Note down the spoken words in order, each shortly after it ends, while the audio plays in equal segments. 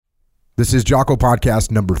This is Jocko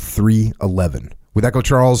Podcast number 311 with Echo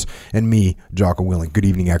Charles and me, Jocko Willing. Good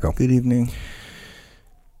evening, Echo. Good evening.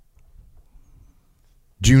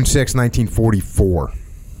 June 6, 1944.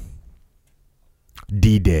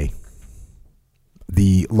 D-Day.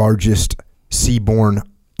 The largest seaborne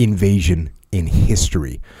invasion in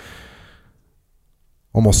history.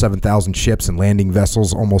 Almost 7,000 ships and landing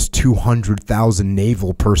vessels, almost 200,000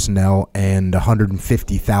 naval personnel, and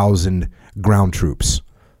 150,000 ground troops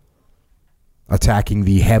attacking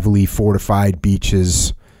the heavily fortified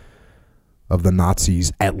beaches of the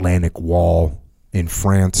Nazis' Atlantic Wall in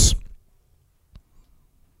France.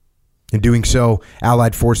 In doing so,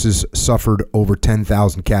 Allied forces suffered over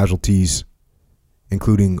 10,000 casualties,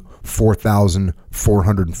 including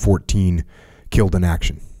 4,414 killed in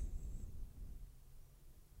action.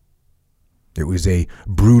 It was a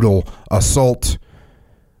brutal assault,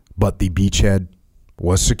 but the beachhead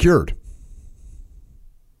was secured.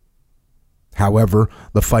 However,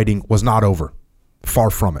 the fighting was not over. Far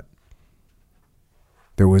from it.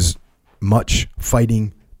 There was much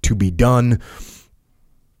fighting to be done.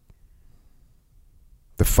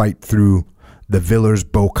 The fight through the Villers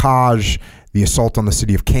Bocage, the assault on the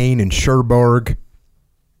city of Caen and Cherbourg,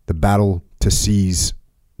 the battle to seize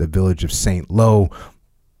the village of Saint-Lô,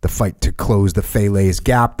 the fight to close the Falaise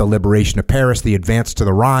Gap, the liberation of Paris, the advance to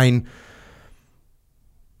the Rhine,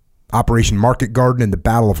 Operation Market Garden and the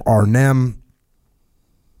Battle of Arnhem,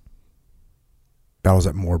 battles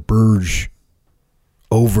at Morberge,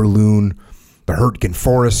 Overloon, the Hurtgen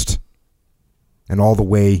Forest, and all the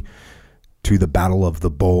way to the Battle of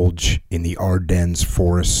the Bulge in the Ardennes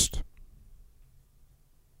Forest.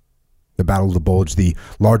 The Battle of the Bulge, the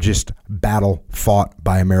largest battle fought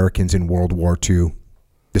by Americans in World War II,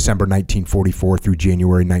 December 1944 through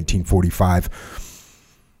January 1945,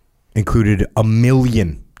 included 1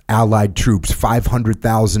 million Allied troops,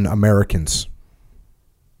 500,000 Americans,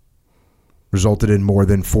 resulted in more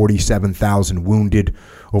than 47,000 wounded,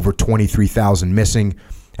 over 23,000 missing,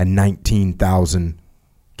 and 19,000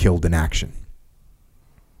 killed in action.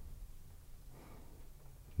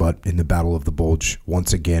 But in the Battle of the Bulge,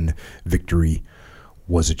 once again, victory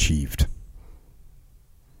was achieved.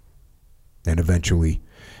 And eventually,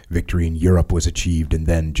 victory in Europe was achieved, and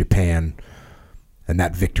then Japan. And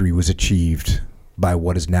that victory was achieved by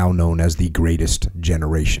what is now known as the Greatest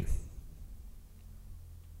Generation.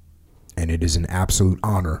 And it is an absolute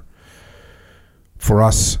honor for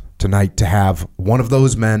us tonight to have one of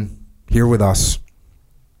those men here with us,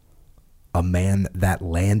 a man that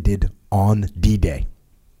landed on D-Day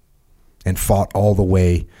and fought all the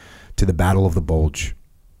way to the Battle of the Bulge.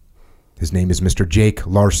 His name is Mr. Jake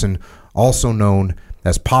Larson, also known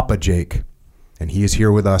as Papa Jake, and he is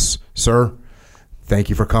here with us. Sir, thank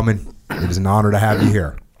you for coming. It is an honor to have you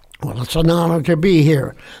here. Well, it's an honor to be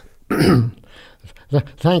here.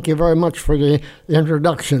 Thank you very much for the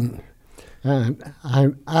introduction.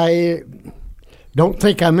 I don't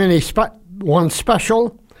think I'm one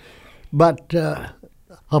special, but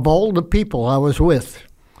of all the people I was with,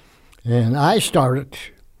 and I started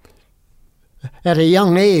at a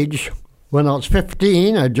young age. When I was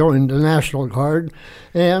 15, I joined the National Guard,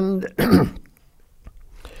 and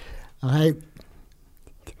I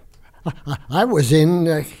was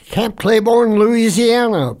in Camp Claiborne,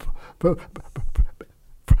 Louisiana,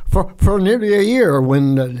 for nearly a year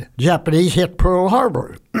when the Japanese hit Pearl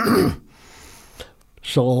Harbor.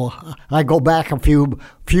 So I go back a few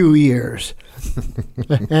years.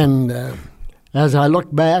 And as I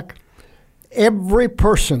look back, every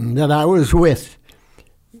person that I was with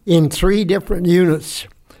in 3 different units,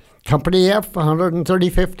 Company F,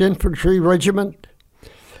 135th Infantry Regiment,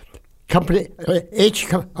 Company H,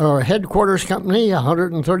 Headquarters Company,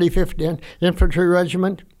 135th Infantry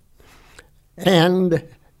Regiment, and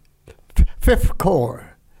 5th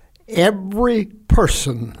Corps. Every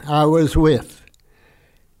person I was with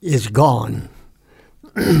is gone.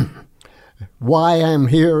 Why I'm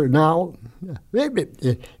here now?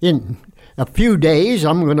 In a few days,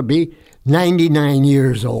 I'm going to be 99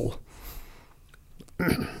 years old.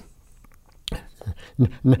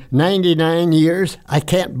 99 years, I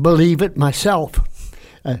can't believe it myself.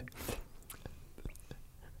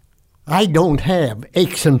 I don't have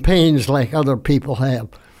aches and pains like other people have.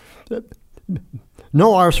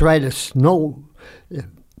 No arthritis, no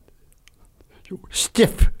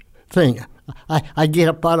stiff thing. I get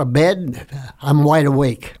up out of bed, I'm wide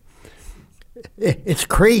awake. It's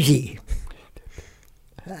crazy.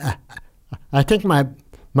 I think my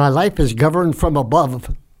life is governed from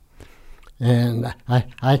above. And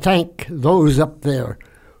I thank those up there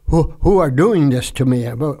who are doing this to me,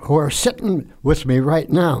 who are sitting with me right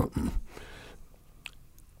now.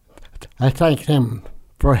 I thank them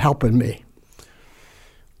for helping me.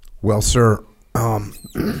 Well, sir,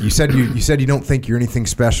 you said you don't think you're anything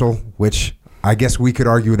special, which I guess we could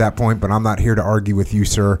argue at that point, but I'm not here to argue with you,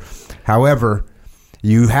 sir. However,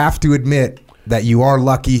 you have to admit that you are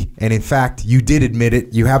lucky, and in fact, you did admit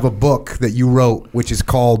it. You have a book that you wrote, which is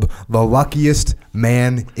called "The Luckiest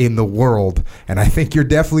Man in the World," and I think you're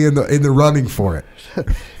definitely in the running for it.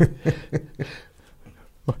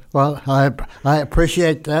 Well, I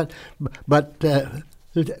appreciate that, but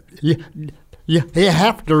you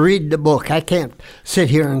have to read the book. I can't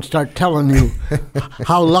sit here and start telling you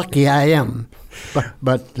how lucky I am.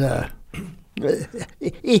 But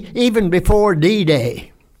even before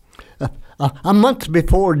D-Day, a month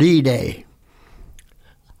before D-Day,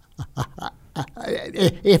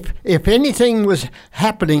 if anything was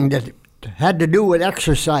happening that had to do with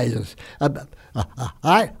exercises,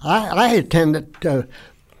 I attended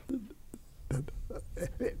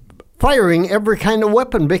firing every kind of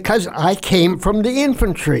weapon because I came from the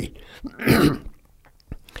infantry.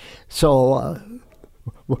 So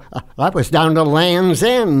I was down to Land's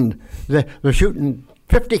End. They're shooting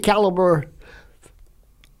 50 caliber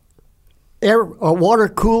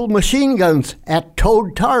water-cooled machine guns at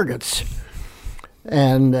towed targets.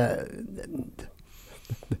 And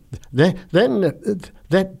then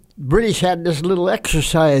that British had this little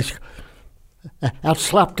exercise at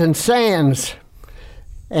Slapton Sands,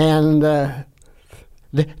 and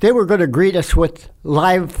they were going to greet us with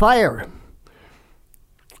live fire.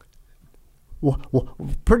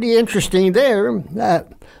 Pretty interesting there.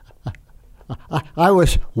 I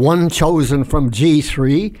was one chosen from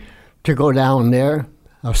G3 to go down there,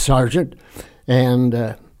 a sergeant,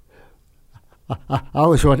 and I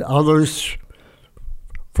was with others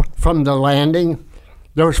from the landing.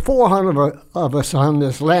 There was 400 of us on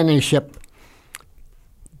this landing ship.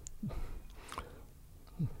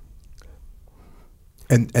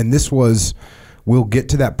 And this was, we'll get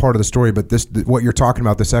to that part of the story, but this, what you're talking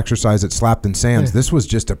about, this exercise at Slapton Sands, this was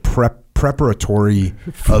just a preparatory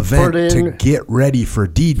event to get ready for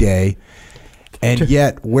D-Day. And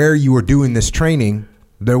yet, where you were doing this training,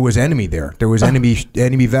 there was enemy there. There was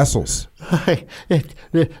enemy vessels.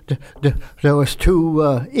 There was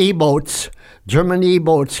two E-boats, German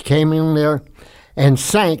E-boats came in there and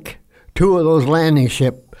sank two of those landing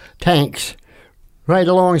ship tanks right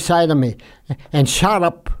alongside of me and shot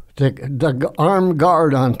up the armed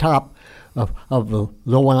guard on top of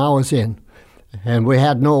the one I was in. And we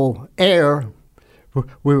had no air.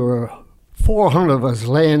 We were 400 of us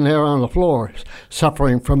laying there on the floor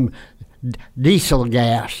suffering from diesel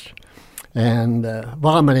gas and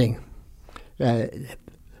vomiting. I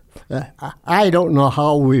don't know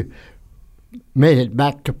how we made it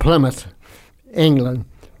back to Plymouth, England.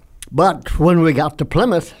 But when we got to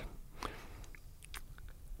Plymouth,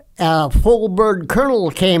 a full-bird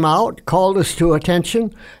colonel came out, called us to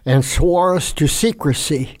attention, and swore us to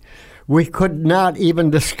secrecy. We could not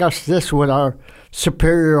even discuss this with our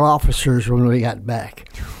superior officers when we got back.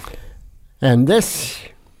 And this,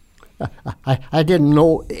 I didn't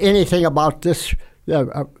know anything about this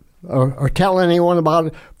or tell anyone about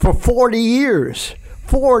it for 40 years.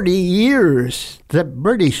 40 years the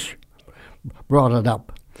British brought it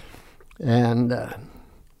up. And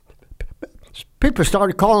people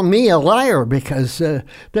started calling me a liar because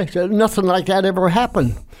nothing like that ever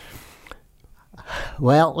happened.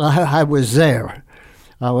 Well, I was there.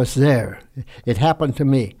 I was there. It happened to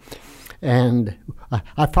me. And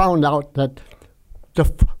I found out that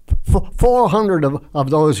the 400 of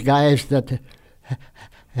those guys that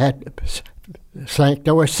had sank,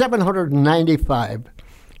 there were 795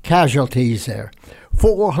 casualties there.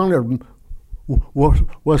 400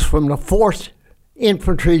 was from the 4th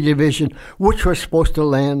Infantry Division, which was supposed to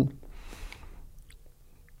land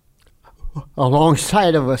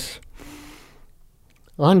alongside of us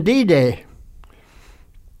on D-Day.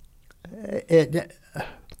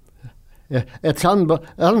 It's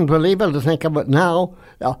unbelievable to think of it now.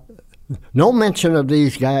 No mention of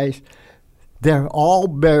these guys. They're all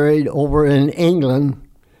buried over in England,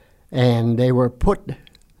 and they were put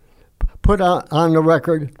on the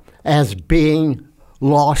record as being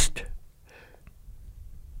lost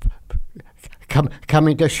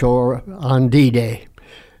coming to shore on D-Day.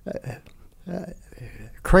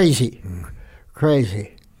 Crazy.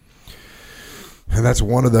 And that's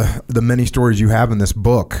one of the many stories you have in this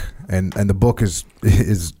book, and the book is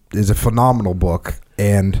a phenomenal book.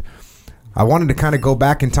 And I wanted to kind of go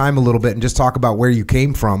back in time a little bit and just talk about where you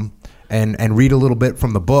came from, and read a little bit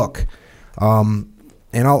from the book. And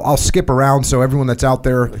I'll skip around, so everyone that's out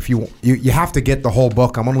there, if you have to get the whole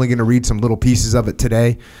book. I'm only going to read some little pieces of it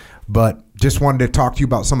today, but just wanted to talk to you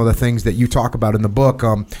about some of the things that you talk about in the book.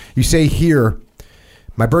 You say here,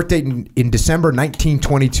 my birth date in December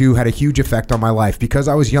 1922 had a huge effect on my life because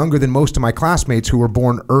I was younger than most of my classmates who were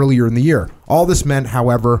born earlier in the year. All this meant,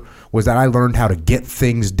 however, was that I learned how to get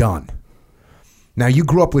things done. Now, you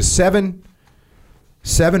grew up with seven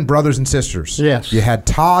brothers and sisters. Yes. You had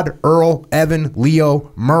Todd, Earl, Evan,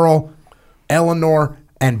 Leo, Merle, Eleanor,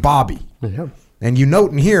 and Bobby. Yep. And you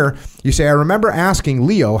note in here, you say, I remember asking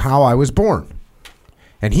Leo how I was born.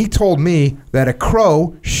 And he told me that a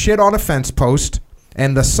crow shit on a fence post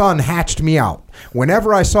and the sun hatched me out.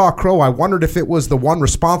 Whenever I saw a crow, I wondered if it was the one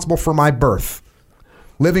responsible for my birth.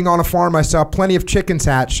 Living on a farm, I saw plenty of chickens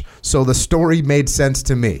hatch, so the story made sense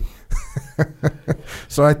to me.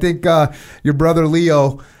 So I think your brother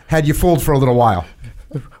Leo had you fooled for a little while.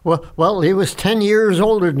 Well, he was 10 years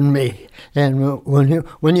older than me, and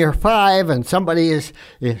when you're 5 and somebody is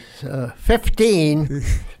 15,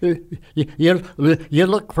 you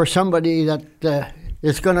look for somebody that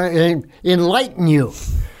is going to enlighten you.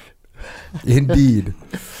 Indeed.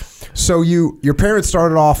 So your parents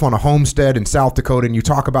started off on a homestead in South Dakota, and you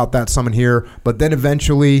talk about that some in here, but then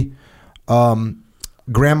eventually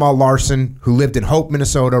Grandma Larson, who lived in Hope,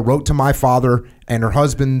 Minnesota, wrote to my father and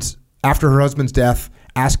after her husband's death,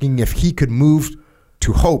 asking if he could move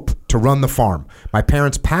to Hope to run the farm. My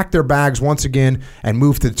parents packed their bags once again and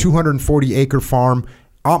moved to the 240-acre farm.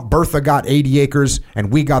 Aunt Bertha got 80 acres,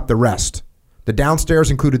 and we got the rest. The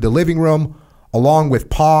downstairs included the living room, along with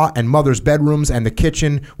Pa and Mother's bedrooms, and the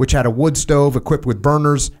kitchen, which had a wood stove equipped with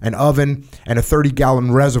burners, an oven, and a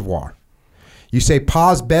 30-gallon reservoir. You say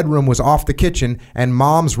Pa's bedroom was off the kitchen, and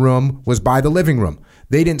Mom's room was by the living room.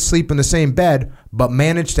 They didn't sleep in the same bed, but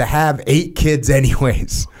managed to have 8 kids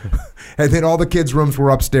anyways. And then all the kids' rooms were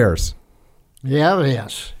upstairs.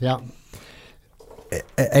 Yes.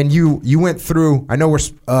 And you went through, I know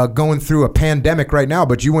we're going through a pandemic right now,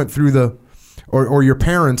 but you went through or your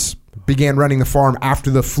parents began running the farm after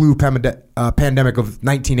the flu pandemic of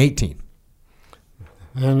 1918.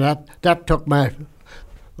 And that took my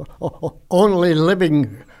only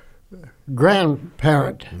living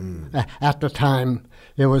grandparent at the time.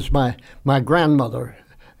 It was my grandmother,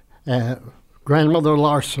 Grandmother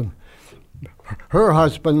Larson. Her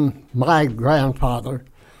husband, my grandfather,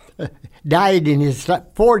 died in his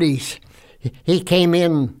 40s. He came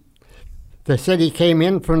in. They said he came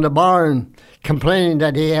in from the barn complaining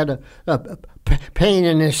that he had a pain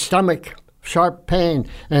in his stomach, sharp pain,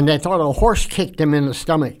 and they thought a horse kicked him in the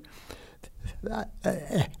stomach.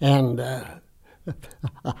 And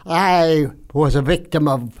I was a victim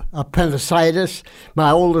of appendicitis.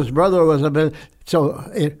 My oldest brother was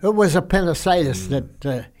so it was appendicitis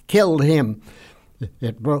that killed him.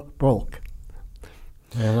 It broke,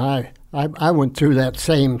 and I went through that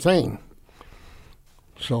same thing.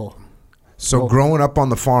 So growing up on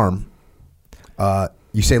the farm,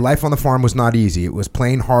 you say life on the farm was not easy. It was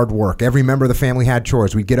plain hard work. Every member of the family had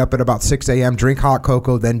chores. We'd get up at about 6 a.m., drink hot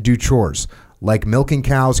cocoa, then do chores, like milking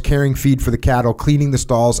cows, carrying feed for the cattle, cleaning the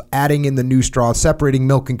stalls, adding in the new straw, separating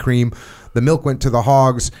milk and cream. The milk went to the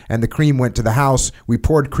hogs, and the cream went to the house. We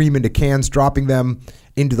poured cream into cans, dropping them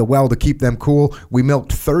into the well to keep them cool. We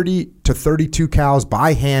milked 30 to 32 cows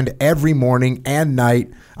by hand every morning and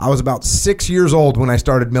night. I was about 6 years old when I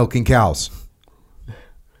started milking cows.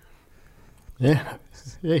 Yeah,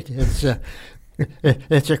 it's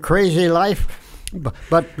a crazy life,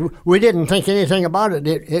 but we didn't think anything about it.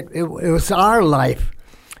 It was our life,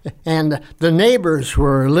 and the neighbors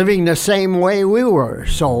were living the same way we were,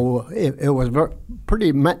 so it was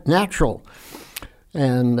pretty natural.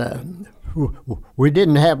 And we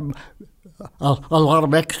didn't have a lot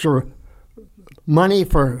of extra money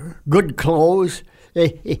for good clothes.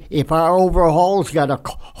 If our overalls got a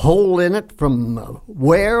hole in it from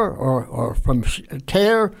wear or from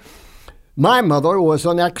tear, my mother was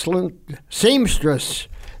an excellent seamstress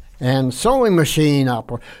and sewing machine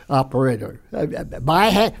operator.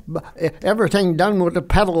 Everything done with a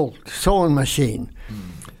pedal sewing machine.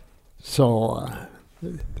 So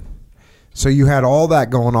you had all that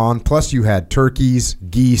going on, plus you had turkeys,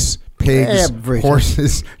 geese, pigs, everything.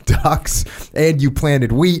 Horses, ducks, and you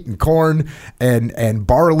planted wheat and corn and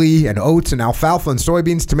barley and oats and alfalfa and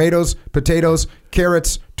soybeans, tomatoes, potatoes,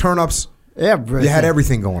 carrots, turnips. Everything. You had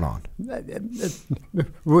everything going on.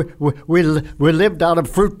 We lived out of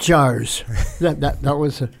fruit jars. That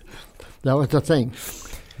was the thing.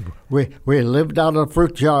 We lived out of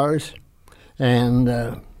fruit jars, and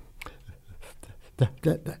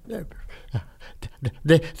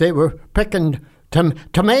they were picking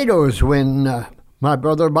tomatoes when my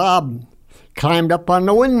brother Bob climbed up on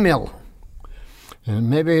the windmill, and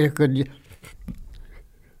maybe you could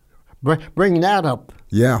bring that up.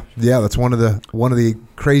 Yeah, that's one of the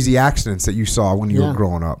crazy accidents that you saw when you were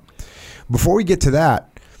growing up. Before we get to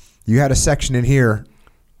that, you had a section in here,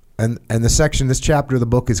 and this chapter of the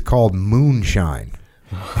book is called Moonshine.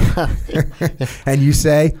 And you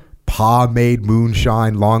say, Pa made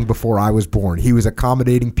moonshine long before I was born. He was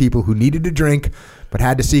accommodating people who needed to drink but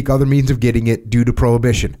had to seek other means of getting it due to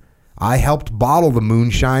prohibition. I helped bottle the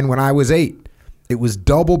moonshine when I was 8. It was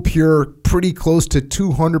double pure, pretty close to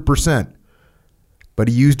 200%. But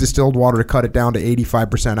he used distilled water to cut it down to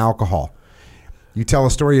 85% alcohol. You tell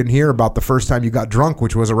a story in here about the first time you got drunk,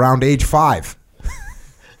 which was around age 5.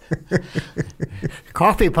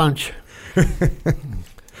 Coffee punch.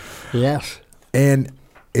 Yes. And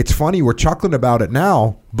it's funny, we're chuckling about it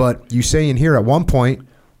now, but you say in here at one point,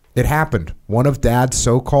 it happened. One of Dad's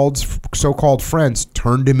so-called friends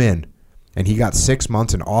turned him in, and he got 6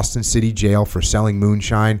 months in Austin City Jail for selling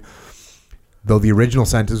moonshine, though the original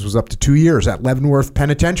sentence was up to 2 years at Leavenworth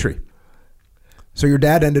Penitentiary. So your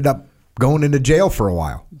dad ended up going into jail for a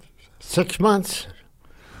while. 6 months.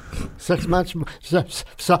 6 months.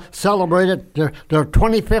 Celebrated their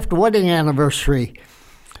 25th wedding anniversary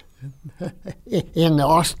in the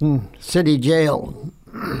Austin City Jail.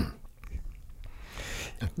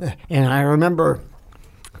 And I remember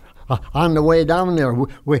on the way down there,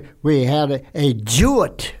 we had a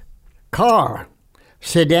Jewett car,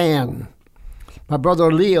 sedan. My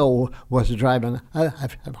brother Leo was driving.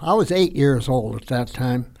 I was 8 years old at that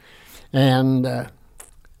time. And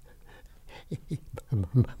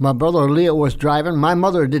my brother Leo was driving. My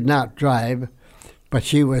mother did not drive, but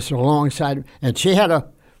she was alongside. And she had a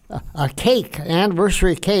cake,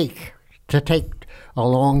 anniversary cake, to take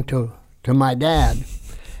along to my dad.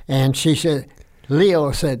 And she said,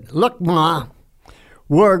 Leo said, "Look, Ma,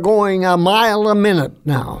 we're going a mile a minute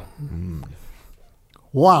now." Mm.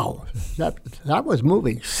 Wow, that was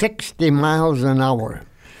moving 60 miles an hour.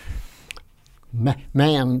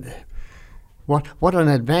 Man, what an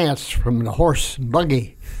advance from the horse and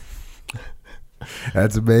buggy.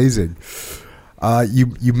 That's amazing.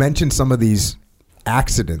 You mentioned some of these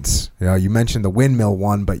accidents. You mentioned the windmill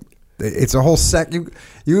one, but it's a whole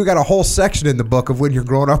you got a whole section in the book of when you're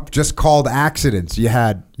growing up just called accidents. You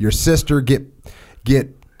had your sister get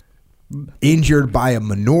injured by a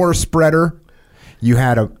manure spreader. You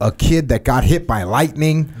had a kid that got hit by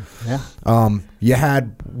lightning. Yeah. You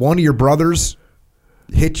had one of your brothers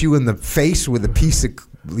hit you in the face with a piece of,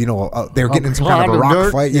 they were getting in some kind of a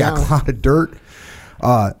rock fight. Yeah, a clod of dirt.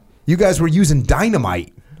 You guys were using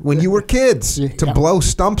dynamite when you were kids to blow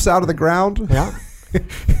stumps out of the ground. Yeah.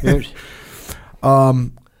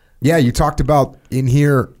 You talked about in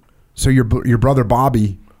here, so your brother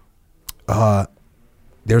Bobby,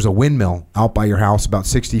 there's a windmill out by your house about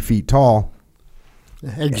 60 feet tall.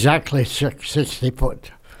 Exactly 60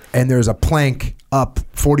 foot. And there's a plank up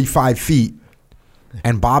 45 feet.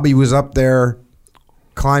 And Bobby was up there,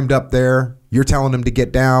 climbed up there. You're telling him to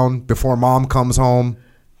get down before Mom comes home.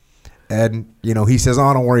 And, he says,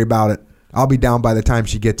 "Oh, don't worry about it. I'll be down by the time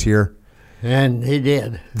she gets here." And he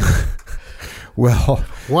did. Well,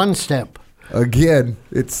 one step. Again,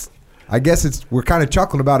 we're kind of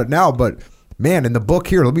chuckling about it now, but man, in the book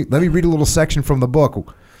here, let me read a little section from the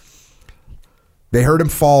book. They heard him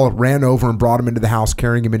fall, ran over, and brought him into the house,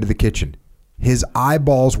 carrying him into the kitchen. His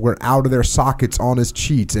eyeballs were out of their sockets on his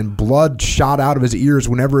cheeks, and blood shot out of his ears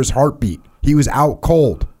whenever his heart beat. He was out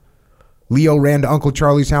cold. Leo ran to Uncle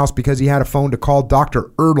Charlie's house because he had a phone to call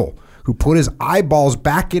Dr. Ertl, who put his eyeballs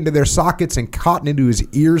back into their sockets and cotton into his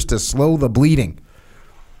ears to slow the bleeding.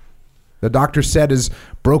 The doctor said his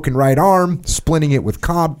broken right arm, splinting it with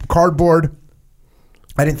cardboard.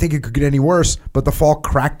 I didn't think it could get any worse, but the fall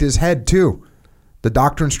cracked his head too. The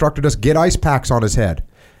doctor instructed us get ice packs on his head.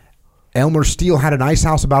 Elmer Steele had an ice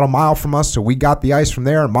house about a mile from us, so we got the ice from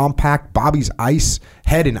there, and Mom packed Bobby's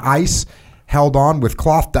head in ice, held on with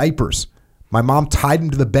cloth diapers. My mom tied him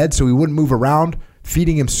to the bed so he wouldn't move around,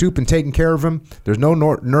 feeding him soup and taking care of him. There's no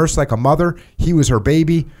nurse like a mother. He was her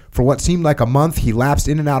baby. For what seemed like a month, he lapsed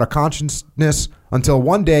in and out of consciousness until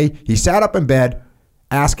one day he sat up in bed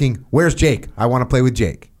asking, "Where's Jake? I want to play with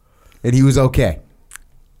Jake." And he was okay.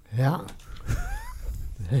 Yeah.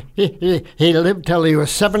 He lived till he was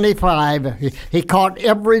 75. He caught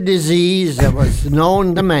every disease that was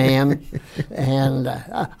known to man. And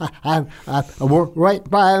I worked right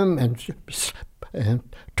by him and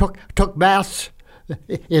took baths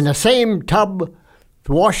in the same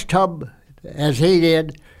wash tub as he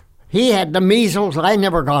did. He had the measles. I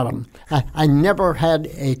never got them. I never had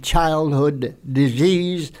a childhood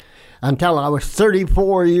disease until I was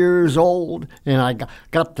 34 years old, and I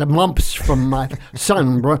got the mumps from my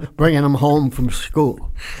son bringing him home from school.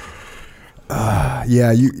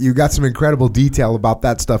 Yeah, you got some incredible detail about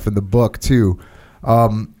that stuff in the book, too.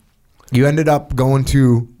 You ended up going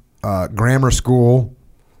to grammar school.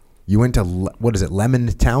 You went to, what is it, Lemon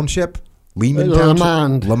Township? Lehman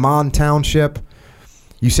Township? Lemon Township.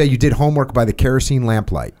 You say you did homework by the kerosene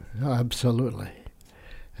lamplight. Oh, absolutely.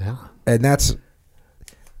 Yeah. And that's,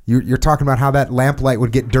 you're talking about how that lamplight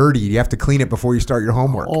would get dirty. You have to clean it before you start your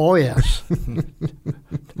homework. Oh, yes.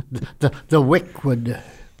 the wick would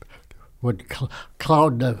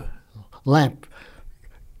cloud the lamp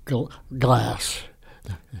glass.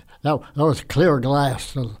 That was clear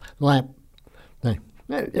glass, the lamp thing.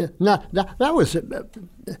 No, that was,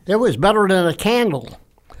 it was better than a candle.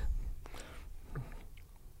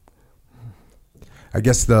 I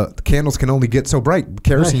guess the candles can only get so bright.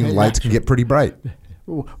 Kerosene lights can get pretty bright.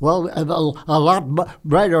 Well, a lot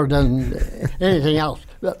brighter than anything else.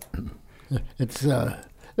 It's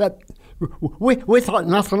we thought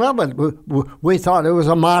nothing of it. We thought it was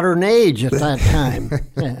a modern age at that time,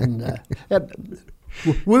 and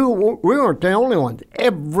we weren't the only ones.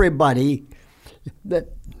 Everybody that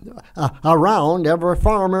around, every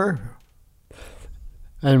farmer,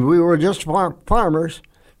 and we were just farmers.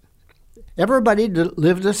 Everybody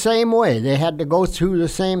lived the same way. They had to go through the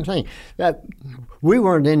same thing. We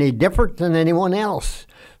weren't any different than anyone else.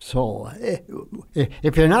 So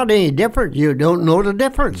if you're not any different, you don't know the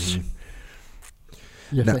difference.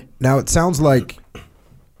 Now it sounds like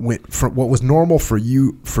what was normal for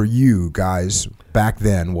you guys back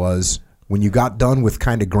then was when you got done with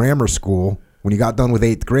kind of grammar school, when you got done with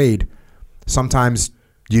 8th grade, sometimes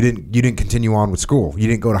you didn't continue on with school. You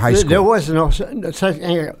didn't go to high school. There was no such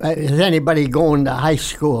thing as anybody going to high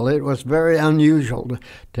school. It was very unusual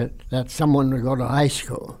that someone would go to high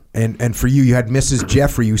school. And for you had Mrs.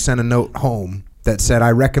 Jeffrey who sent a note home that said,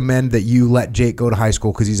 "I recommend that you let Jake go to high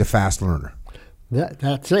school because he's a fast learner."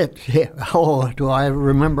 That's it. Oh, do I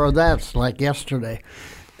remember that? It's like yesterday.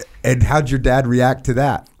 And how'd your dad react to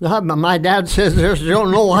that? My dad says there's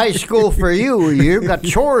no high school for you. You got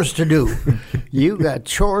chores to do. You got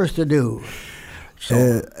chores to do.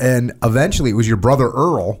 So, and eventually it was your brother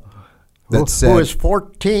Earl that said... Who was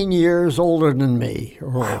 14 years older than me,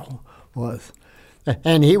 Earl was.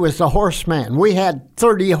 And he was the horseman. We had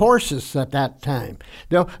 30 horses at that time.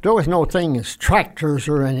 There was no thing as tractors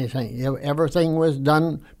or anything. Everything was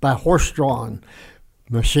done by horse-drawn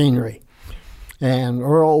machinery. And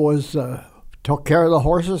Earl took care of the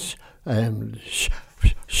horses and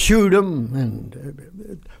shoot them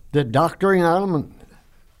and did doctoring on them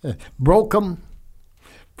and broke them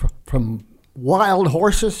from wild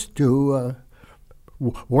horses to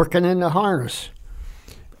working in the harness.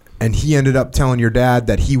 And he ended up telling your dad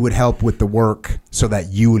that he would help with the work so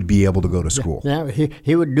that you would be able to go to school. Yeah,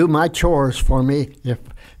 he would do my chores for me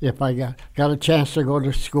if I got a chance to go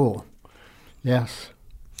to school. Yes.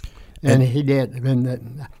 And he did.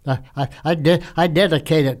 And I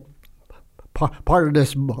dedicated part of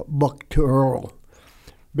this book to Earl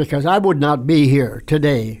because I would not be here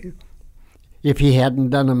today if he hadn't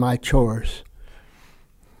done my chores.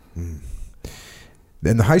 In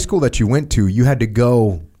the high school that you went to, you had to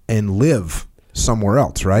go and live somewhere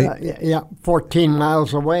else, right? Yeah, 14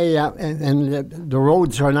 miles away, and the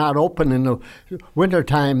roads are not open in the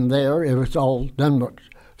wintertime there. It was all done with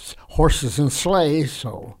horses and sleighs,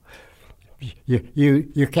 so...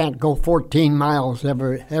 You can't go 14 miles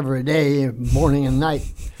every day, morning and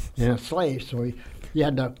night, in a sleigh. So you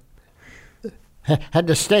had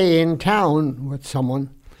to stay in town with someone.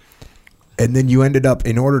 And then you ended up,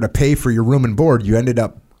 in order to pay for your room and board, you ended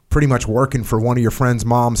up pretty much working for one of your friends'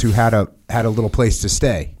 moms who had a little place to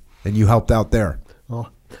stay, and you helped out there. Oh,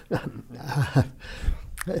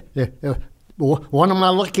 one of my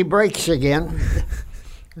lucky breaks again.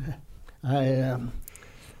 I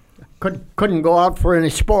couldn't go out for any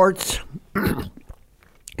sports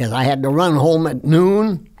because I had to run home at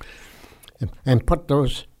noon and put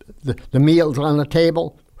the meals on the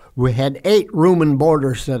table. We had 8 room and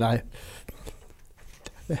boarders that I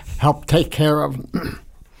helped take care of.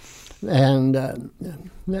 And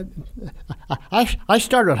I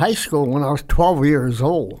started high school when I was 12 years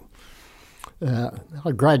old.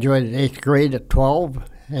 I graduated 8th grade at 12,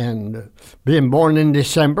 and being born in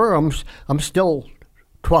December, I'm still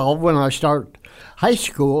 12 when I start high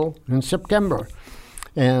school in September.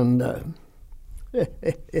 And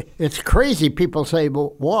it's crazy. People say,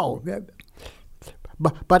 well, wow.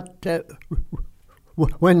 But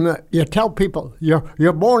when you tell people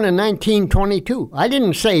you're born in 1922, I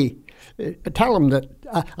didn't tell them that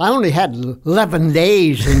I only had 11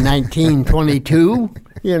 days in 1922.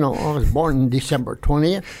 You know, I was born on December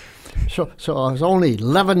 20th. So I was only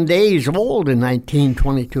 11 days old in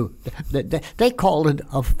 1922. They called it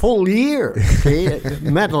a full year, see,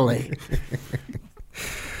 mentally.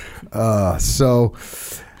 So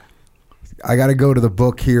I got to go to the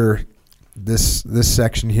book here, this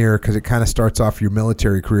section here, because it kind of starts off your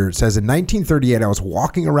military career. It says, in 1938, I was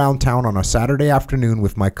walking around town on a Saturday afternoon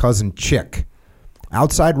with my cousin Chick.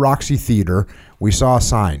 Outside Roxy Theater, we saw a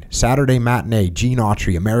sign, Saturday Matinee, Gene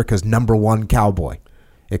Autry, America's #1 cowboy.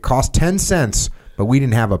 It cost 10 cents, but we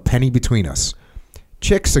didn't have a penny between us.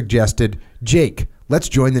 Chick suggested, Jake, let's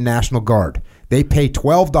join the National Guard. They pay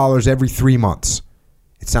 $12 every 3 months.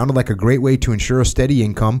 It sounded like a great way to ensure a steady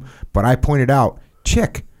income, but I pointed out,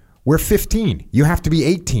 Chick, we're 15. You have to be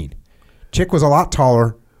 18. Chick was a lot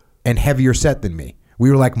taller and heavier set than me. We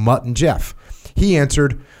were like Mutt and Jeff. He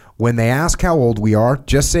answered, when they ask how old we are,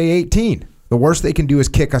 just say 18. The worst they can do is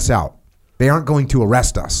kick us out. They aren't going to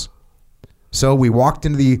arrest us. So we walked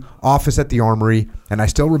into the office at the armory, and I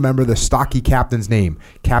still remember the stocky captain's name,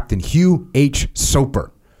 Captain Hugh H.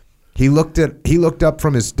 Soper. He looked up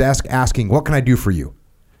from his desk asking, what can I do for you?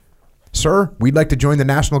 Sir, we'd like to join the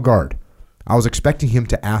National Guard. I was expecting him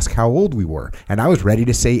to ask how old we were, and I was ready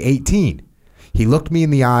to say 18. He looked me in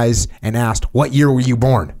the eyes and asked, what year were you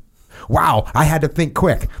born? Wow, I had to think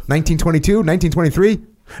quick. 1922, 1923,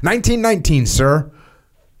 1919, sir.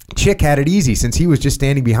 Chick had it easy since he was just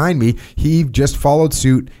standing behind me. He just followed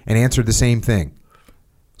suit and answered the same thing.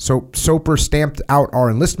 So Soper stamped out our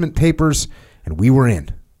enlistment papers, and we were in.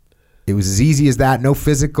 It was as easy as that, no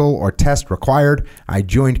physical or test required. I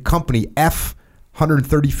joined Company F,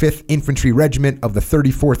 135th Infantry Regiment of the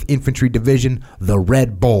 34th Infantry Division, the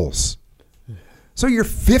Red Bulls. So you're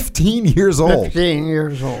 15 years old. 15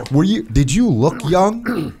 years old. Did you look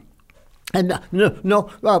young? And no,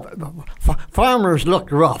 farmers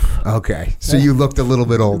looked rough. Okay, so you looked a little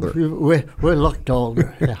bit older. We looked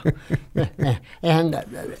older, yeah. And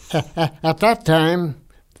at that time,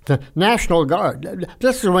 the National Guard,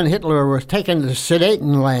 this is when Hitler was taking the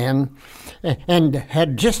Sudetenland and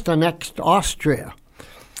had just annexed Austria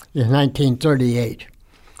in 1938.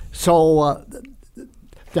 So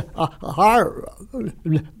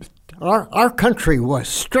our country was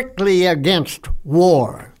strictly against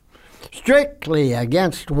war. Strictly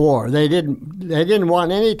against war. They didn't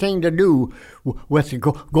want anything to do with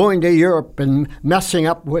going to Europe and messing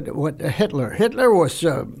up with Hitler. Hitler was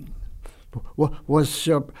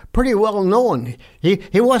pretty well known. He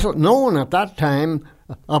wasn't known at that time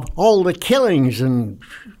of all the killings and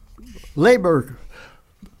labor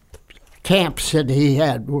camps that he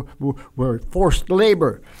had were forced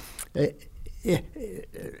labor.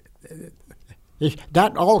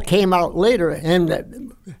 That all came out later,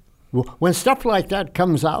 and when stuff like that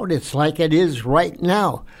comes out, it's like it is right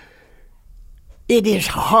now. It is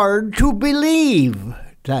hard to believe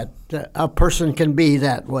that a person can be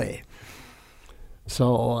that way.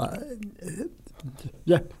 So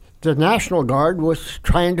the National Guard was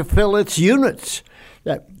trying to fill its units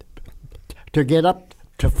to get up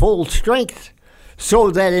to full strength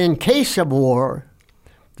so that in case of war,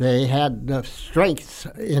 they had the strength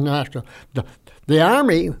in national. The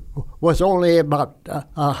Army was only about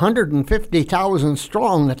 150,000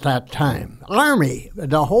 strong at that time. Army,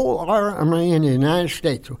 the whole Army in the United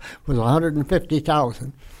States was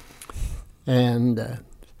 150,000. And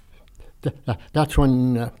that's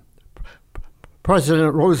when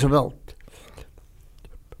President Roosevelt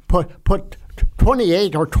put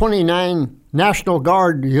 28 or 29 National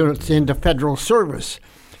Guard units into federal service.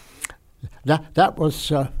 That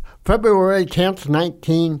was February 10th,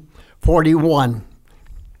 1941.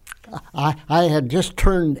 I had just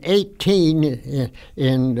turned 18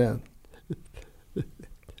 in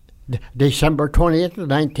December 20th,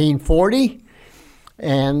 1940,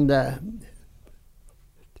 and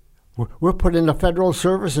we're put into federal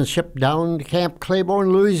service and shipped down to Camp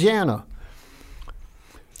Claiborne, Louisiana.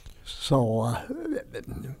 So,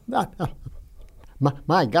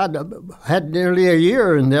 my God, I had nearly a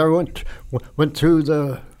year in there. Went through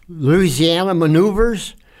the Louisiana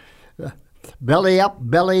maneuvers, belly up,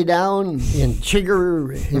 belly down, in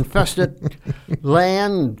chigger-infested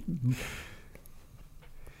land,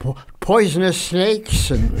 poisonous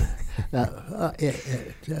snakes, and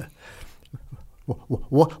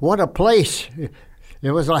what a place.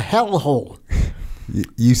 It was a hellhole.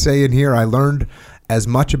 You say in here, I learned as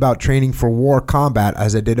much about training for war combat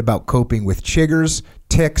as I did about coping with chiggers,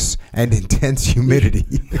 ticks, and intense humidity.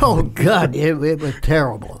 Oh, God, it was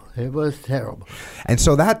terrible. It was terrible. And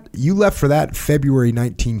so that you left for that February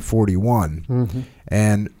 1941,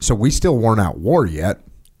 and so we still weren't at war yet.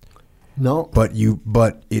 No, but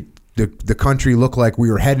it the country looked like we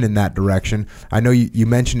were heading in that direction. I know you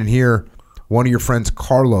mentioned in here one of your friends,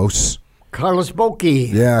 Carlos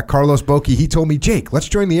Bocchi. Yeah, Carlos Bocchi. He told me, Jake, let's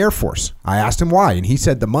join the Air Force. I asked him why, and he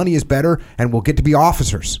said the money is better and we'll get to be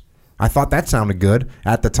officers. I thought that sounded good.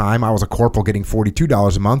 At the time, I was a corporal getting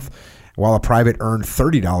 $42 a month, while a private earned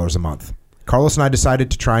 $30 a month. Carlos and I decided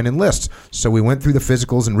to try and enlist, so we went through the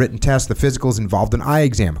physicals and written tests. The physicals involved an eye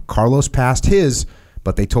exam. Carlos passed his,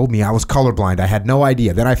 but they told me I was colorblind. I had no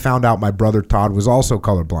idea. Then I found out my brother Todd was also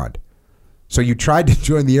colorblind. So you tried to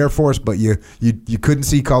join the Air Force, but you couldn't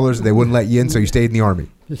see colors. They wouldn't let you in, so you stayed in the Army.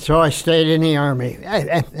 So I stayed in the Army.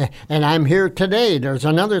 And I'm here today. There's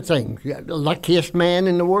another thing. The luckiest man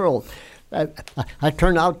in the world. I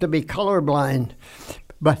turned out to be colorblind.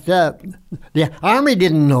 But the Army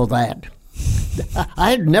didn't know that.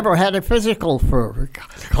 I had never had a physical for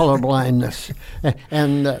colorblindness.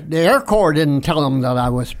 And the Air Corps didn't tell them that I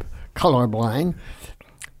was colorblind.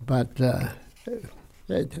 But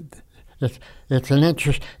it's an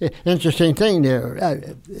interesting thing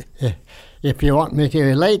there. If you want me to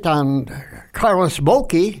relate on Carlos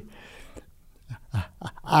Bocchi,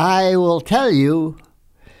 I will tell you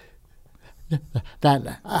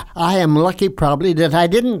that I am lucky probably that I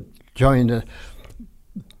didn't join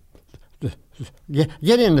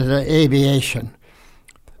get into the aviation.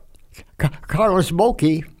 Carlos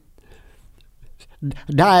Bocchi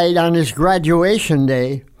died on his graduation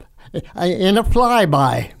day in a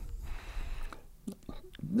flyby.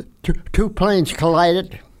 Two planes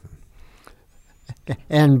collided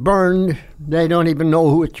and burned. They don't even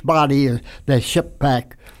know which body they shipped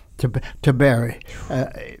back to bury.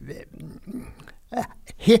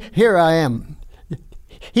 Here I am.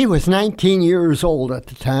 He was 19 years old at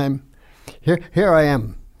the time. Here I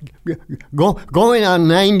am, going on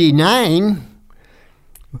 99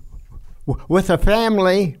 with a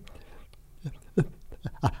family,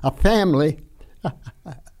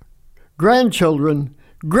 grandchildren,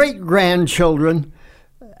 great-grandchildren.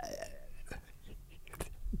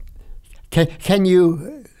 Can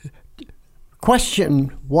you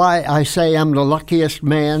question why I say I'm the luckiest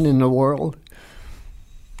man in the world?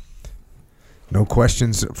 No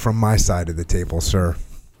questions from my side of the table, sir.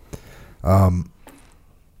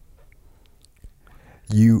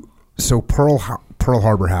 So Pearl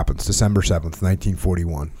Harbor happens December 7th,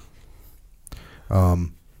 1941.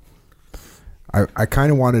 I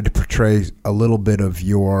kind of wanted to portray a little bit of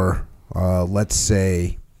your, let's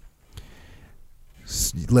say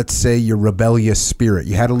your rebellious spirit.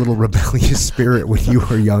 You had a little rebellious spirit when you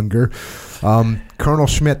were younger. Colonel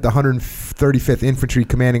Schmidt, the 135th Infantry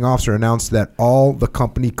Commanding Officer, announced that all the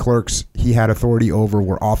company clerks he had authority over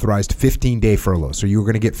were authorized 15-day furlough. So you were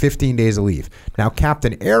going to get 15 days of leave. Now,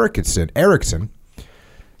 Captain Erickson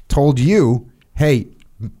told you, hey,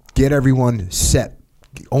 get everyone set.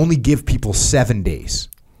 Only give people 7 days.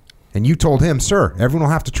 And you told him, sir, everyone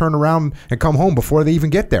will have to turn around and come home before they even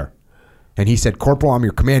get there. And he said, Corporal, I'm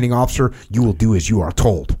your commanding officer. You will do as you are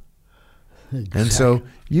told. Exactly. And so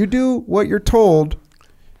you do what you're told,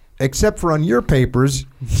 except for on your papers,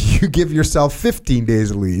 you give yourself 15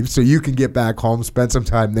 days of leave so you can get back home, spend some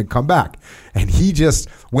time, then come back. And he just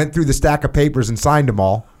went through the stack of papers and signed them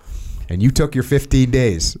all, and you took your 15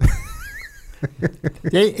 days.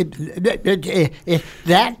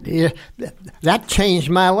 That changed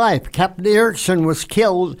my life. Captain Erickson was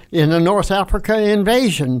killed in the North Africa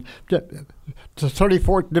invasion. The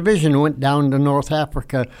 34th Division went down to North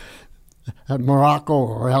Africa, at Morocco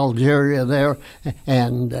or Algeria there,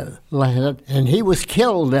 and landed, and he was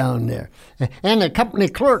killed down there. And the company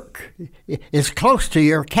clerk is close to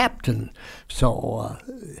your captain, so.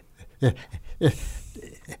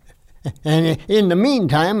 And in the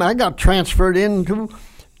meantime, I got transferred into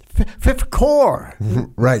Fifth Corps.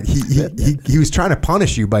 Right. He was trying to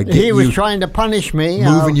punish you by getting He was trying to punish me.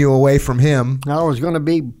 Moving you away from him. I was going to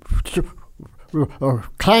be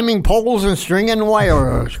climbing poles and stringing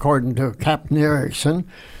wires, according to Captain Erickson.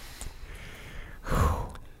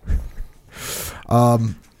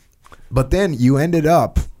 But then you ended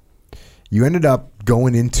up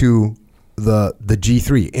going into the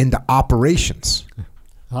G3, into operations.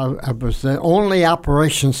 I was the only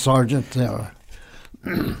operations sergeant there.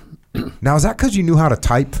 Now, is that because you knew how to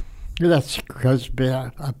type? That's because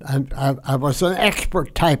I was an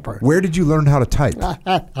expert typer. Where did you learn how to type?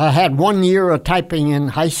 I had 1 year of typing in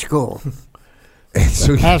high school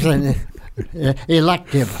so as an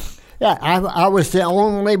elective. Yeah, I was the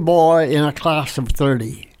only boy in a class of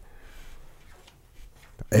 30.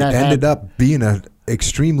 It ended up being an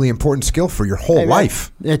extremely important skill for your whole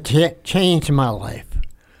life. It changed my life.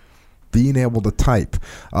 Being able to type.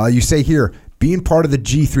 You say here, being part of the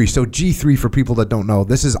G3. So G3, for people that don't know,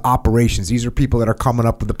 this is operations. These are people that are coming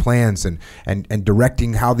up with the plans and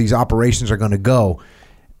directing how these operations are going to go.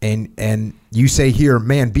 And you say here,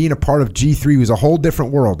 man, being a part of G3 was a whole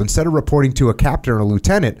different world. Instead of reporting to a captain or a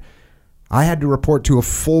lieutenant, I had to report to a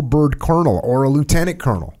full bird colonel or a lieutenant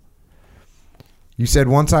colonel. You said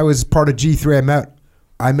once I was part of G3,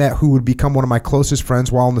 I met who would become one of my closest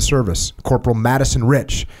friends while in the service, Corporal Madison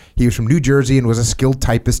Rich. He was from New Jersey and was a skilled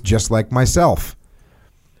typist just like myself.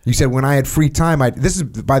 You said when I had free time, this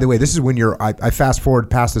is when I fast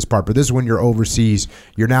forward past this part, but this is when you're overseas.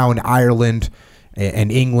 You're now in Ireland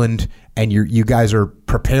and England, and you guys are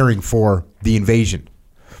preparing for the invasion.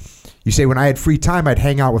 You say, when I had free time, I'd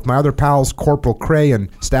hang out with my other pals, Corporal Cray and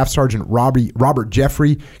Staff Sergeant Robert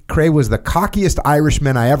Jeffrey. Cray was the cockiest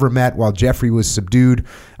Irishman I ever met while Jeffrey was subdued.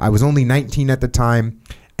 I was only 19 at the time,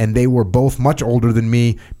 and they were both much older than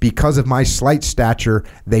me. Because of my slight stature,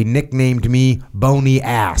 they nicknamed me Bony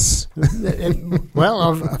Ass. Well,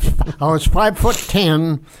 I was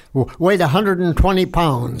 5'10", weighed 120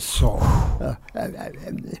 pounds, so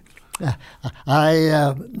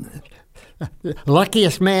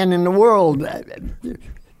luckiest man in the world.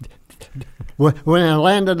 When I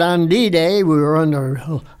landed on D-Day, we were under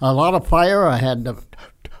a lot of fire. I had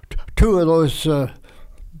two of those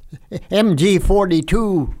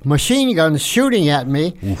MG-42 machine guns shooting at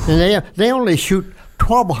me. Oof. And they only shoot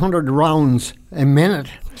 1,200 rounds a minute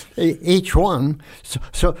each one.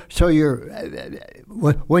 So you're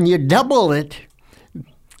when you double it,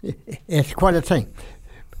 it's quite a thing.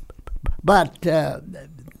 But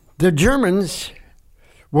the Germans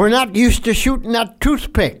were not used to shooting at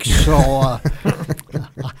toothpicks, so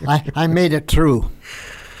I made it through.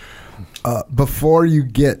 Before you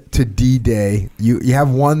get to D-Day, you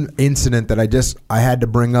have one incident that I had to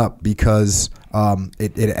bring up because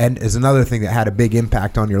it is another thing that had a big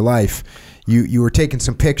impact on your life. You were taking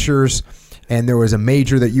some pictures, and there was a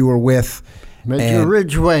major that you were with. Major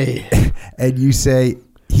Ridgway. And you say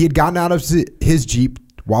he had gotten out of his Jeep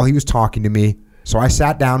while he was talking to me. So I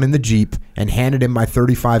sat down in the Jeep and handed him my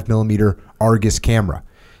 35 millimeter Argus camera.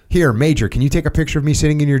 Here, Major, can you take a picture of me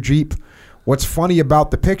sitting in your Jeep? What's funny about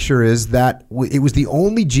the picture is that it was the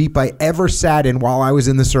only Jeep I ever sat in while I was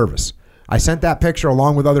in the service. I sent that picture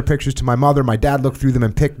along with other pictures to my mother. My dad looked through them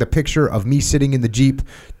and picked the picture of me sitting in the Jeep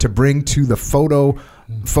to bring to the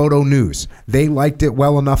photo news. They liked it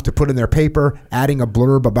well enough to put in their paper, adding a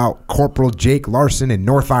blurb about Corporal Jake Larson in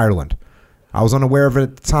North Ireland. I was unaware of it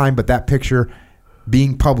at the time, but that picture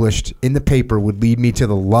being published in the paper would lead me to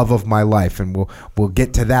the love of my life, and we'll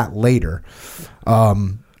get to that later.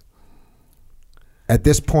 At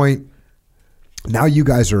this point, now you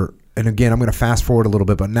guys are, and again, I'm going to fast forward a little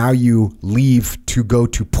bit, but now you leave to go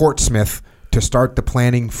to Portsmouth to start the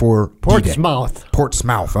planning for Portsmouth. D-Day.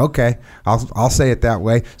 Portsmouth, okay. I'll say it that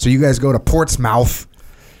way. So you guys go to Portsmouth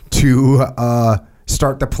to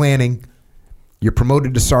start the planning. You're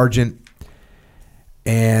promoted to sergeant,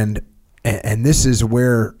 and this is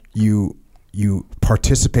where you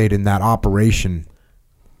participate in that operation,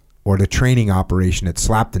 or the training operation at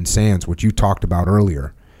Slapton Sands, which you talked about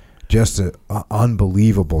earlier. Just an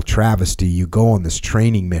unbelievable travesty. You go on this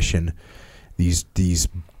training mission. These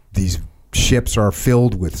ships are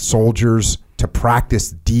filled with soldiers to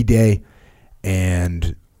practice D-Day,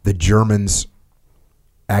 and the Germans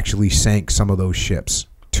actually sank some of those ships,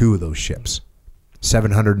 2 of those ships.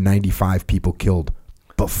 795 people killed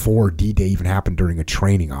before D-Day even happened during a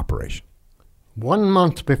training operation. 1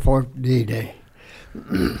 month before D-Day.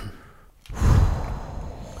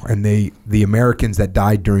 And the Americans that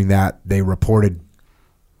died during that, they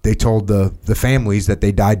told the families that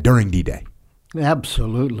they died during D-Day.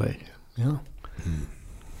 Absolutely, yeah.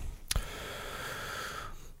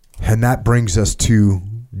 And that brings us to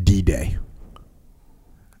D-Day.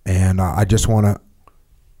 And I just want to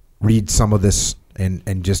read some of this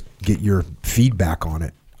and just get your feedback on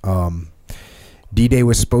it. D-Day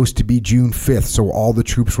was supposed to be June 5th, so all the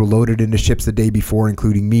troops were loaded into ships the day before,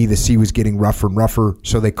 including me. The sea was getting rougher and rougher,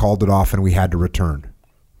 so they called it off and we had to return.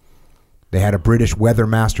 They had a British weather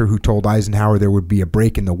master who told Eisenhower there would be a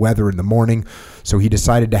break in the weather in the morning, so he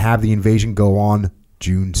decided to have the invasion go on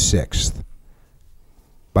June 6th.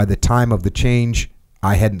 By the time of the change,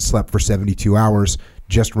 I hadn't slept for 72 hours,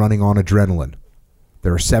 just running on adrenaline.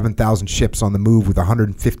 There are 7,000 ships on the move with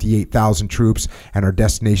 158,000 troops, and our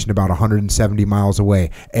destination about 170 miles away.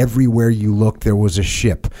 Everywhere you looked, there was a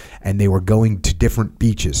ship, and they were going to different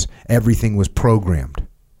beaches. Everything was programmed.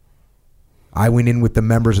 I went in with the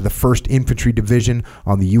members of the 1st Infantry Division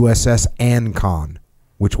on the USS Ancon.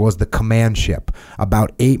 which was the command ship.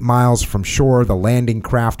 About 8 miles from shore, the landing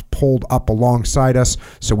craft pulled up alongside us,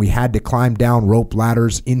 so we had to climb down rope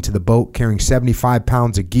ladders into the boat carrying 75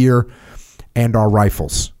 pounds of gear and our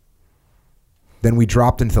rifles. Then we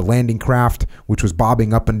dropped into the landing craft, which was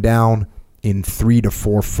bobbing up and down in 3 to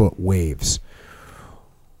 4 foot waves.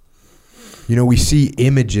 You know, we see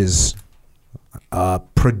images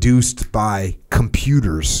produced by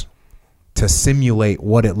computers to simulate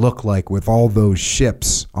what it looked like with all those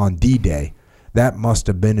ships on D-Day. That must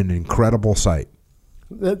have been an incredible sight.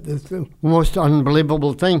 The most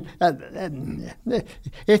unbelievable thing.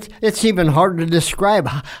 It's even hard to describe.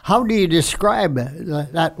 How do you describe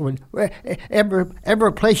that one?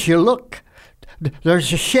 Every place you look,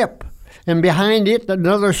 there's a ship, and behind it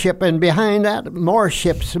another ship, and behind that more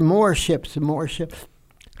ships and more ships and more ships.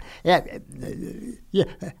 Yeah.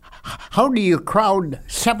 How do you crowd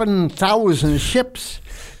 7,000 ships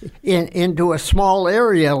into a small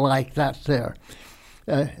area like that there?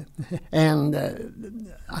 I'm on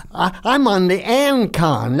the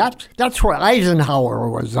Ancon. That's where Eisenhower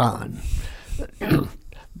was on.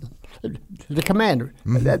 The commander.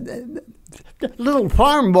 Mm-hmm. The little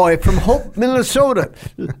farm boy from Hope, Minnesota.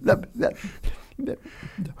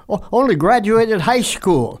 Only graduated high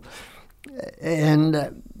school.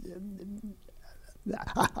 And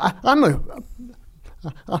I'm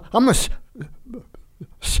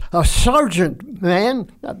a sergeant, man.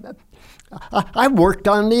 I worked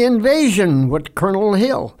on the invasion with Colonel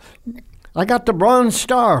Hill. I got the Bronze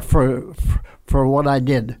Star for what I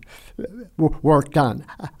did, worked on.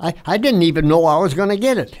 I didn't even know I was going to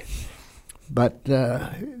get it, but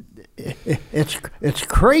it's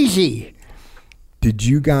crazy. Did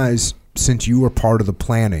you guys, since you were part of the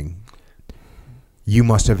planning, you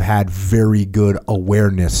must have had very good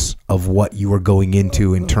awareness of what you were going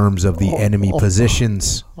into in terms of the enemy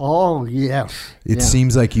positions. Oh, yes. It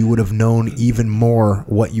seems like you would have known even more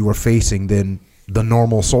what you were facing than the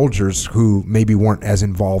normal soldiers who maybe weren't as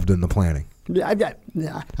involved in the planning.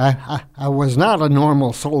 I was not a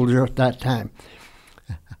normal soldier at that time.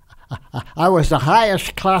 I was the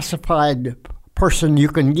highest classified person you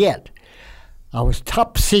can get. I was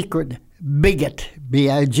top secret bigot,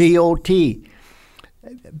 B-I-G-O-T.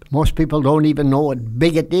 Most people don't even know what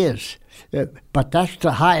bigot is, but that's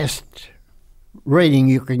the highest rating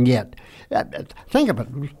you can get. Think of it,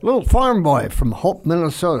 little farm boy from Hope,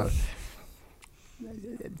 Minnesota.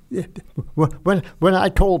 When I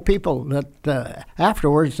told people that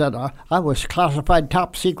afterwards that I was classified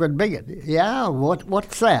top secret bigot, yeah,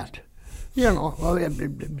 what's that? You know, well, it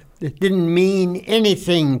didn't mean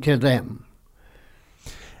anything to them.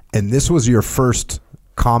 And this was your first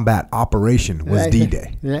combat operation, was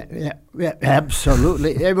D-Day. Yeah,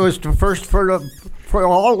 absolutely. It was the first for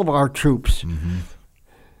all of our troops. Mm-hmm.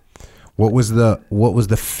 What was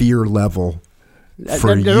the fear level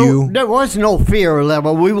for you? There was no fear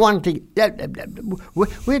level. We wanted to.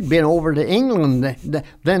 We'd been over to England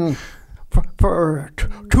then for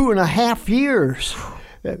 2.5 years.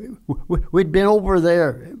 We'd been over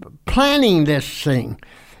there planning this thing,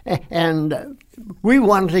 and we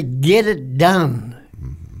wanted to get it done.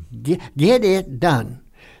 Get it done.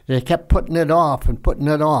 They kept putting it off,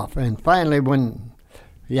 and finally when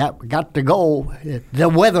we got to go, the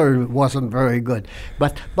weather wasn't very good.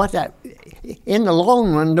 But in the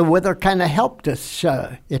long run, the weather kind of helped us.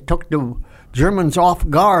 It took the Germans off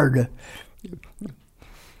guard.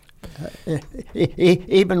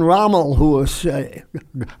 Even Rommel, who was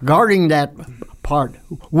guarding that part,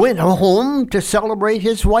 went home to celebrate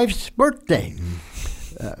his wife's birthday.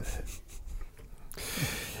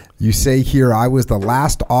 You say here, I was the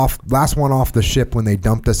last one off the ship when they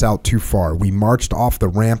dumped us out too far. We marched off the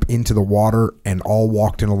ramp into the water and all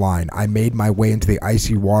walked in a line. I made my way into the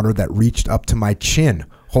icy water that reached up to my chin,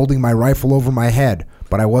 holding my rifle over my head,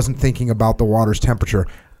 but I wasn't thinking about the water's temperature.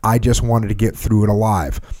 I just wanted to get through it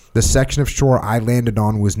alive. The section of shore I landed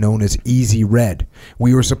on was known as Easy Red.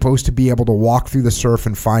 We were supposed to be able to walk through the surf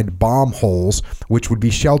and find bomb holes, which would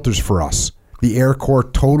be shelters for us. The Air Corps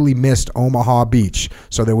totally missed Omaha Beach,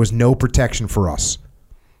 so there was no protection for us.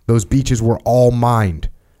 Those beaches were all mined.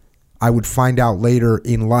 I would find out later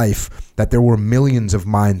in life that there were millions of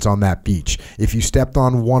mines on that beach. If you stepped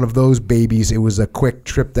on one of those babies, it was a quick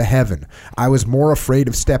trip to heaven. I was more afraid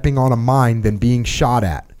of stepping on a mine than being shot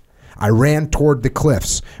at. I ran toward the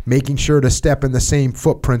cliffs, making sure to step in the same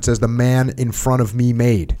footprints as the man in front of me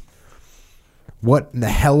made. What in the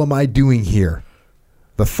hell am I doing here?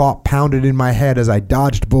 The thought pounded in my head as I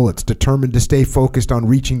dodged bullets, determined to stay focused on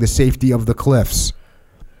reaching the safety of the cliffs.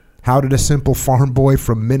 How did a simple farm boy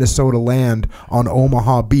from Minnesota land on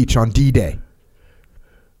Omaha Beach on D-Day?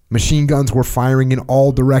 Machine guns were firing in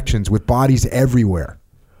all directions with bodies everywhere.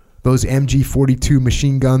 Those MG-42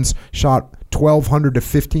 machine guns shot 1,200 to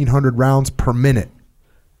 1,500 rounds per minute.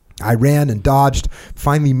 I ran and dodged,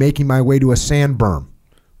 finally making my way to a sand berm.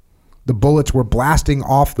 The bullets were blasting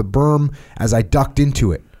off the berm as I ducked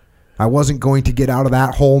into it. I wasn't going to get out of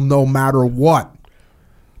that hole no matter what.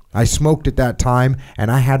 I smoked at that time,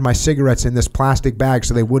 and I had my cigarettes in this plastic bag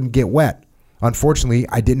so they wouldn't get wet. Unfortunately,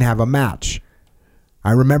 I didn't have a match.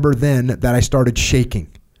 I remember then that I started shaking.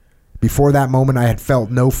 Before that moment, I had felt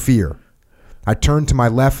no fear. I turned to my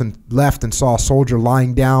left and saw a soldier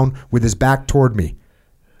lying down with his back toward me.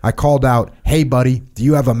 I called out, "Hey, buddy, do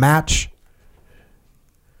you have a match?"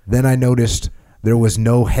 Then I noticed there was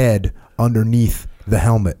no head underneath the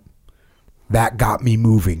helmet. That got me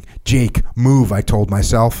moving. "Jake, move," I told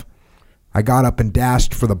myself. I got up and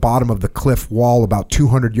dashed for the bottom of the cliff wall about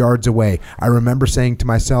 200 yards away. I remember saying to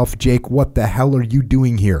myself, "Jake, what the hell are you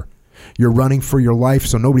doing here? You're running for your life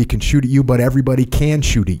so nobody can shoot at you, but everybody can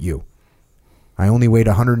shoot at you." I only weighed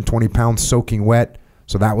 120 pounds soaking wet,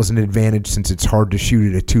 so that was an advantage since it's hard to shoot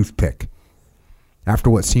at a toothpick. After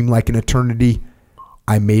what seemed like an eternity,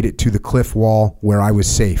 I made it to the cliff wall where I was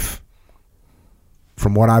safe.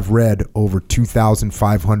 From what I've read, over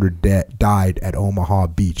 2,500 died at Omaha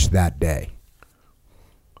Beach that day.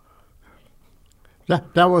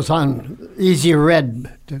 That was on Easy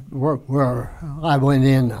Red, where I went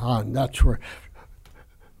in on. That's where.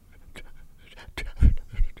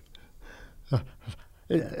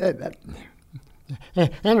 And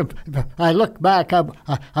if I look back,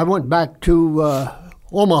 I went back to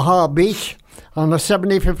Omaha Beach on the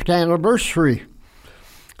 75th anniversary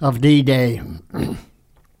of D-Day.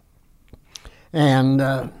 And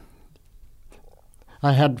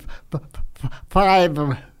I had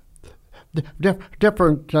five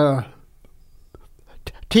different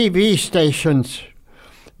TV stations,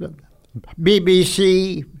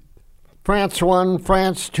 BBC, France 1,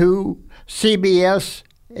 France 2, CBS,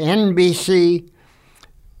 NBC,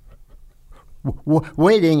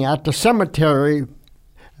 waiting at the cemetery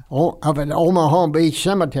of an Omaha Beach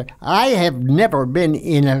cemetery. I have never been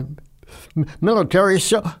in a military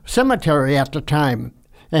cemetery at the time.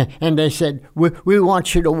 And they said, we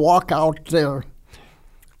want you to walk out there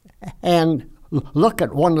and look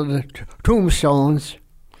at one of the tombstones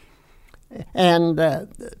and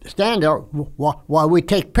stand there while we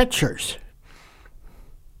take pictures.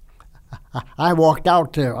 I walked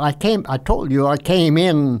out there. I told you I came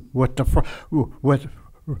in with with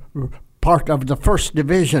part of the 1st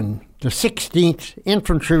Division, the 16th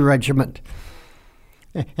Infantry Regiment.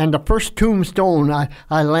 And the first tombstone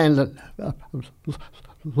I landed,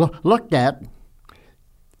 looked at,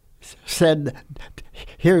 said,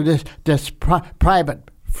 "Here, this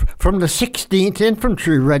private from the 16th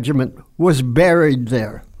Infantry Regiment was buried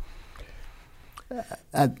there."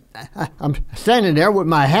 I'm standing there with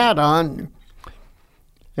my hat on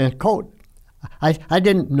and coat. I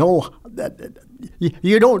didn't know that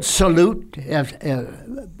you don't salute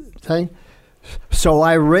thing. So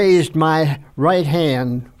I raised my right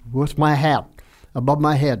hand with my hat above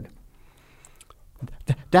my head.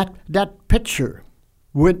 That picture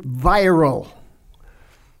went viral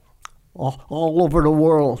all over the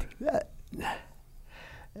world.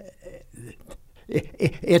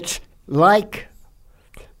 It's like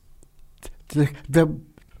the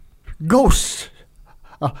ghosts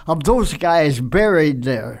of those guys buried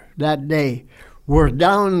there that day were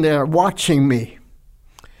down there watching me.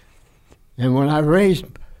 And when I raised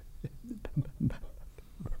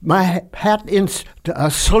my hat in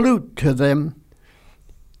a salute to them,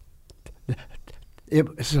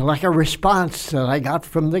 it was like a response that I got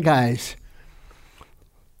from the guys.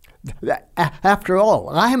 After all,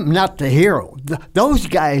 I'm not the hero. Those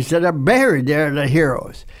guys that are buried there are the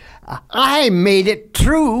heroes. I made it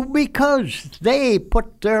through because they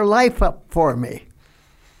put their life up for me.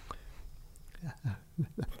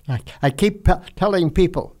 I keep telling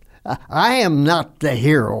people, I am not the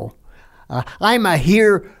hero. I'm a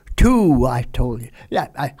here too, I told you. Yeah,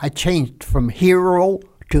 I changed from hero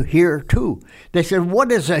to here too. They said,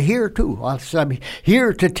 what is a here too? I said, I'm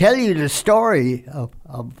here to tell you the story of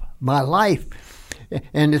my life.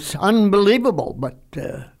 And it's unbelievable, but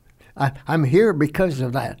I'm here because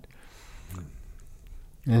of that.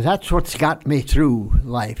 And that's what's got me through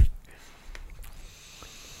life.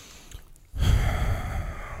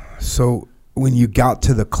 So when you got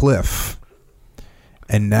to the cliff,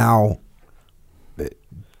 and now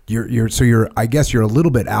you're I guess you're a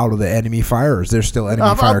little bit out of the enemy fire. Or is there still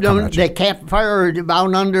enemy fire coming at you? They can't fire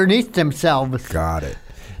down underneath themselves. Got it.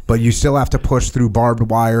 But you still have to push through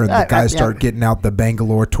barbed wire, and the guys start getting out the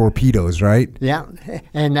Bangalore torpedoes, right? Yeah,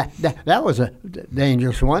 and that was a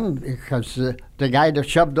dangerous one because the guy that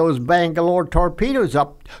shoved those Bangalore torpedoes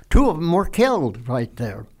up, 2 of them were killed right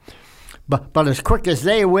there. But as quick as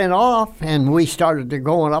they went off and we started to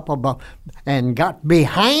going up above and got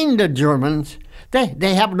behind the Germans,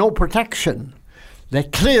 they have no protection. They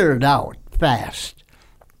cleared out fast.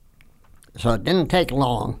 So it didn't take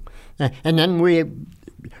long. And then we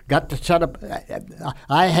got to set up.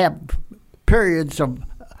 I have periods of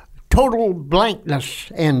total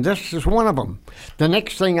blankness, and this is one of them. The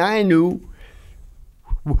next thing I knew,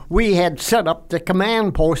 we had set up the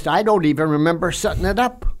command post. I don't even remember setting it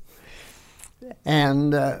up.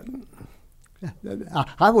 And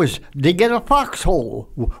I was digging a foxhole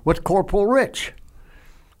with Corporal Rich.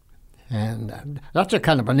 And that's a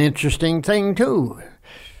kind of an interesting thing, too.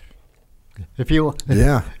 If you...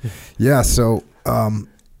 Yeah, so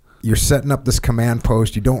you're setting up this command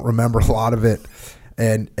post. You don't remember a lot of it.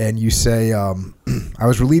 And you say, I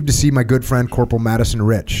was relieved to see my good friend Corporal Madison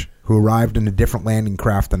Rich, who arrived in a different landing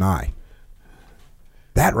craft than I.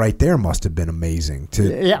 That right there must have been amazing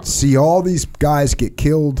to see all these guys get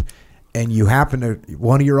killed, and you happen to,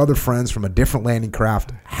 one of your other friends from a different landing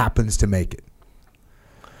craft happens to make it.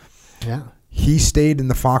 Yeah. He stayed in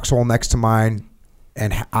the foxhole next to mine,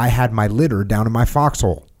 and I had my litter down in my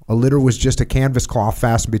foxhole. A litter was just a canvas cloth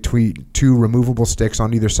fastened between 2 removable sticks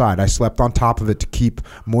on either side. I slept on top of it to keep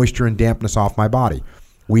moisture and dampness off my body.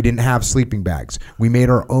 We didn't have sleeping bags. We made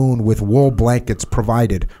our own with wool blankets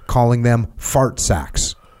provided, calling them fart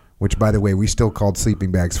sacks, which, by the way, we still called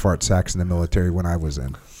sleeping bags fart sacks in the military when I was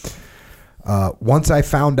in. Once I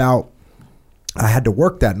found out I had to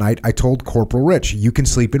work that night, I told Corporal Rich, you can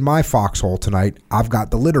sleep in my foxhole tonight. I've got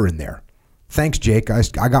the litter in there. Thanks, Jake.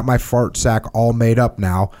 I got my fart sack all made up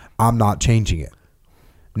now. I'm not changing it.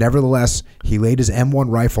 Nevertheless, he laid his M1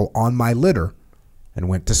 rifle on my litter and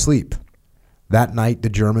went to sleep. That night, the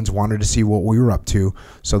Germans wanted to see what we were up to,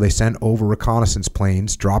 so they sent over reconnaissance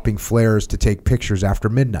planes, dropping flares to take pictures after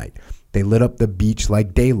midnight. They lit up the beach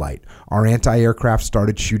like daylight. Our anti-aircraft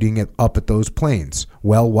started shooting up at those planes.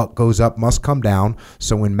 Well, what goes up must come down,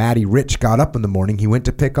 so when Matty Rich got up in the morning, he went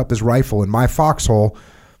to pick up his rifle in my foxhole,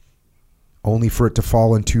 only for it to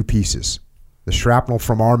fall in 2 pieces. The shrapnel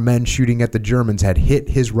from our men shooting at the Germans had hit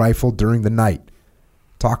his rifle during the night.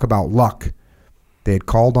 Talk about luck. They had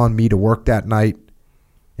called on me to work that night,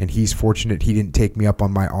 and he's fortunate he didn't take me up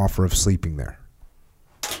on my offer of sleeping there.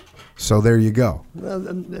 So there you go.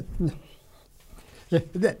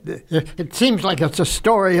 It seems like it's a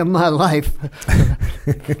story of my life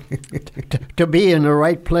to be in the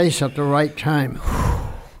right place at the right time.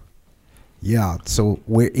 Yeah, so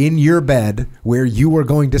we're in your bed where you were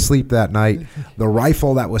going to sleep that night. The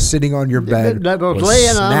rifle that was sitting on your bed was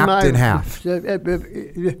laying snapped in half.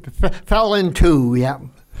 Fell in 2, yeah.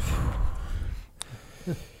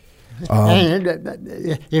 And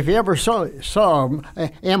if you ever saw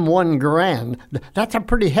M1 Garand, that's a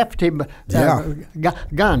pretty hefty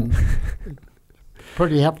gun.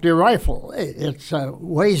 Pretty hefty rifle. It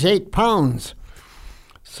weighs 8 pounds.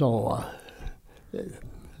 So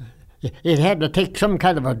it had to take some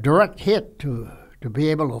kind of a direct hit to be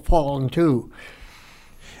able to fall in 2.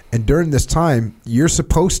 And during this time, you're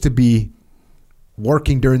supposed to be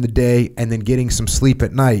working during the day and then getting some sleep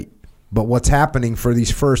at night. But what's happening for these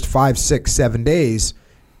first 5, 6, 7 days,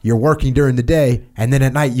 you're working during the day, and then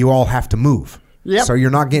at night you all have to move. Yep. So you're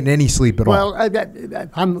not getting any sleep at all. Well,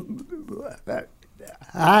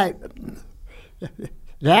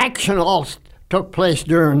 the action all took place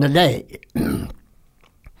during the day.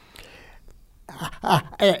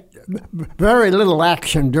 Very little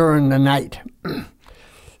action during the night.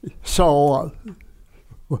 So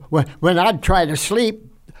when I'd try to sleep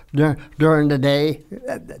during the day,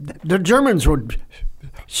 the Germans would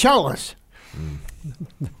shell us.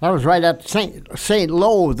 I was right at St.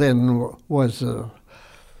 Lo then was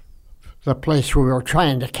the place we were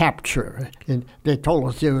trying to capture. And they told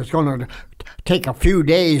us it was going to take a few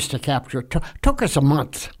days to capture. Took us a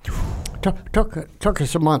month. Took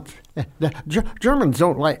us a month. The Germans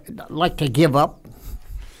don't like to give up,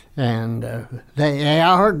 and they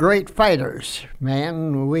are great fighters.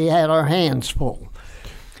 Man, we had our hands full.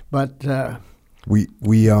 But we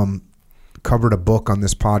covered a book on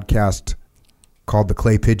this podcast called "The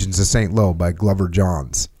Clay Pigeons of St. Lo" by Glover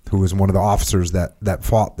Johns, who was one of the officers that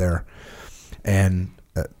fought there, and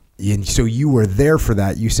so you were there for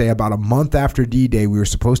that. You say about a month after D-Day, we were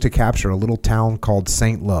supposed to capture a little town called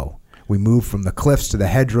St. Lo. We moved from the cliffs to the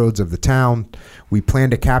hedgerows of the town. We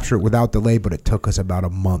planned to capture it without delay, but it took us about a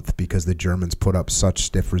month because the Germans put up such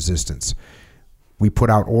stiff resistance. We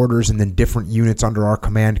put out orders, and then different units under our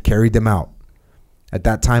command carried them out. At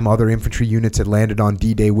that time, other infantry units had landed on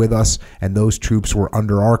D-Day with us, and those troops were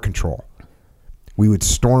under our control. We would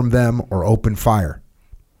storm them or open fire.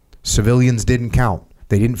 Civilians didn't count.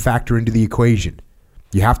 They didn't factor into the equation.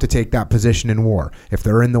 You have to take that position in war. If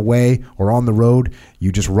they're in the way or on the road,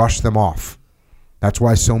 you just rush them off. That's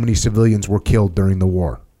why so many civilians were killed during the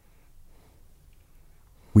war.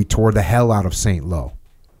 We tore the hell out of St. Lo.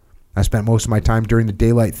 I spent most of my time during the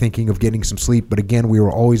daylight thinking of getting some sleep, but again, we were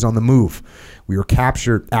always on the move. We were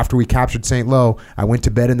captured. After we captured St. Lo, I went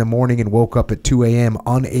to bed in the morning and woke up at 2 a.m.,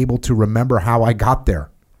 unable to remember how I got there.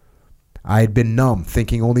 I had been numb,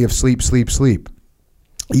 thinking only of sleep, sleep, sleep.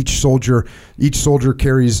 Each soldier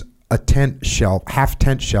carries a half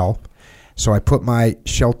tent shelf, so I put my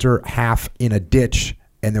shelter half in a ditch,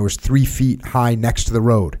 and there was 3 feet high next to the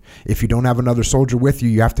road. If you don't have another soldier with you,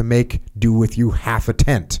 you have to make do with you half a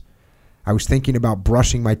tent. I was thinking about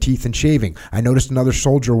brushing my teeth and shaving. I noticed another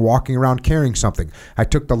soldier walking around carrying something. I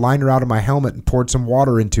took the liner out of my helmet and poured some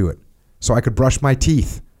water into it so I could brush my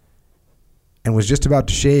teeth, and was just about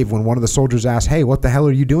to shave when one of the soldiers asked, "Hey, what the hell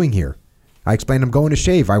are you doing here?" I explained, "I'm going to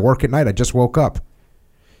shave. I work at night. I just woke up."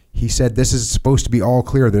 He said, "This is supposed to be all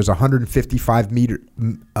clear. There's a 155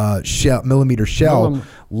 millimeter shell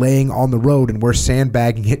laying on the road, and we're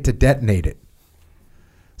sandbagging it to detonate it."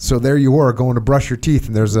 So there you were going to brush your teeth,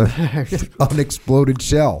 and there's a unexploded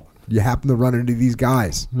shell. You happen to run into these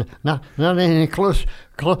guys. Not any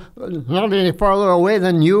not any farther away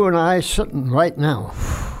than you and I sitting right now.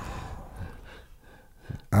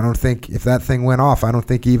 I don't think if that thing went off, I don't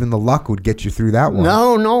think even the luck would get you through that one.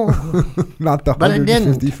 No. Not the 155. But it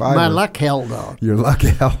didn't. My luck held out. Your luck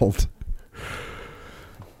held.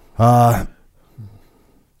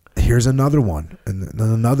 Here's another one, and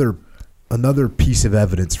another piece of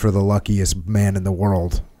evidence for the luckiest man in the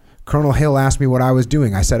world. Colonel Hill asked me what I was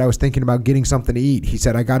doing. I said I was thinking about getting something to eat. He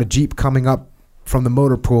said, "I got a Jeep coming up from the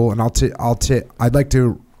motor pool, and I'd like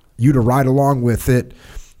you to ride along with it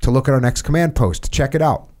to look at our next command post, to check it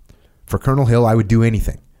out." For Colonel Hill, I would do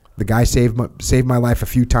anything. The guy saved my life a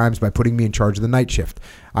few times by putting me in charge of the night shift.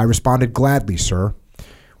 I responded, "Gladly, sir."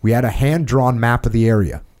 We had a hand-drawn map of the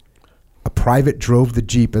area. A private drove the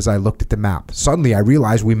Jeep as I looked at the map. Suddenly, I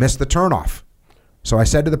realized we missed the turnoff. So I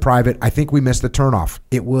said to the private, "I think we missed the turnoff."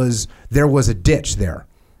 There was a ditch there.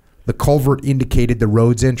 The culvert indicated the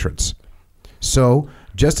road's entrance. So,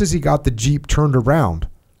 just as he got the Jeep turned around,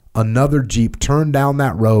 another Jeep turned down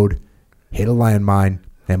that road, hit a landmine,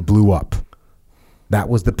 and blew up. That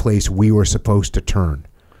was the place we were supposed to turn.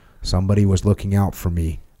 Somebody was looking out for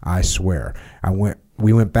me, I swear.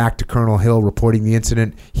 We went back to Colonel Hill reporting the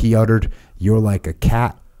incident. He uttered, "You're like a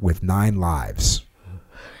cat with 9 lives."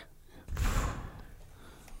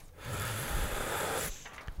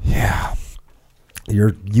 Yeah.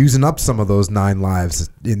 You're using up some of those 9 lives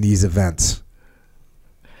in these events.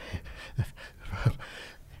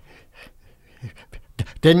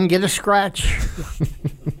 Didn't get a scratch.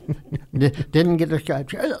 Didn't get a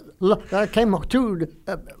scratch. Look, I came through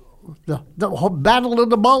the whole Battle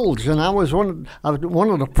of the Bulge, and I was one of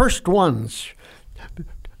the first ones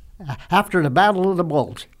after the Battle of the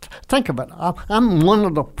Bulge. Think of it. I'm one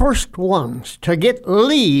of the first ones to get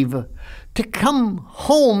leave to come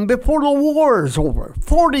home before the war is over.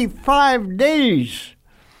 45 days.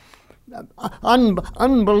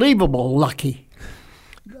 Unbelievable lucky.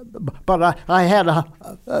 But I had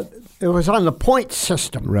it was on the point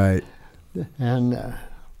system. Right. And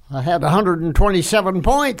I had 127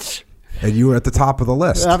 points. And you were at the top of the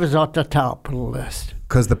list. I was at the top of the list.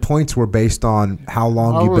 Because the points were based on how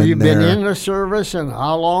long you've been there. Been in the service and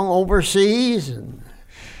how long overseas. And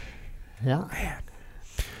yeah. Man.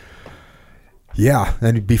 Yeah,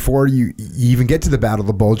 and before you even get to the Battle of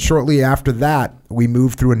the Bulge, shortly after that, we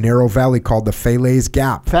moved through a narrow valley called the Falaise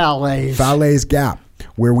Gap. Falaise Gap,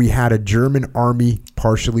 where we had a German army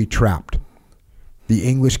partially trapped. The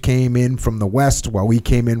English came in from the west while we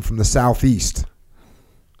came in from the southeast.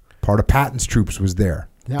 Part of Patton's troops was there,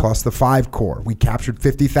 plus the 5 Corps. We captured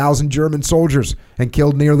 50,000 German soldiers and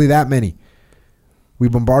killed nearly that many. We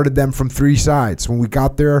bombarded them from 3 sides. When we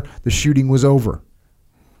got there, the shooting was over.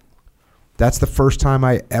 That's the first time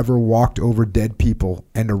I ever walked over dead people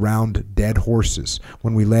and around dead horses.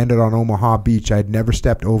 When we landed on Omaha Beach, I had never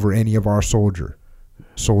stepped over any of our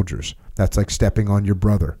soldiers. That's like stepping on your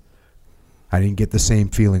brother. I didn't get the same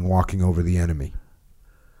feeling walking over the enemy.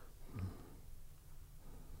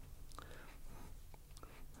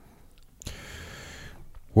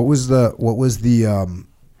 What was the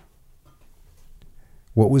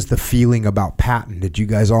feeling about Patton? Did you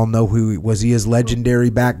guys all know was he as legendary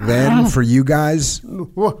back then for you guys?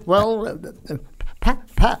 Well,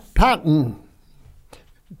 Patton,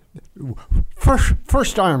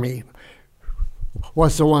 First Army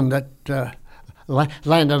was the one that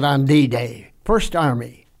landed on D-Day. First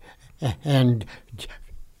Army, and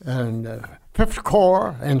 5th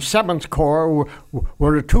Corps and 7th Corps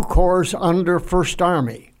were the 2 corps under First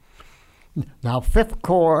Army. Now, 5th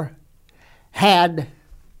Corps had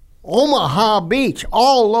Omaha Beach,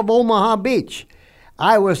 all of Omaha Beach.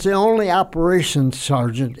 I was the only operations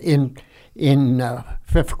sergeant in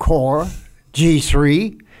 5th Corps,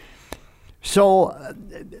 G3. So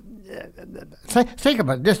think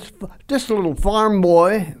about it. This little farm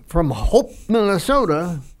boy from Hope,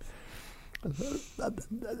 Minnesota,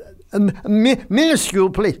 a minuscule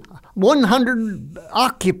place, 100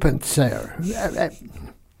 occupants there,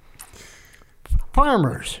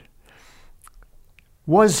 farmers,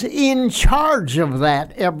 was in charge of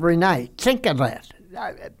that every night. Think of that.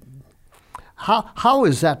 How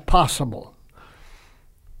is that possible?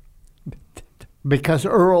 Because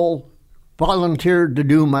Earl volunteered to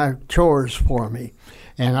do my chores for me,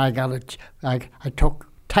 and I took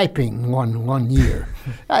typing one year.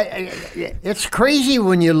 It's crazy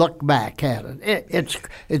when you look back at it.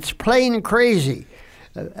 It's plain crazy.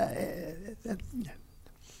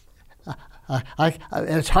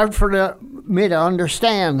 It's hard for me to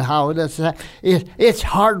understand how this. It's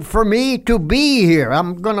hard for me to be here.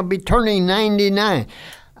 I'm going to be turning 99.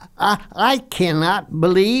 I cannot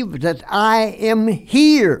believe that I am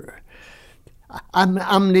here.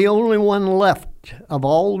 I'm the only one left of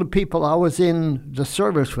all the people I was in the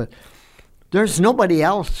service with. There's nobody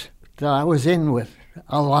else that I was in with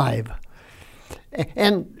alive.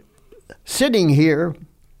 And sitting here,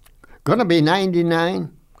 going to be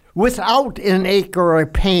 99, without an ache or a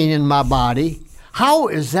pain in my body, how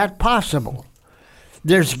is that possible?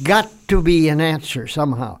 There's got to be an answer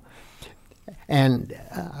somehow. And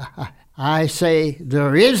I say,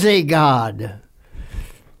 there is a God.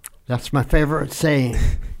 That's my favorite saying.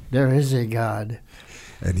 There is a God.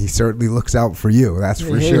 And he certainly looks out for you, that's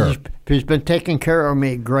for sure. He's been taking care of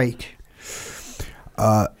me great.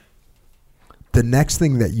 The next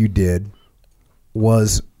thing that you did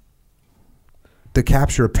was the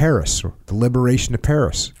capture of Paris, or the liberation of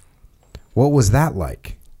Paris. What was that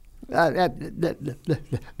like? There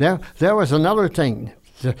was another thing.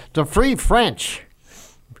 The Free French,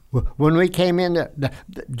 when we came in, the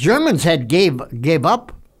Germans had gave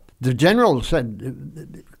up. The general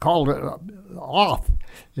called it off.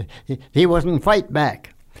 He wasn't fight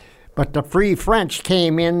back. But the Free French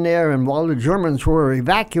came in there, and while the Germans were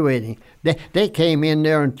evacuating, they came in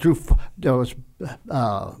there and threw those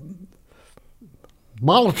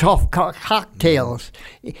Molotov cocktails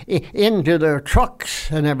into their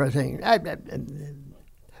trucks and everything.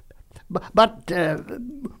 But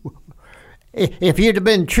if you'd have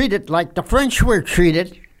been treated like the French were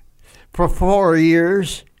treated for 4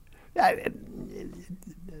 years,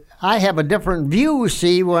 I have a different view,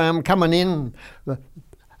 see, where I'm coming in.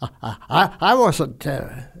 I wasn't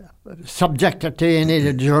subjected to any of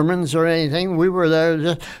the Germans or anything. We were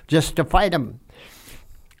there just to fight them.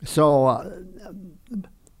 So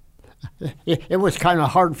it was kind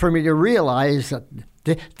of hard for me to realize that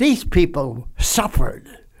these people suffered.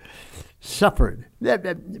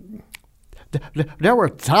 There were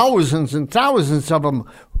thousands and thousands of them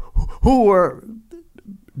who were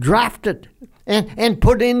drafted and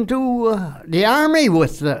put into the army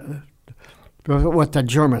with the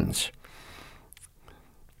Germans.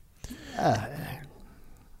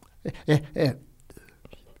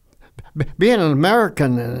 Being an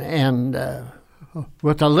American and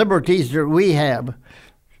with the liberties that we have,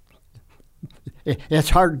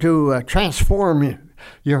 it's hard to transform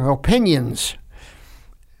your opinions.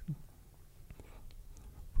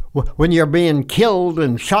 When you're being killed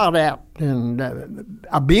and shot at and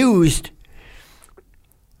abused,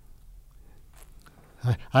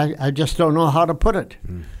 I just don't know how to put it.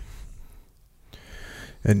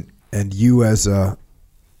 And you, as a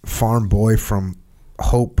farm boy from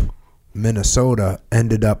Hope, Minnesota,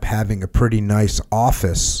 ended up having a pretty nice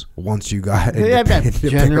office once you got into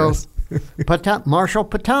General Marshal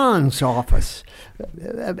Pétain's office.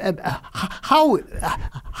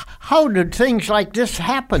 How did things like this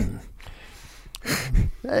happen?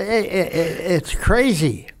 It's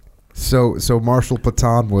crazy. So Marshal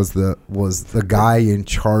Pétain was the guy in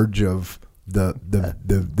charge of the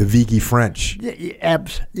Vichy French.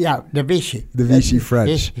 Yeah, the Vichy. The Vichy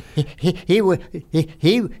French. He was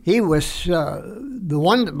the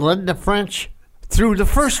one that led the French through the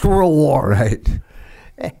First World War. Right.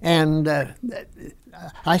 And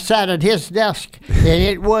I sat at his desk, and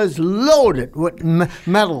it was loaded with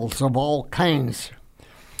medals of all kinds.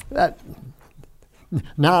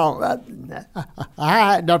 Now,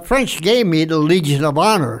 the French gave me the Legion of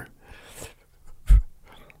Honor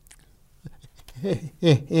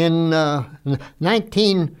in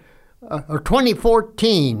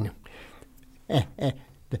 2014.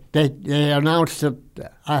 They announced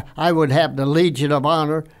that I would have the Legion of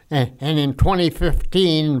Honor, and in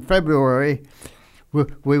 2015, February,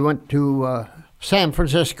 we went to San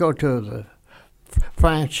Francisco to the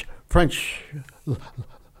French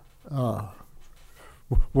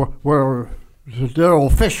where their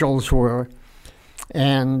officials were,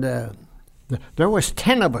 and there was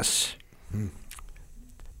 10 of us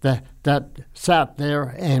that sat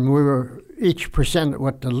there, and we were each presented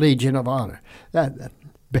with the Legion of Honor.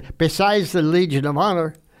 Besides the Legion of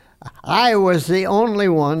Honor, I was the only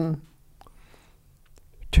one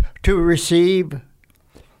to receive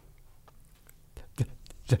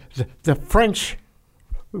the French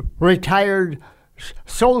retired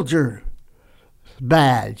soldier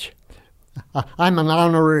badge. I'm an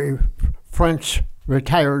honorary French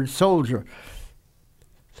retired soldier.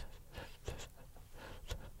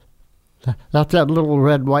 That's that little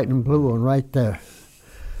red, white, and blue one right there.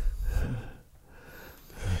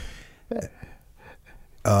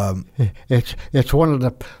 It's one of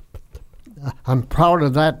the. I'm proud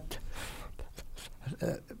of that.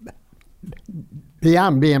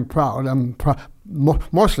 Beyond being proud, I'm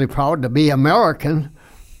mostly proud to be American.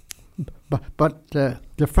 But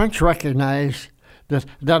the French recognized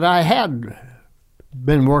that I had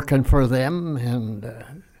been working for them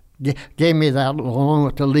and gave me that along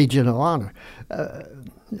with the Legion of Honor.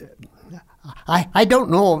 I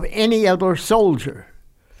don't know of any other soldier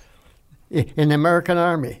in the American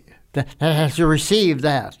Army that has received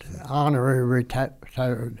that honorary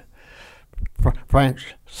retired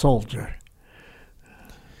French soldier.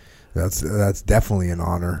 That's definitely an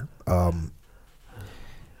honor.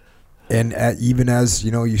 And even as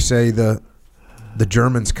you say, the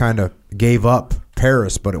Germans kind of gave up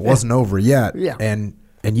Paris, but it wasn't over yet. Yeah. And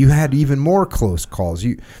you had even more close calls.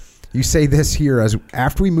 You say this here as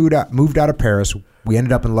after we moved out of Paris, we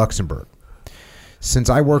ended up in Luxembourg.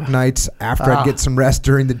 Since I work nights, after I'd get some rest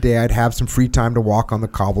during the day, I'd have some free time to walk on the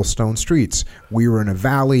cobblestone streets. We were in a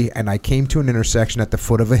valley, and I came to an intersection at the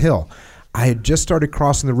foot of a hill. I had just started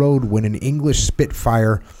crossing the road when an English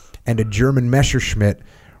Spitfire and a German Messerschmitt,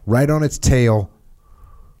 right on its tail,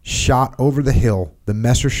 shot over the hill, the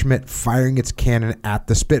Messerschmitt firing its cannon at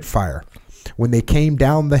the Spitfire. When they came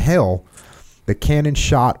down the hill, the cannon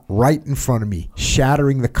shot right in front of me,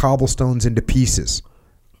 shattering the cobblestones into pieces.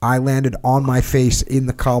 I landed on my face in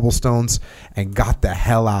the cobblestones and got the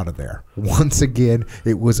hell out of there. Once again,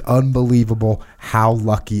 it was unbelievable how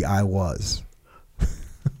lucky I was.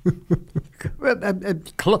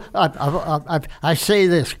 I say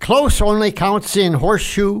this, close only counts in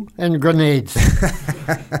horseshoe and grenades.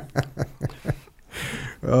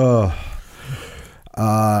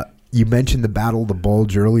 You mentioned the Battle of the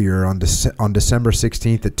Bulge earlier. On December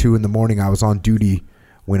 16th at 2 in the morning, I was on duty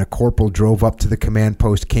when a corporal drove up to the command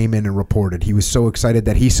post, came in and reported. He was so excited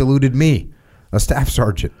that he saluted me, a staff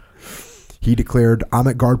sergeant. He declared, "I'm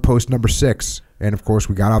at guard post number 6. And, of course,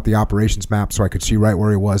 we got out the operations map so I could see right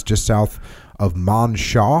where he was, just south of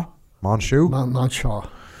Monshaw. Monshaw.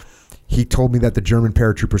 He told me that the German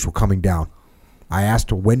paratroopers were coming down. I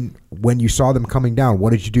asked when you saw them coming down,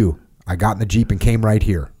 what did you do? I got in the Jeep and came right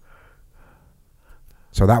here.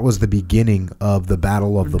 So that was the beginning of the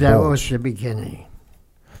Battle of the Bulge. That was the beginning.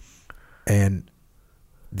 And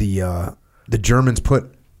the Germans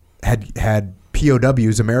had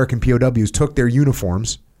POWs, American POWs, took their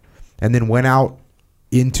uniforms and then went out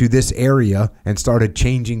into this area and started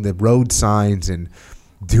changing the road signs and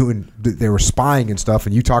they were spying and stuff.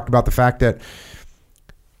 And you talked about the fact that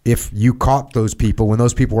if you caught those people, when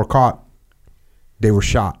those people were caught, they were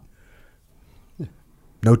shot.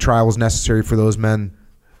 No trial was necessary for those men.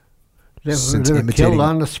 They were killed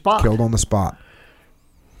on the spot. Killed on the spot.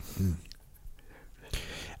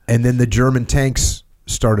 And then the German tanks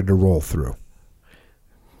started to roll through.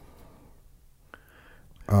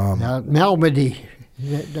 Malmedy,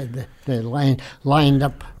 they lined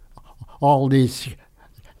up all these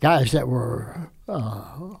guys that were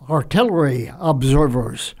artillery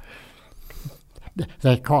observers.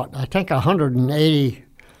 They caught, I think,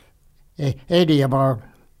 180 of our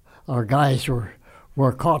guys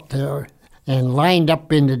were caught there and lined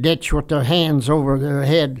up in the ditch with their hands over their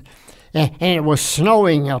head. And it was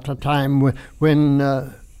snowing at the time when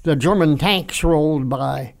the German tanks rolled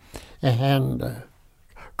by. And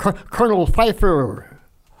Colonel Pfeiffer,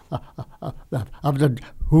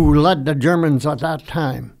 who led the Germans at that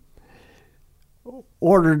time,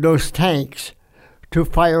 ordered those tanks to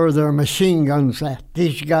fire their machine guns at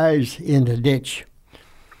these guys in the ditch.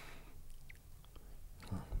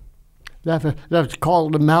 That's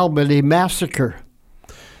called the Malbedy Massacre.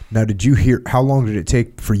 Now, did you hear? How long did it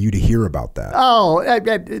take for you to hear about that? Oh,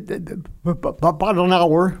 about an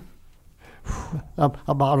hour.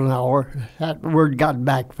 About an hour. That word got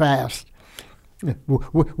back fast.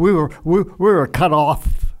 We were cut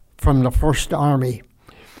off from the First Army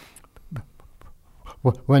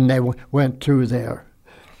when they went through there,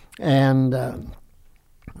 and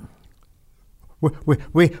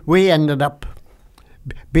we ended up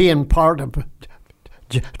being part of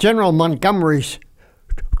General Montgomery's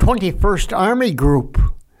 21st Army Group.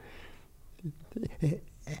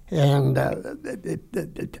 And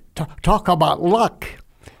talk about luck.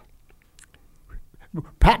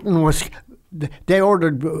 Patton they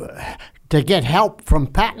ordered to get help from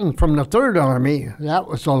Patton from the Third Army. That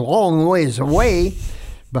was a long ways away,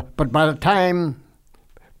 but by the time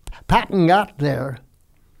Patton got there,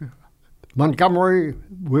 Montgomery,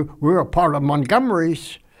 we were a part of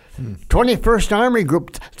Montgomery's 21st Army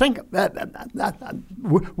Group. Think we're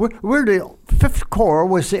the 5th Corps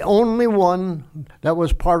was the only one that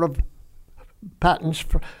was part of Patton's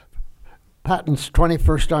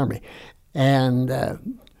 21st Army, and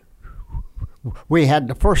we had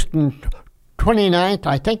the 1st and 29th,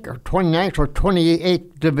 I think, or 29th or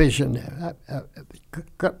 28th Division.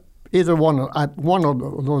 Either one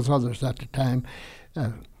of those others at the time.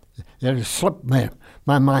 It has slipped my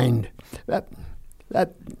mind.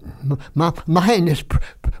 My mind is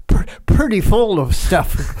pretty full of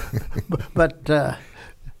stuff, but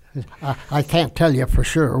I can't tell you for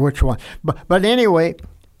sure which one. But anyway,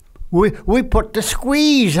 we put the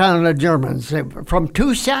squeeze on the Germans from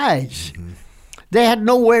two sides. Mm-hmm. They had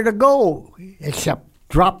nowhere to go except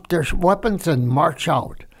drop their weapons and march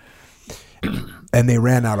out. And they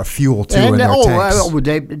ran out of fuel too in their tanks.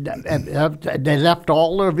 They left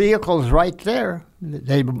all their vehicles right there.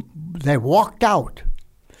 They walked out.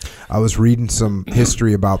 I was reading some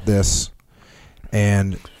history about this,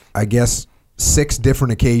 and I guess 6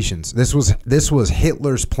 different occasions. This was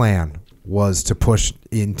Hitler's plan, was to push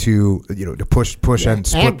into, to push and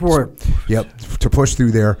split. Antwerp. Yep, to push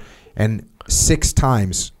through there, and 6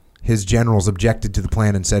 times his generals objected to the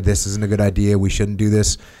plan and said, "This isn't a good idea. We shouldn't do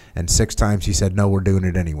this." And 6 times he said, "No, we're doing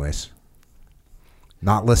it anyways."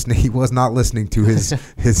 Not listening. He was not listening to his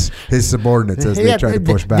subordinates as they tried to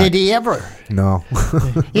push back. Did he ever? No.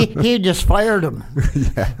 he just fired them.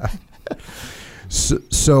 Yeah.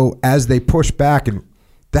 So as they pushed back, and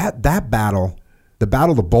that battle, the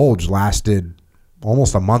Battle of the Bulge, lasted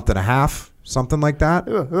almost a month and a half, something like that.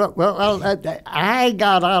 Well, I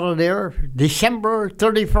got out of there December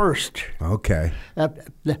 31st. Okay.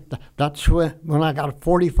 That's when I got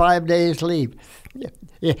 45 days leave.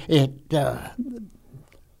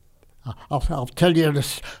 I'll tell you the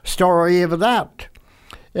story of that.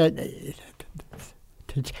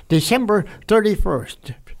 December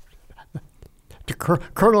 31st,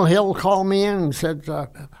 Colonel Hill called me in and said,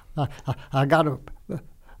 I got a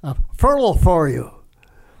furlough for you.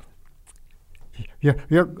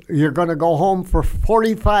 You're going to go home for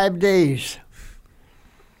 45 days.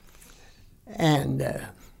 And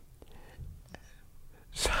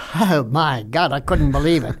oh my God, I couldn't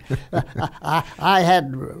believe it. I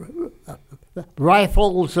had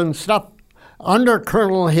rifles and stuff under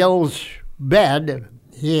Colonel Hill's bed.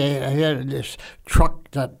 He had this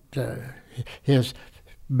truck that his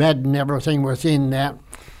bed and everything was in that.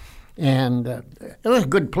 And it was a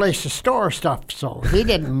good place to store stuff, so he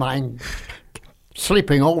didn't mind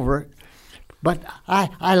sleeping over it. But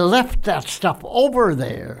I left that stuff over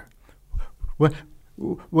there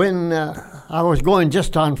when I was going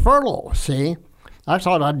just on furlough, see. I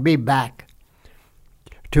thought I'd be back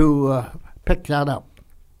to pick that up.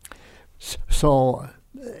 So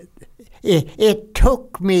it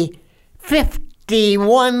took me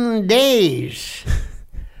 51 days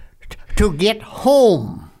to get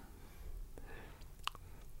home.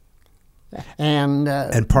 And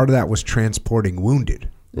part of that was transporting wounded,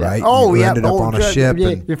 right? Oh, you yeah. ended up on a ship.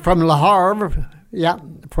 From Le Havre, yeah,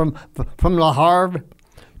 from Le Havre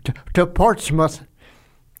to Portsmouth.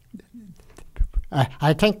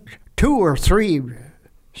 I think 2 or 3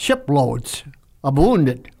 shiploads of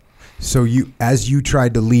wounded. So as you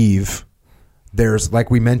tried to leave, there's like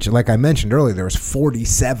I mentioned earlier, there was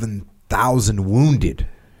 47,000 wounded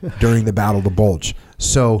during the Battle of the Bulge.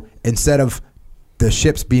 So instead of the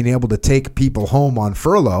ships being able to take people home on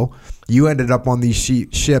furlough, you ended up on these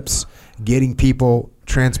ships getting people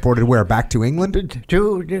transported where? Back to England?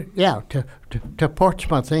 To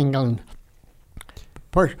Portsmouth, England.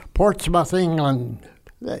 Portsmouth, England.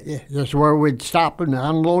 That's where we'd stop and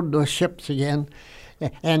unload the ships again,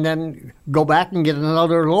 and then go back and get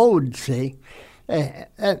another load, see.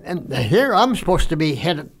 And here I'm supposed to be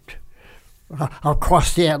headed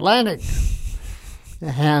across the Atlantic.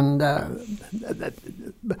 And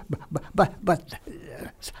but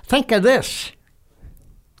think of this.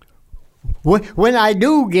 When I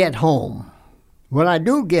do get home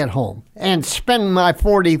and spend my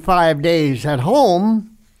 45 days at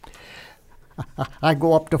home, I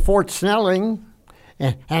go up to Fort Snelling,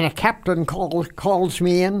 and a captain calls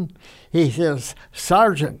me in. He says,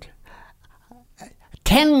 "Sergeant,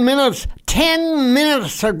 10 minutes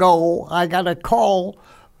ago, I got a call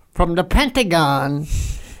from the Pentagon,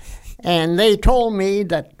 and they told me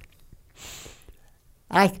that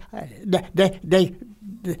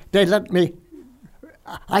they let me,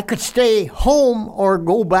 I could stay home or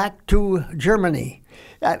go back to Germany."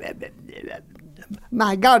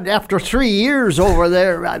 My God, after 3 years over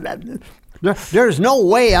there, there's no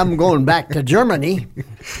way I'm going back to Germany.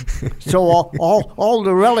 So all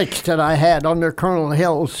the relics that I had under Colonel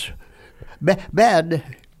Hill's bed,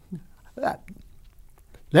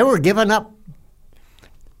 they were given up.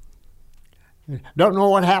 Don't know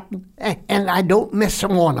what happened, and I don't miss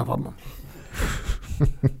one of them.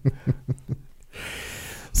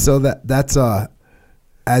 So that's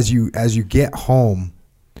as you get home,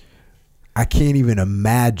 I can't even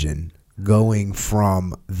imagine going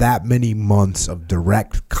from that many months of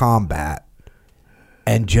direct combat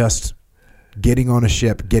and just getting on a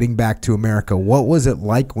ship, getting back to America. What was it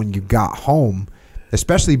like when you got home,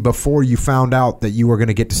 especially before you found out that you were going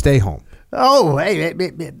to get to stay home? Oh,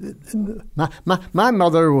 my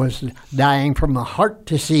mother was dying from a heart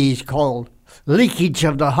disease called leakage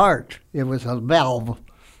of the heart. It was a valve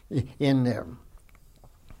in there.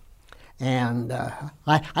 And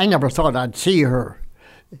I never thought I'd see her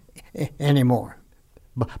anymore.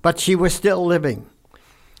 But she was still living.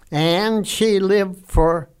 And she lived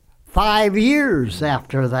for 5 years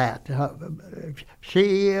after that.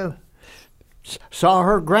 She saw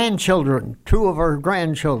her grandchildren, 2 of her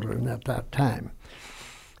grandchildren at that time.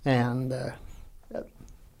 And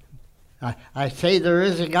I say there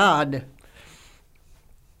is a God.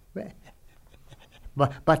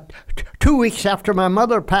 But 2 weeks after my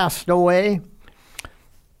mother passed away,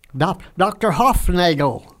 Dr.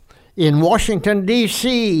 Hofnagel in Washington,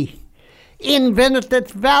 D.C., invented that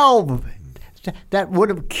valve that would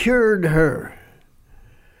have cured her.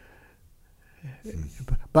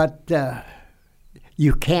 But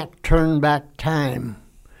you can't turn back time.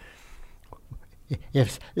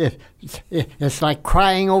 It's like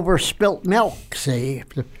crying over spilt milk, see.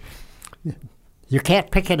 You can't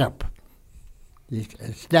pick it up.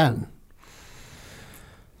 It's done.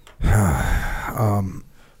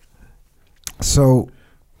 So,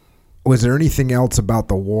 was there anything else about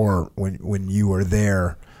the war when you were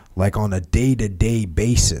there, like on a day-to-day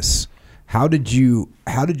basis? How did you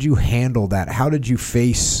handle that? How did you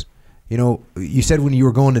face? You know, you said when you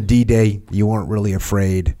were going to D-Day, you weren't really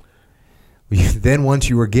afraid. Then once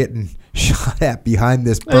you were getting shot at behind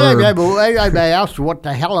this berm. I asked, what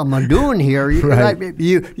the hell am I doing here? Right.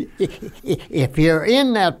 If you're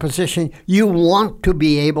in that position, you want to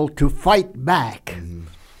be able to fight back. Mm-hmm.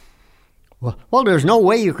 Well, there's no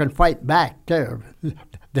way you can fight back there.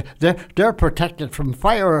 They're protected from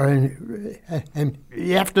fire, and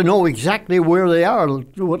you have to know exactly where they are,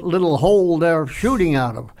 what little hole they're shooting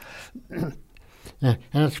out of. And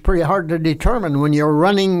it's pretty hard to determine when you're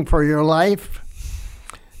running for your life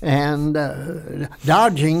and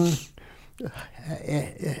dodging.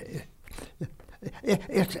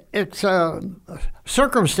 It's a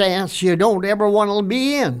circumstance you don't ever want to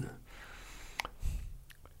be in.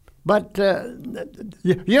 But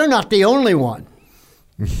you're not the only one.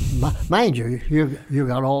 Mind you, you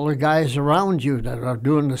got all the guys around you that are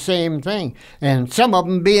doing the same thing, and some of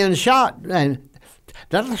them being shot, and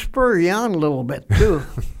that'll spur you on a little bit too.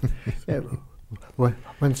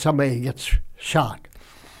 When somebody gets shot,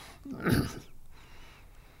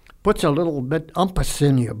 puts a little bit umpus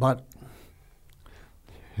in your butt.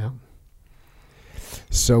 Yeah.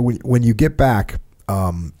 So when you get back,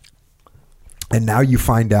 and now you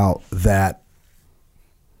find out that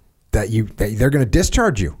they're going to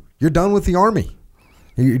discharge you. You're done with the Army.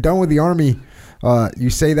 You're done with the Army. You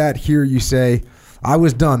say that here. You say, I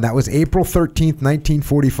was done. That was April 13th,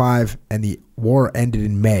 1945, and the war ended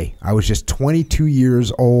in May. I was just 22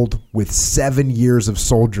 years old with 7 years of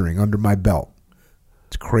soldiering under my belt.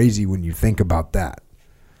 It's crazy when you think about that.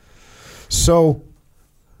 So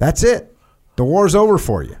that's it. The war's over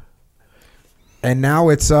for you. And now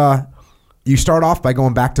it's you start off by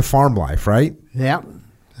going back to farm life, right? Yeah.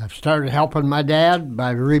 I've started helping my dad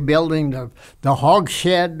by rebuilding the hog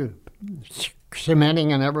shed,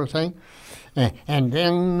 cementing and everything. And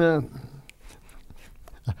then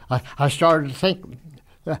I started to think,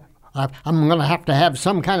 I'm going to have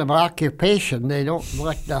some kind of occupation. They don't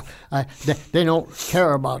they don't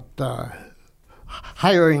care about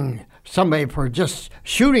hiring somebody for just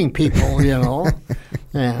shooting people,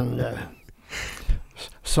 And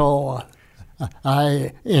so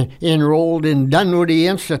I enrolled in Dunwoody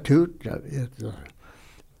Institute.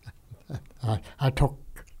 I took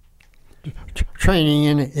training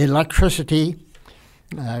in electricity,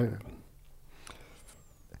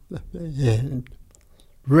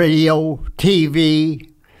 radio,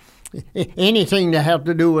 TV, anything that had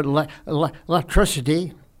to do with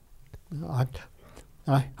electricity.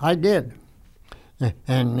 I did.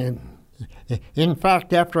 And in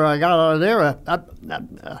fact, after I got out of there,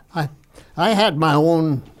 I had my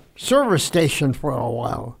own service station for a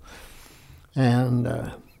while.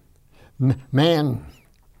 And man,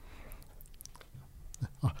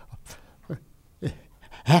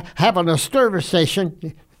 having a service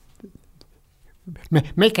station,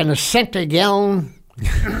 making a cent a gallon,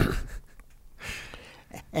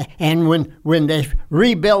 and when they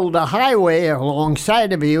rebuild a highway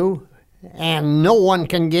alongside of you, and no one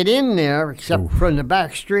can get in there except from the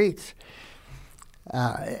back streets,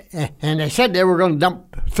 and they said they were going to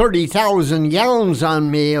dump 30,000 gallons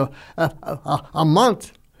on me a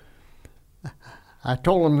month. I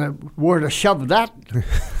told them where to shove that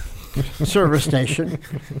service station,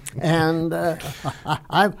 and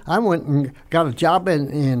I went and got a job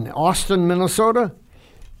in Austin, Minnesota,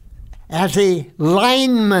 as a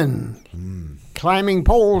lineman, climbing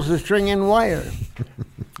poles and stringing wire.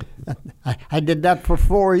 I did that for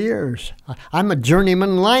 4 years. I'm a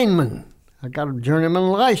journeyman lineman. I got a journeyman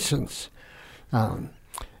license.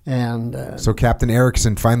 So Captain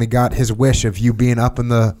Erickson finally got his wish of you being up in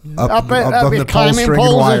the up the pole stringing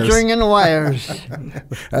poles and stringing wires.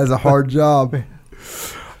 That's a hard job.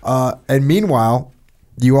 And meanwhile,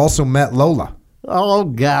 you also met Lola. Oh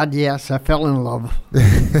God, yes, I fell in love.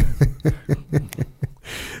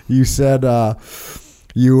 You said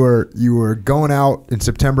you were going out in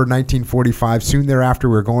September 1945. Soon thereafter,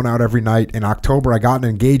 we were going out every night. In October, I got an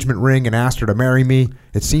engagement ring and asked her to marry me.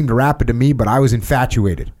 It seemed rapid to me, but I was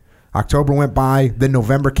infatuated. October went by, then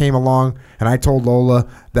November came along, and I told Lola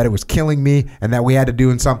that it was killing me and that we had to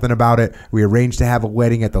do something about it. We arranged to have a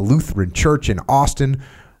wedding at the Lutheran Church in Austin,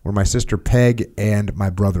 where my sister Peg and my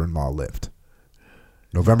brother-in-law lived.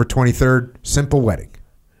 November 23rd, simple wedding.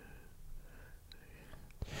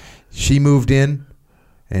 She moved in,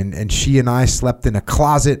 and she and I slept in a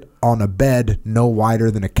closet on a bed no wider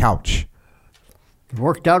than a couch. It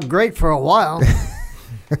worked out great for a while.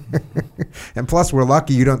 And plus, we're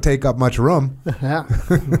lucky you don't take up much room. Yeah.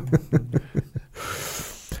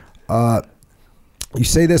 You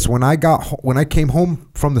say this, when I came home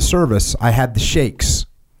from the service, I had the shakes,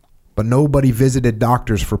 but nobody visited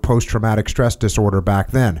doctors for post-traumatic stress disorder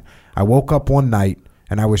back then. I woke up one night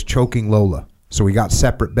and I was choking Lola, so we got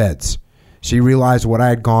separate beds. She realized what I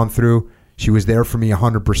had gone through. She was there for me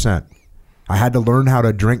 100%. I had to learn how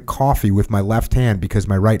to drink coffee with my left hand because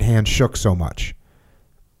my right hand shook so much.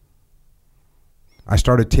 I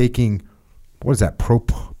started taking, what is that,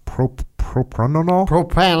 propranolol?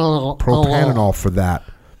 Propranolol for that,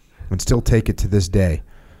 and still take it to this day.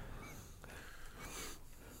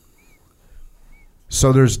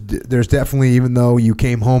 So there's definitely, even though you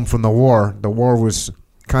came home from the war was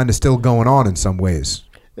kind of still going on in some ways.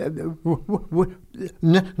 None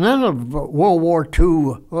of World War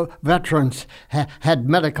II veterans had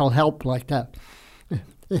medical help like that.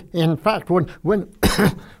 In fact, when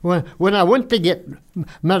I went to get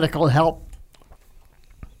medical help,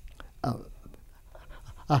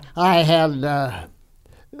 I had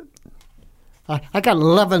I got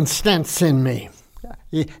 11 stents in me.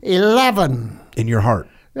 11 in your heart.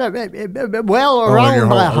 Well, around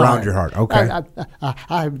my heart. Around your heart. Okay.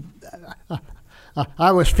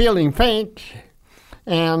 I was feeling faint,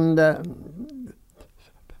 and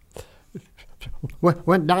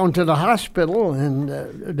went down to the hospital, and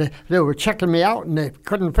they were checking me out, and they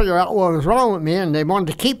couldn't figure out what was wrong with me, and they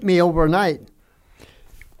wanted to keep me overnight.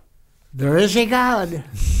 There is a God.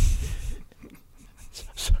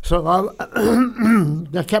 So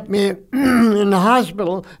they kept me in the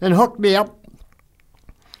hospital and hooked me up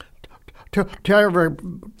to every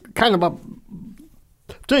kind of a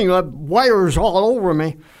thing, wires all over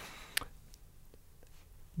me.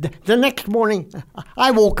 The next morning,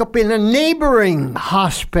 I woke up in a neighboring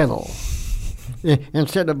hospital.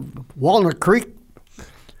 Instead of Walnut Creek,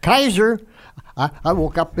 Kaiser, I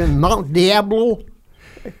woke up in Mount Diablo,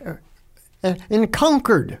 in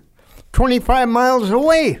Concord, 25 miles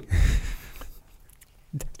away.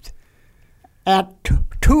 At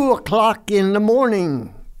 2 o'clock in the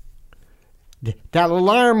morning, that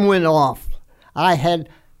alarm went off. I had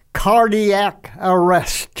cardiac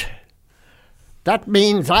arrest. That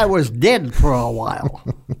means I was dead for a while.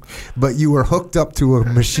 But you were hooked up to a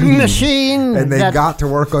machine. And they got to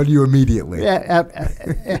work on you immediately.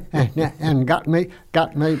 And got me.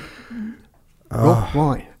 Oh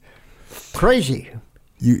boy, crazy.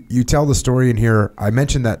 You tell the story in here. I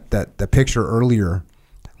mentioned that the picture earlier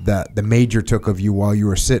that the major took of you while you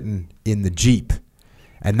were sitting in the Jeep,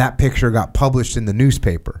 and that picture got published in the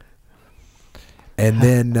newspaper. And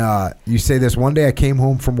then you say this: one day I came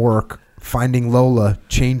home from work, finding Lola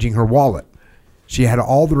changing her wallet. She had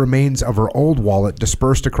all the remains of her old wallet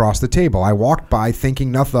dispersed across the table. I walked by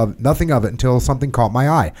thinking nothing of it until something caught my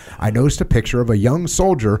eye. I noticed a picture of a young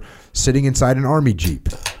soldier sitting inside an army Jeep.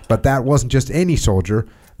 But that wasn't just any soldier.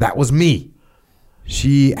 That was me.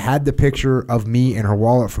 She had the picture of me in her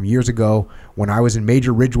wallet from years ago when I was in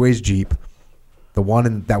Major Ridgway's Jeep, the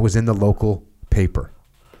one that was in the local paper.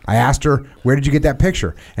 I asked her, where did you get that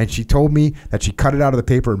picture? And she told me that she cut it out of the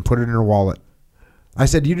paper and put it in her wallet. I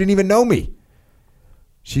said, you didn't even know me.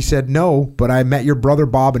 She said, no, but I met your brother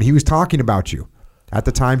Bob and he was talking about you. At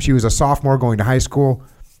the time, she was a sophomore going to high school.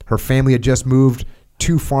 Her family had just moved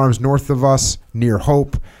 2 farms north of us near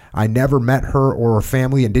Hope. I never met her or her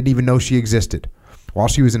family and didn't even know she existed. While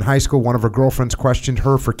she was in high school, one of her girlfriends questioned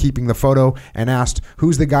her for keeping the photo and asked,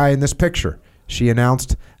 who's the guy in this picture? She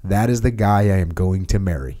announced, that is the guy I am going to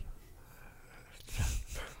marry.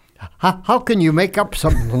 How can you make up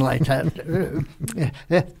something like that?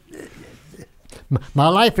 My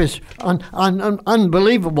life is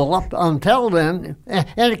unbelievable up until then, and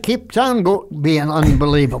it keeps on being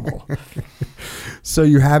unbelievable. So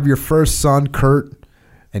you have your first son, Kurt,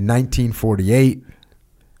 in 1948.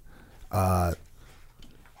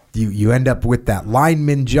 You end up with that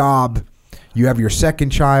lineman job. You have your second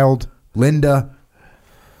child, Linda.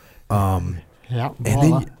 And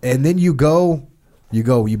then you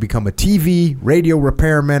become a TV radio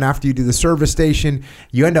repairman after you do the service station.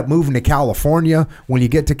 You end up moving to California. When you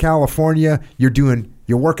get to California, you're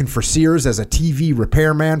working for Sears as a TV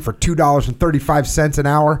repairman for $2.35 an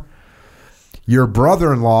hour. Your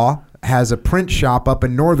brother-in-law has a print shop up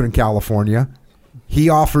in Northern California. He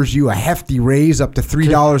offers you a hefty raise up to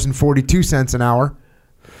 $3.42 an hour.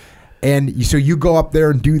 And so you go up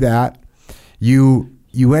there and do that. You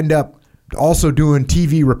end up also doing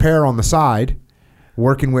TV repair on the side,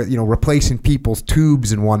 working with, replacing people's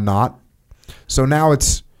tubes and whatnot. So now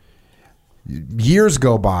it's years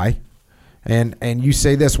go by, and you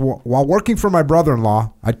say this: while working for my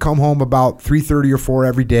brother-in-law, I'd come home about 3:30 or 4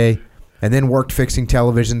 every day, and then worked fixing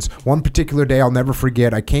televisions. One particular day I'll never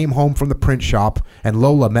forget. I came home from the print shop, and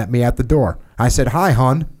Lola met me at the door. I said, "Hi,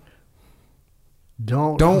 hon."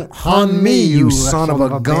 Don't hun me, you son of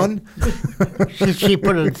a gun. She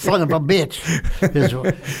put a son of a bitch.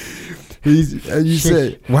 You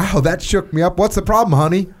say, wow, that shook me up. What's the problem,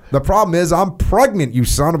 honey? The problem is I'm pregnant, you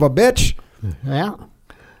son of a bitch. Yeah.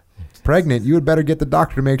 Pregnant? You had better get the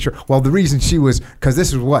doctor to make sure. Well, the reason she was, because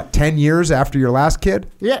this is what, 10 years after your last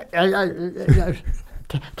kid? Yeah,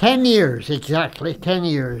 10 years, exactly, 10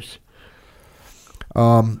 years.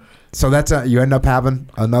 So that's you end up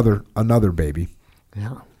having another baby.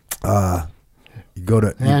 Yeah. You go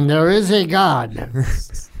to, and there is a God.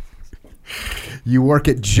 You work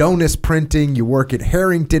at Jonas Printing. You work at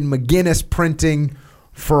Harrington McGinnis Printing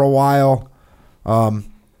for a while.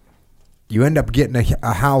 You end up getting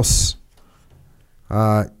a house.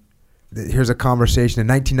 Here's a conversation. In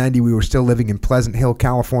 1990, we were still living in Pleasant Hill,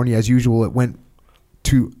 California. As usual, it went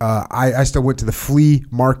to. I still went to the flea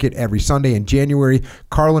market every Sunday. In January,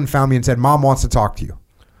 Carlin found me and said, "Mom wants to talk to you."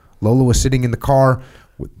 Lola was sitting in the car.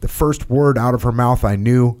 With the first word out of her mouth, I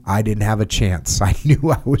knew I didn't have a chance. I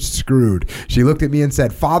knew I was screwed. She looked at me and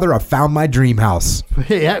said, "Father, I found my dream house."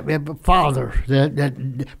 Yeah, Father,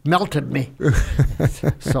 that melted me.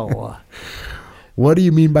 So, what do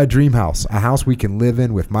you mean by dream house? A house we can live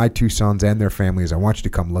in with my 2 sons and their families. I want you to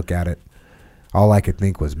come look at it. All I could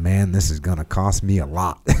think was, man, this is going to cost me a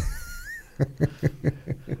lot.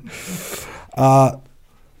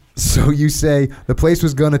 So you say the place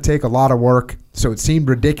was going to take a lot of work, so it seemed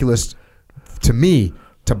ridiculous to me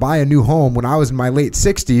to buy a new home when I was in my late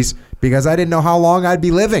 60s because I didn't know how long I'd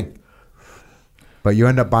be living. But you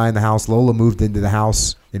end up buying the house. Lola moved into the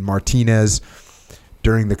house in Martinez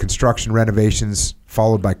during the construction renovations,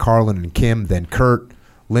 followed by Carlin and Kim, then Kurt.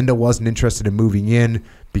 Linda wasn't interested in moving in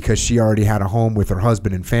because she already had a home with her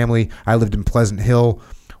husband and family. I lived in Pleasant Hill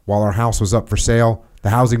while our house was up for sale. The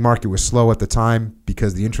housing market was slow at the time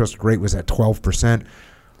because the interest rate was at 12%.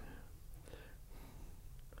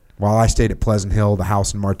 While I stayed at Pleasant Hill, the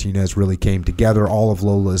house in Martinez really came together. All of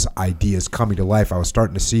Lola's ideas coming to life. I was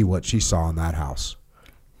starting to see what she saw in that house.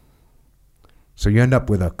 So you end up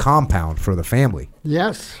with a compound for the family.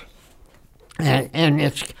 Yes. And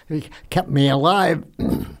it's kept me alive.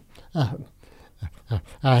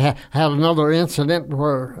 I had another incident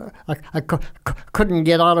where I couldn't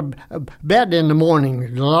get out of bed in the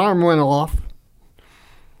morning. The alarm went off.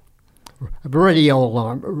 A radio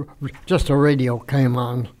alarm, just a radio came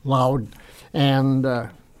on loud. And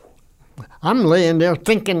I'm laying there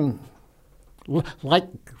thinking, like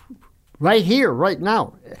right here, right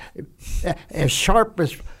now, as sharp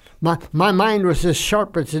as, my mind was as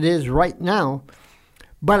sharp as it is right now,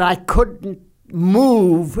 but I couldn't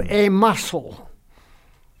move a muscle.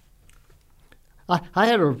 I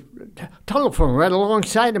had a telephone right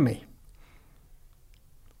alongside of me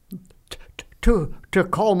to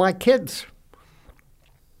call my kids.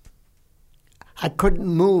 I couldn't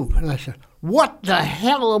move. And I said, what the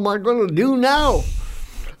hell am I going to do now?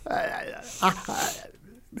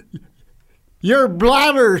 Your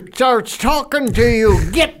bladder starts talking to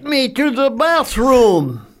you. Get me to the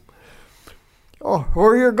bathroom,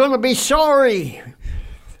 or you're going to be sorry.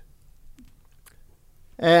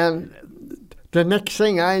 And the next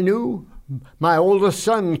thing I knew, my oldest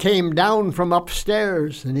son came down from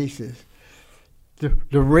upstairs, and he says,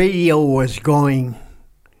 the radio was going.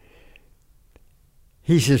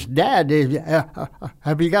 He says, Dad,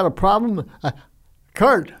 have you got a problem?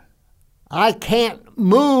 Kurt, I can't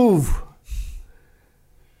move.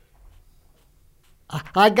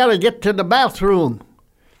 I got to get to the bathroom.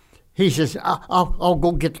 He says, I'll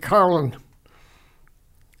go get Carlin.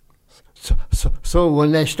 So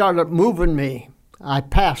when they started moving me, I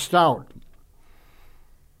passed out.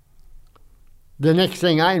 The next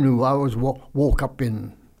thing I knew, I was woke up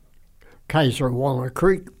in Kaiser Walnut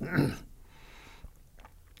Creek.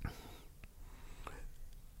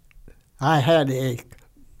 I had a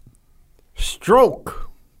stroke.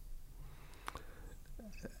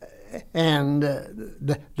 And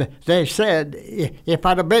they said if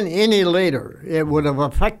I'd have been any later, it would have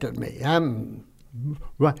affected me.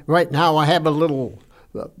 Right now I have a little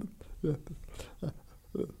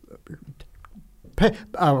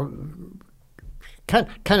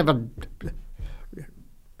kind of a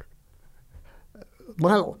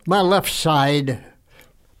my left side.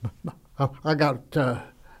 I got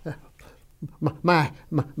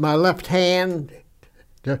my left hand.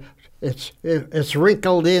 It's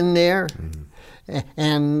wrinkled in there,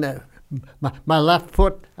 and my left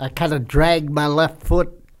foot. I kind of dragged my left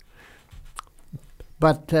foot.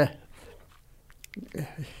 But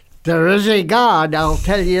there is a God, I'll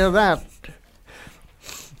tell you that.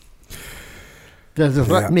 That has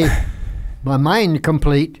let me, my mind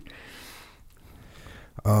complete.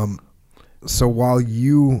 So while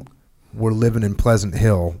you were living in Pleasant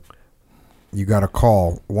Hill, you got a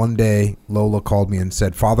call. One day, Lola called me and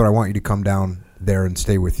said, Father, I want you to come down there and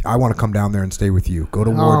stay with you. I want to come down there and stay with you. Go to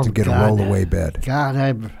Ward's and get a roll-away bed. God,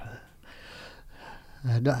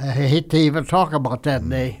 I hate to even talk about that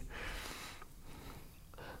day.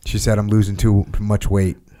 She said, I'm losing too much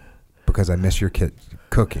weight because I miss your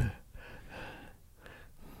cooking.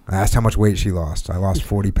 I asked how much weight she lost. I lost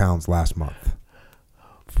 40 pounds last month.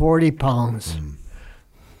 40 pounds.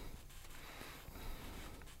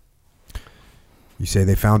 You say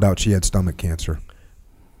they found out she had stomach cancer.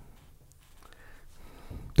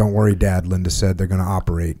 Don't worry, Dad, Linda said. They're going to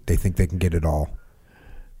operate. They think they can get it all.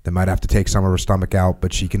 They might have to take some of her stomach out,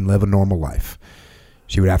 but she can live a normal life.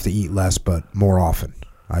 She would have to eat less, but more often.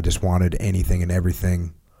 I just wanted anything and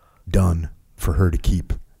everything done for her to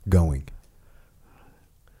keep going.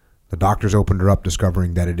 The doctors opened her up,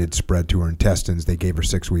 discovering that it had spread to her intestines. They gave her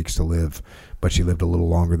 6 weeks to live, but she lived a little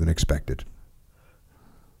longer than expected.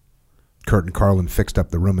 Kurt and Carlin fixed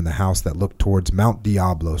up the room in the house that looked towards Mount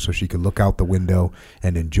Diablo so she could look out the window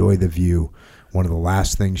and enjoy the view. One of the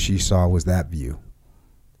last things she saw was that view.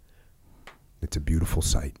 It's a beautiful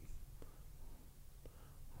sight.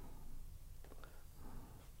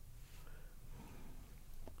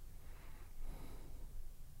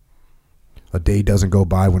 A day doesn't go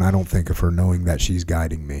by when I don't think of her, knowing that she's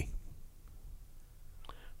guiding me.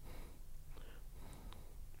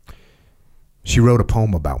 She wrote a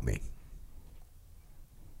poem about me.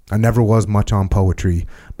 I never was much on poetry,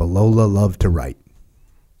 but Lola loved to write.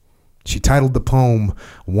 She titled the poem,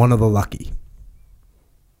 One of the Lucky.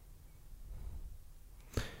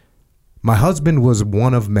 My husband was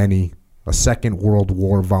one of many, a Second World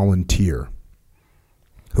War volunteer,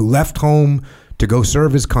 who left home to go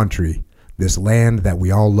serve his country, this land that we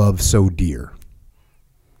all love so dear.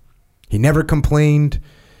 He never complained.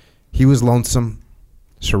 He was lonesome,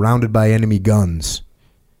 surrounded by enemy guns.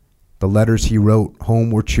 The letters he wrote home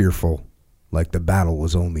were cheerful, like the battle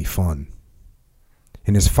was only fun.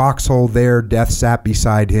 In his foxhole there, death sat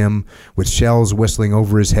beside him, with shells whistling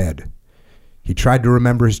over his head. He tried to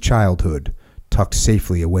remember his childhood, tucked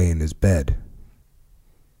safely away in his bed.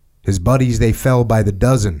 His buddies, they fell by the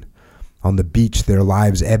dozen, on the beach their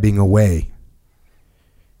lives ebbing away.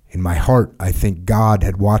 In my heart, I think God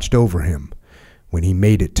had watched over him when he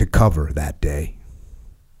made it to cover that day.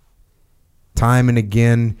 Time and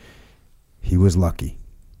again, he was lucky.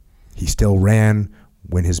 He still ran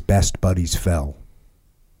when his best buddies fell,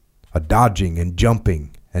 a dodging and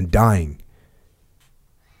jumping and dying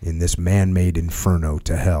in this man-made inferno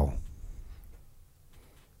to hell.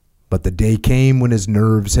 But the day came when his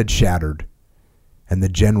nerves had shattered, and the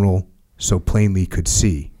general so plainly could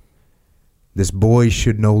see this boy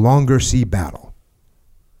should no longer see battle.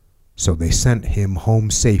 So they sent him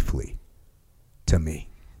home safely to me.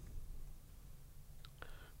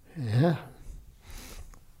 Yeah.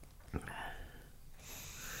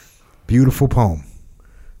 Beautiful poem.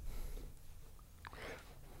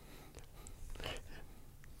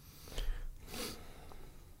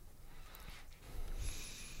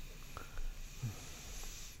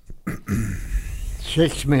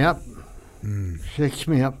 Shakes me up. Shakes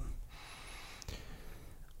me up.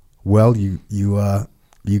 Well, you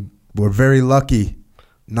were very lucky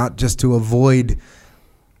not just to avoid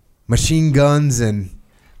machine guns and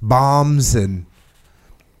bombs and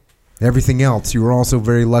everything else. You were also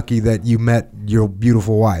very lucky that you met your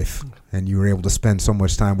beautiful wife and you were able to spend so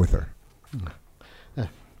much time with her.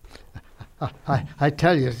 I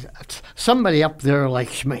tell you, somebody up there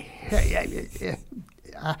likes me.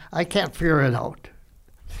 I can't figure it out.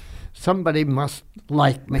 Somebody must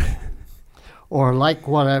like me or like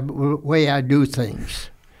way I do things.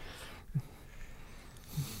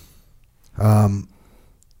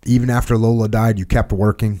 Even after Lola died, you kept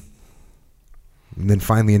working. And then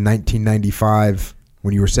finally in 1995,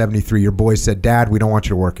 when you were 73, your boys said, "Dad, we don't want you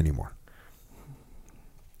to work anymore."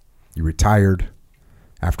 You retired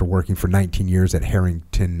after working for 19 years at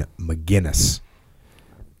Harrington McGinnis.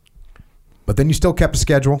 But then you still kept a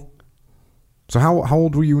schedule. So how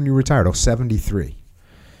old were you when you retired? Oh, 73.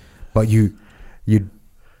 But you'd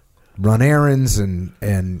run errands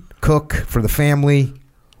and cook for the family,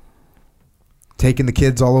 taking the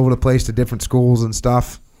kids all over the place to different schools and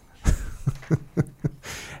stuff.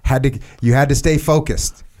 You had to stay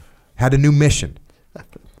focused. Had a new mission.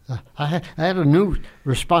 I had a new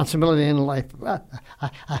responsibility in life.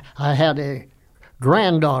 I had a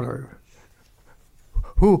granddaughter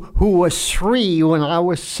who was 3 when I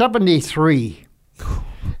was 73.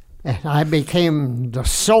 And I became the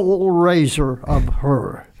sole raiser of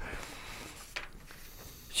her.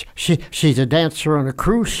 She's a dancer on a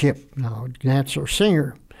cruise ship now, dancer,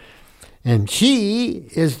 singer. And she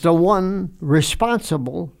is the one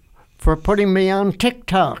responsible for putting me on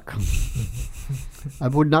TikTok. I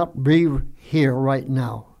would not be here right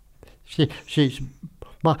now. She's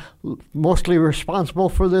mostly responsible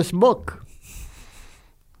for this book.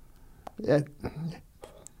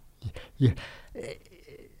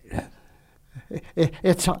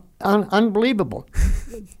 It's unbelievable.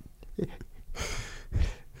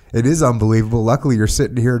 It is unbelievable. Luckily, you're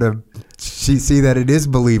sitting here to see that it is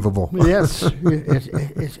believable. Yes,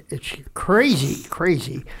 it's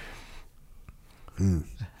crazy. You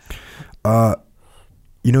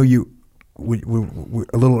know, we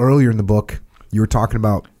a little earlier in the book, you were talking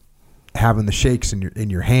about having the shakes in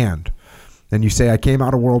your hand, and you say, "I came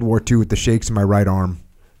out of World War II with the shakes in my right arm.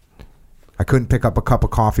 I couldn't pick up a cup of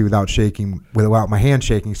coffee without my hand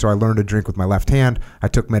shaking, so I learned to drink with my left hand. I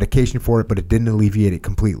took medication for it, but it didn't alleviate it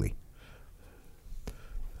completely."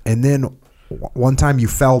 And then one time you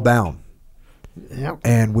fell down. Yep.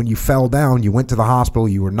 And when you fell down, you went to the hospital.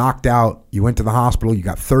 You were knocked out. You went to the hospital. You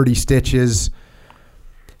got 30 stitches.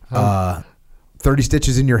 30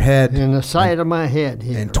 stitches in your head. In the side of my head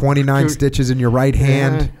here. And 29 stitches in your right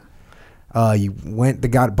hand. You went, they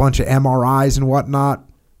got a bunch of MRIs and whatnot.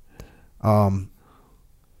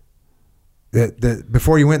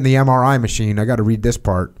 Before you went in the MRI machine, I got to read this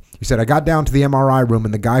part. You said, "I got down to the MRI room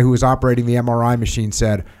and the guy who was operating the MRI machine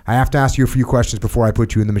said, 'I have to ask you a few questions before I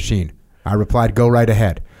put you in the machine.' I replied, 'Go right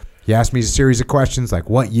ahead.' He asked me a series of questions like,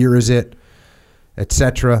 'What year is it?'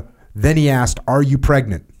 etc. Then he asked, 'Are you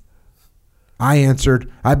pregnant?' I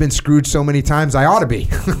answered, 'I've been screwed so many times I ought to be.'"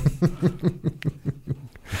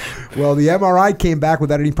 Well, the MRI came back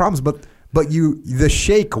without any problems, but the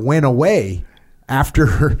shake went away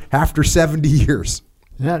after 70 years.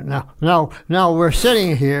 Now we're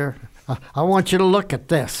sitting here. I want you to look at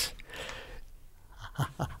this.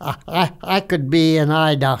 I could be an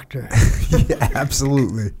eye doctor. Yeah,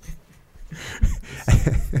 absolutely.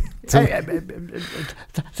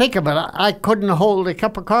 Think about it. I couldn't hold a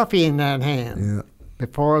cup of coffee in that hand. Yeah.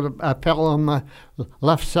 Before I fell on my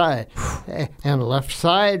left side. And left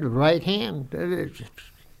side, right hand.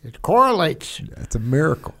 It correlates. That's a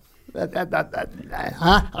miracle.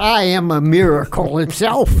 I am a miracle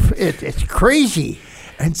itself. It's crazy.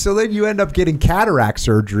 And so then you end up getting cataract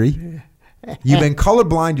surgery. You've been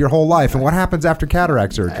colorblind your whole life. And what happens after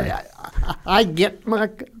cataract surgery? I get my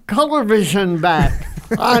color vision back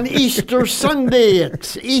on Easter Sunday.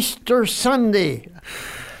 It's Easter Sunday.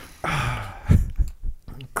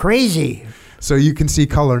 Crazy. So you can see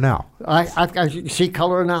color now. I see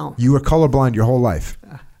color now. You were colorblind your whole life.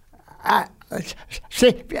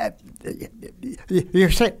 See,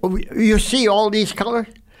 you see all these colors?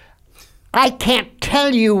 I can't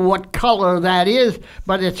tell you what color that is,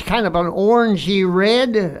 but it's kind of an orangey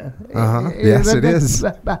red. Yes, it is.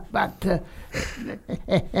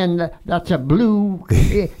 And that's a blue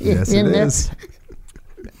Yes, in it there. is.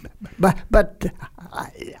 But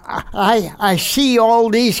I see all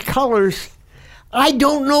these colors. I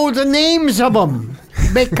don't know the names of them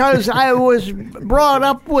because I was brought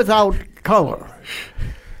up without color.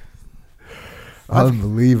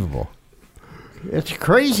 Unbelievable. It's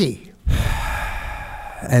crazy.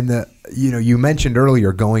 And you mentioned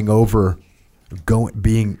earlier having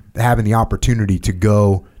the opportunity to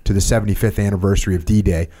go to the 75th anniversary of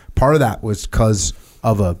D-Day. Part of that was because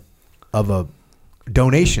of a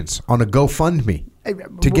donations on a GoFundMe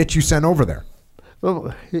to get you sent over there.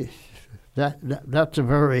 Well, that's a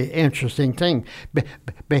very interesting thing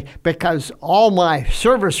because all my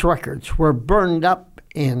service records were burned up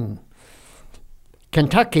in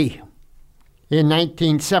Kentucky in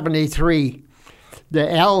 1973. The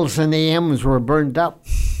L's and the M's were burned up.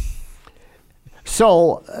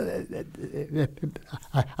 So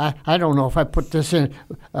I don't know if I put this in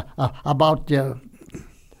about the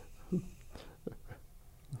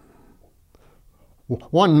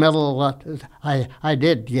one medal that I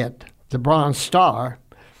did get, the Bronze Star.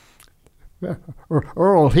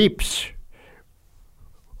 Earl Heaps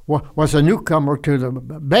was a newcomer to the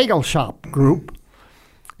bagel shop group,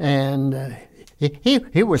 and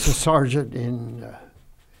he was a sergeant in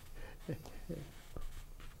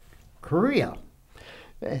Korea.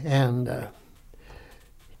 And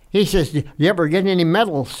he says, "Do you ever get any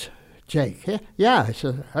medals, Jake?" "Yeah." I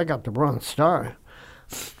said, "I got the Bronze Star."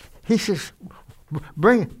 He says,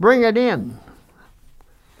 Bring it in.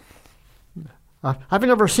 I've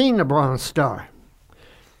never seen the Bronze Star.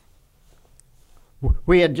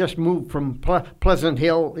 We had just moved from Pleasant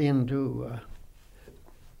Hill into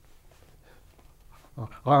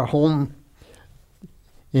our home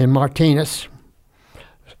in Martinez.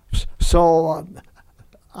 So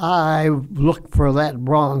I looked for that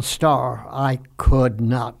Bronze Star. I could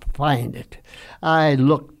not find it. I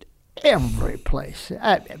looked every place.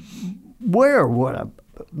 Where would I?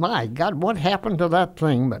 My God, what happened to that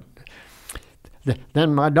thing? But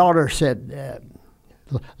then my daughter said,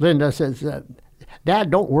 Linda says,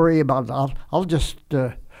 "Dad, don't worry about it. I'll just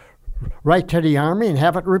write to the Army and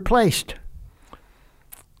have it replaced."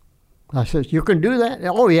 I said, "You can do that?"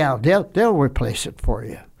 "Oh yeah, they'll replace it for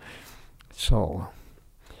you." So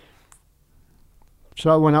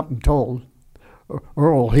I went up and told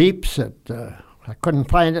Earl Heaps that I couldn't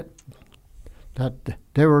find it, that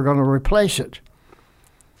they were going to replace it.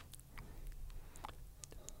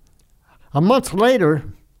 A month later,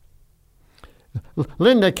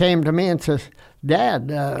 Linda came to me and says, "Dad,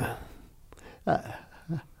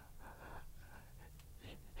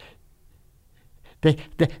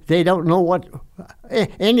 they don't know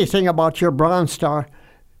anything about your Bronze Star.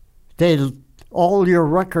 All your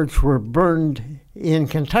records were burned in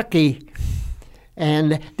Kentucky,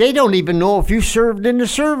 and they don't even know if you served in the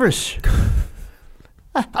service."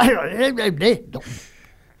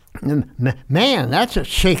 Man, that's a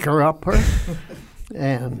shaker-upper.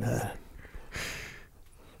 And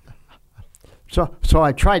so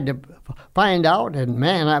I tried to find out, and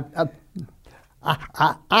man,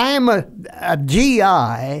 I'm a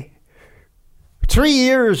GI, 3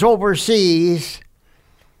 years overseas.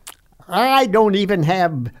 I don't even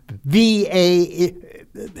have VA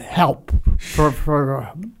help for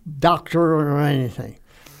a doctor or anything.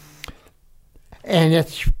 And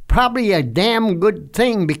it's probably a damn good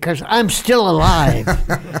thing because I'm still alive.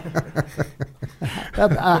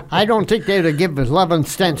 I don't think they'd have given 11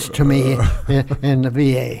 cents to me in the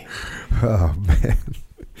VA. Oh, man.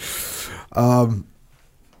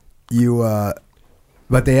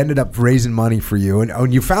 But they ended up raising money for you,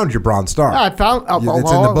 and you found your Bronze Star. I found.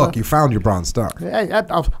 It's in the book. You found your Bronze Star.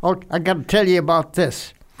 I got to tell you about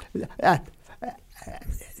this.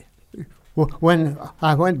 When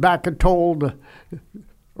I went back and told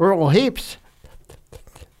Earl Heaps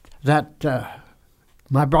that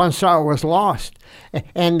my Bronze Star was lost,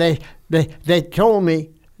 and they told me,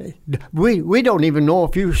 we don't even know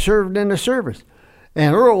if you served in the service.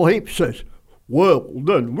 And Earl Heaps says, well,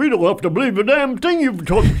 then we don't have to believe a damn thing you've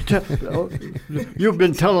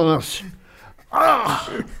been telling us.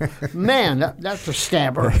 Ah, man, that's a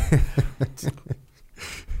stabber.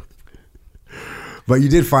 But you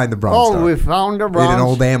did find the Bronze Star. Oh, we found a Bronze. In an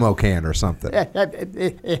old ammo can or something.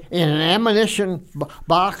 In an ammunition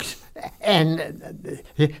box. And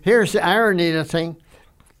here's the irony of the thing.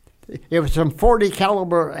 It was some .40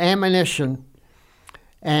 caliber ammunition.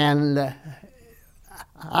 And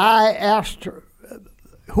I asked her,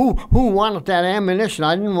 who wanted that ammunition?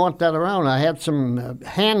 I didn't want that around. I had some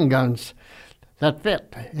handguns that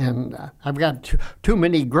fit. And I've got too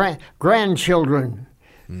many grandchildren.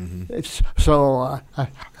 Mm-hmm. So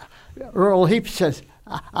Earl Heaps says,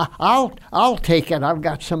 I'll take it. I've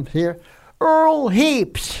got some here. Earl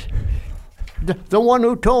Heaps, the one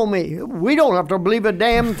who told me, we don't have to believe a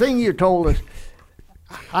damn thing you told us.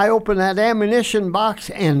 I opened that ammunition box,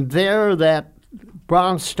 and there that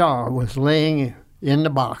Bronze Star was laying in the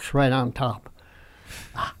box right on top.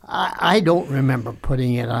 I don't remember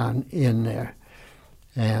putting it in there,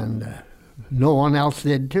 and no one else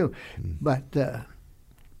did too. But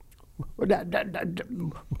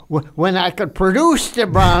when I could produce the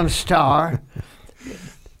Bronze Star,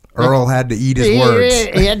 Earl had to eat his words.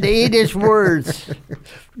 He had to eat his words.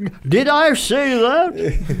 Did I say that?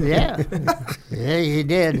 Yeah, he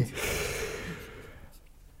did.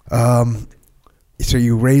 So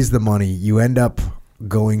you raise the money. You end up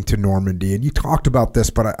going to Normandy, and you talked about this,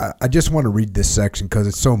 but I just want to read this section because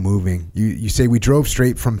it's so moving. You say, we drove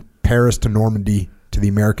straight from Paris to Normandy to the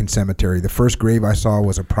American cemetery. The first grave I saw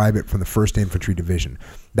was a private from the 1st Infantry Division.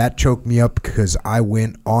 That choked me up because I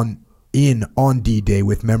went on D-Day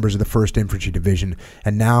with members of the 1st Infantry Division,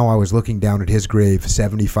 and now I was looking down at his grave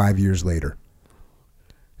 75 years later.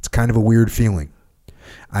 It's kind of a weird feeling.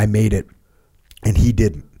 I made it, and he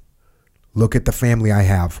didn't. Look at the family I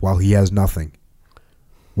have while he has nothing.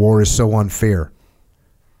 War is so unfair.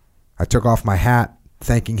 I took off my hat,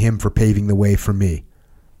 thanking him for paving the way for me.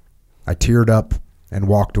 I teared up and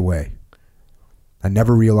walked away. I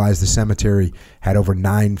never realized the cemetery had over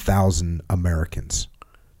 9,000 Americans.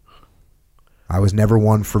 I was never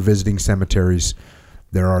one for visiting cemeteries.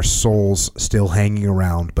 There are souls still hanging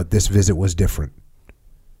around, but this visit was different.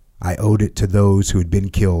 I owed it to those who had been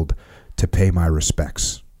killed to pay my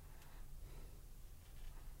respects.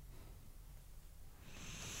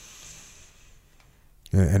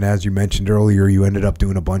 And as you mentioned earlier, you ended up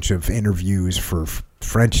doing a bunch of interviews for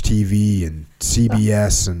French TV and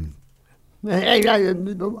CBS. And I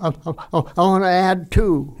want to add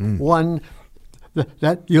two. One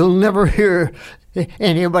that you'll never hear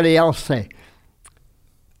anybody else say.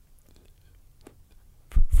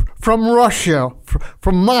 From Russia,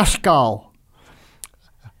 from Moscow,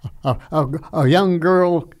 a young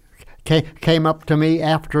girl came up to me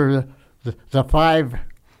after the 5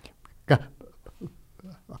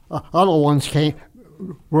 other ones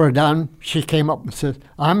were done. She came up and said,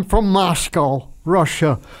 I'm from Moscow,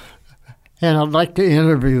 Russia, and I'd like to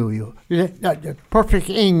interview you. Perfect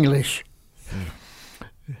English.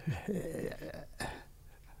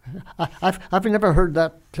 I've never heard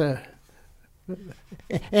that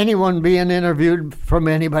anyone being interviewed from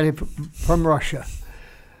anybody from Russia.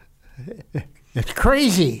 It's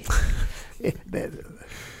crazy.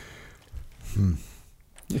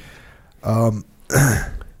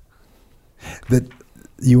 That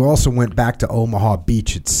you also went back to Omaha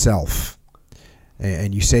Beach itself.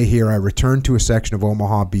 And you say here, I returned to a section of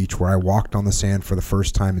Omaha Beach where I walked on the sand for the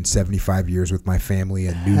first time in 75 years with my family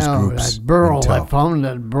and news groups. That burl, I found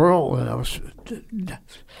that burl. And I was,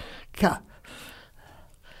 God,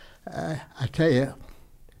 I tell you,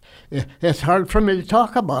 it's hard for me to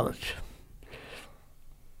talk about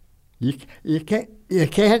it. You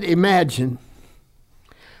can't imagine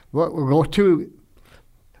what we'll go through,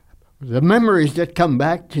 the memories that come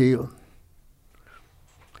back to you.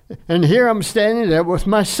 And here I'm standing there with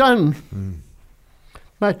my son,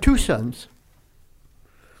 my 2 sons.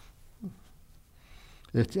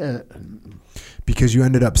 It's, because you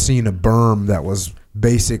ended up seeing a berm that was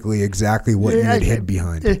basically exactly what you had hid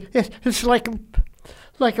behind. It's like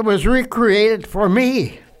it was recreated for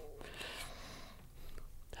me.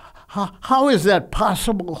 How is that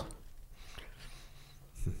possible?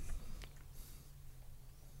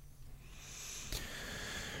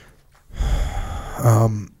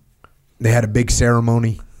 They had a big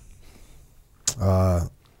ceremony.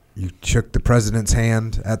 You shook the president's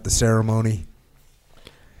hand at the ceremony.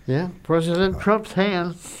 Yeah, President Trump's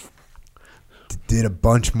hand. Did a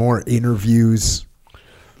bunch more interviews.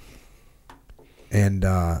 And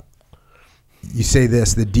you say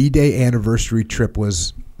this, the D-Day anniversary trip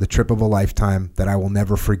was the trip of a lifetime that I will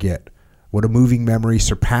never forget. What a moving memory,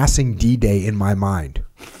 surpassing D-Day in my mind.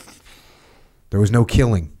 There was no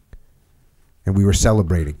killing, and we were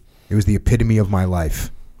celebrating. It was the epitome of my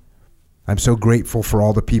life. I'm so grateful for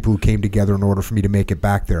all the people who came together in order for me to make it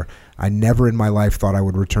back there. I never in my life thought I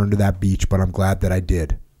would return to that beach, but I'm glad that I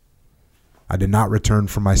did. I did not return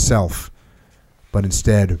for myself, but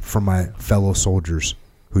instead for my fellow soldiers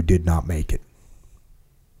who did not make it.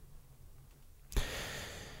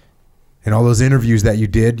 And all those interviews that you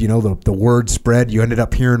did, you know, the word spread. You ended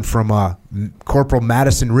up hearing from Corporal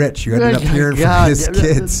Madison Rich. You ended up hearing from his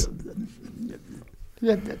kids.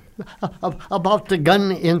 About the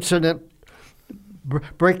gun incident,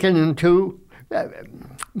 breaking into.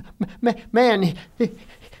 Man,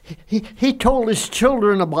 he told his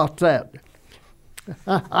children about that.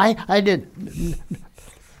 I did.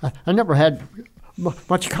 I never had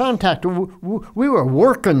much contact. We were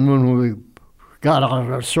working when we got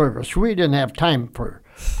out of service. We didn't have time for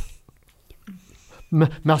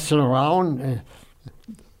messing around,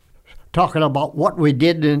 talking about what we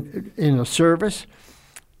did in the service.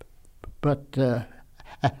 But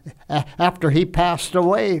after he passed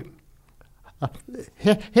away,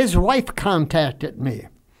 his wife contacted me.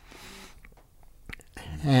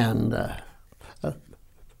 And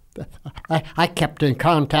I kept in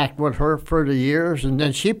contact with her for the years, and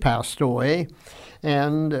then she passed away.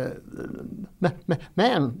 And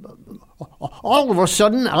man, all of a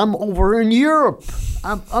sudden, I'm over in Europe.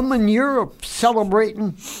 I'm in Europe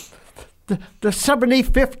celebrating the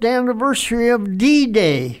 75th anniversary of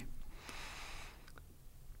D-Day.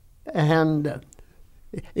 And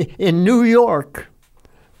in New York,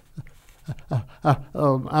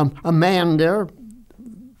 a man there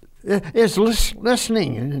is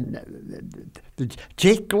listening. And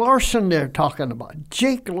Jake Larson they're talking about.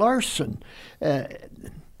 Jake Larson.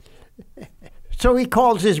 So he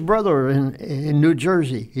calls his brother in New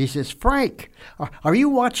Jersey. He says, Frank, are you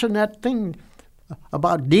watching that thing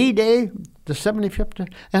about D-Day, the 75th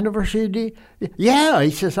anniversary of D-Day? Yeah,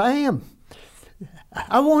 he says, I am.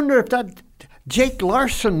 I wonder if that Jake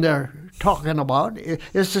Larson they're talking about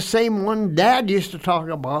is the same one Dad used to talk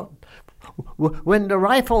about when the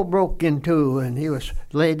rifle broke in two and he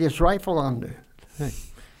laid his rifle on the thing.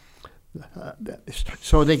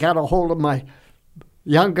 So they got a hold of my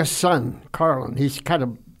youngest son, Carlin. He's kind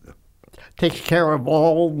of takes care of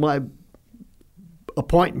all my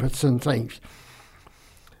appointments and things.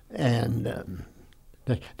 And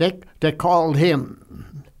they called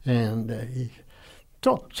him, and he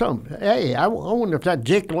So, hey, I wonder if that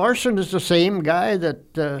Jake Larson is the same guy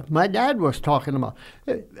that my dad was talking about.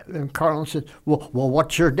 And Carlin said, well,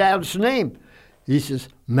 what's your dad's name? He says,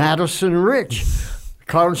 Madison Rich.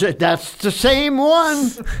 Carlin said, that's the same one.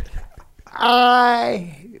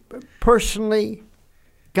 I personally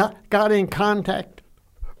got in contact.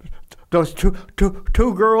 Those two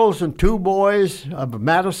girls and two boys of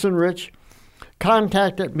Madison Rich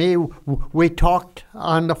contacted me. We talked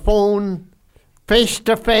on the phone, face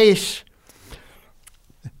to face.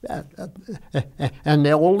 And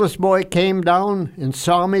the oldest boy came down and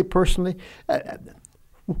saw me personally.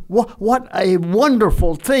 What a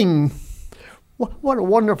wonderful thing. What a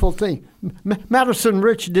wonderful thing. Madison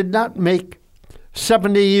Rich did not make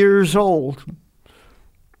 70 years old.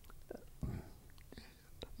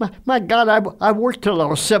 My God, I worked till I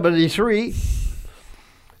was 73.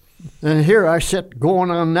 And here I sit going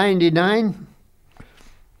on 99.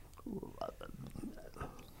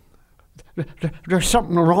 There's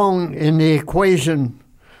something wrong in the equation.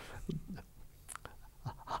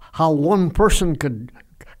 How one person could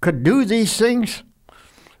do these things.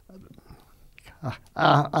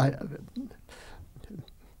 I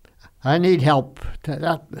need help.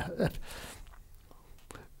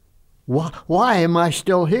 Why am I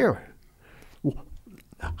still here?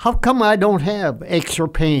 How come I don't have aches or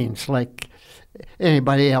pains like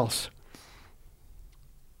anybody else?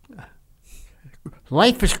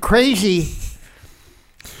 Life is crazy.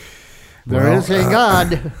 There is a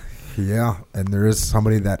God. Yeah, and there is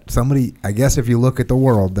somebody, I guess if you look at the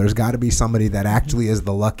world, there's got to be somebody that actually is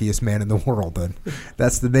the luckiest man in the world. And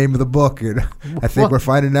that's the name of the book. And I think we're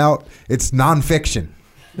finding out it's nonfiction.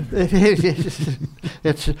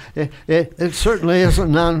 It certainly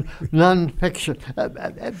isn't nonfiction.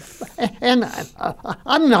 And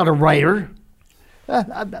I'm not a writer.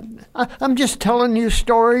 I'm just telling you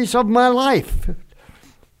stories of my life,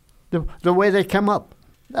 the way they come up.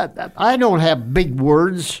 I don't have big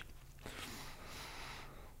words.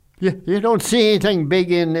 You don't see anything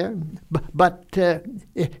big in there, but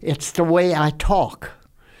it's the way I talk.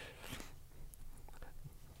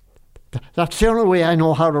 That's the only way I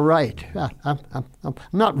know how to write. I'm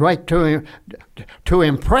not right to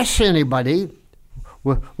impress anybody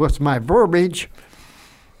with my verbiage.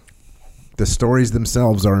 The stories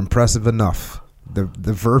themselves are impressive enough. The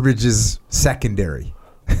verbiage is secondary.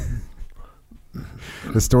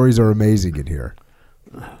 The stories are amazing in here.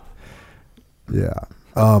 Yeah.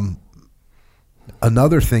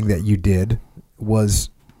 Another thing that you did was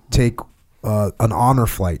take an honor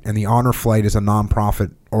flight, and the honor flight is a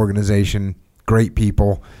nonprofit organization, great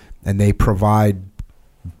people, and they provide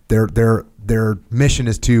their mission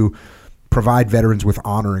is to provide veterans with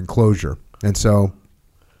honor and closure. And so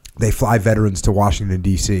they fly veterans to Washington,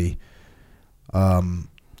 D.C.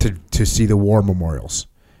 To see the war memorials,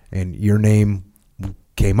 and your name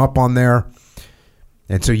came up on there.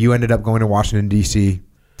 And so you ended up going to Washington, D.C.,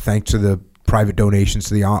 thanks to the private donations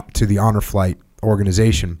to the Honor Flight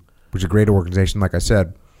organization, which is a great organization, like I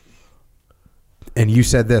said. And you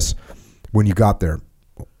said this when you got there.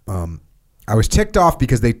 I was ticked off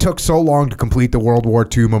because they took so long to complete the World War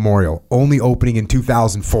II memorial, only opening in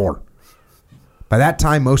 2004. By that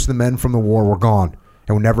time, most of the men from the war were gone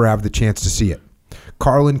and would never have the chance to see it.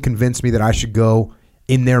 Carlin convinced me that I should go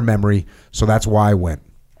in their memory, so that's why I went.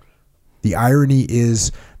 The irony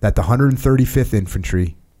is that the 135th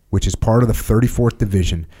Infantry, which is part of the 34th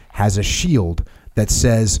Division, has a shield that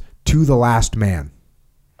says, "To the last man."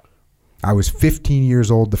 I was 15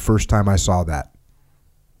 years old the first time I saw that.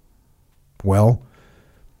 Well,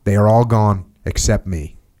 they are all gone except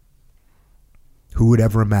me. Who would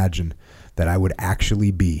ever imagine that I would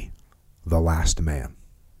actually be the last man?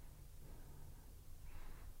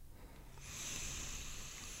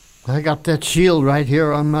 I got that shield right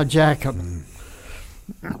here on my jacket.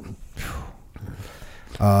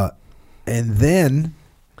 And then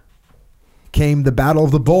came the Battle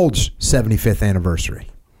of the Bulge 75th anniversary.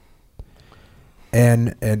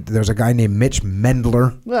 And there's a guy named Mitch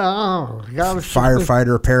Mendler,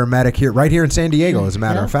 firefighter, paramedic right here in San Diego, as a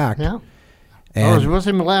matter of fact. Yeah. And I was with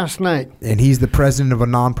him last night. And he's the president of a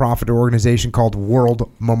nonprofit organization called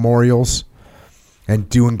World Memorials, and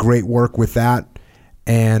doing great work with that.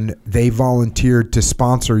 And they volunteered to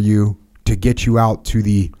sponsor you to get you out to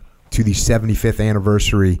the 75th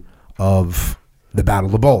anniversary of the Battle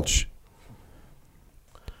of the Bulge.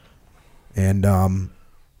 And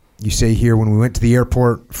you say here, when we went to the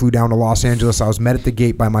airport, flew down to Los Angeles, I was met at the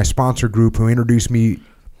gate by my sponsor group, who introduced me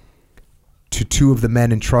to two of the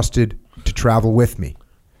men entrusted to travel with me,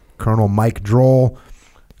 Colonel Mike Droll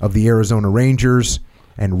of the Arizona Rangers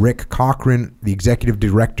and Rick Cochran, the executive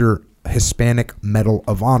director, Hispanic Medal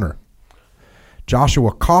of Honor.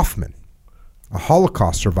 Joshua Kaufman, a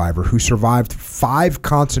Holocaust survivor who survived 5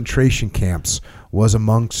 concentration camps, was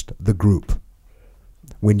amongst the group.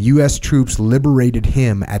 When U.S. troops liberated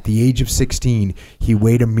him at the age of 16, he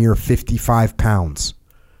weighed a mere 55 pounds.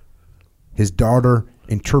 His daughter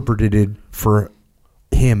interpreted it for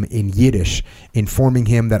him in Yiddish, informing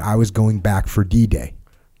him that I was going back for D-Day.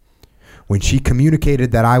 When she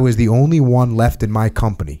communicated that I was the only one left in my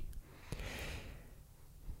company,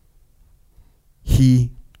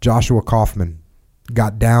 he, Joshua Kaufman,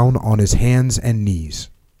 got down on his hands and knees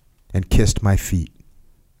and kissed my feet.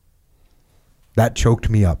 That choked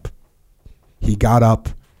me up. He got up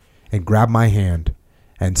and grabbed my hand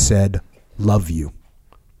and said, "Love you,"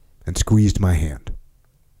 and squeezed my hand.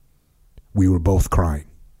 We were both crying.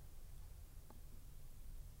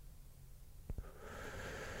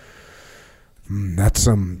 That's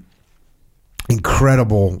some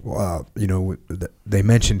incredible, they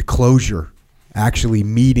mentioned closure, actually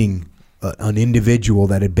meeting an individual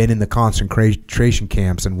that had been in the concentration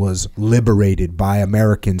camps and was liberated by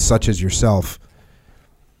Americans such as yourself.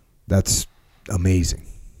 That's amazing.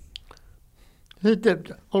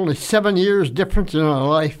 Only 7 years difference in our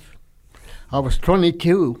life. I was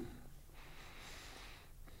 22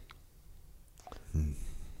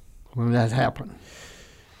 when that happened.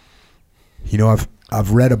 You know,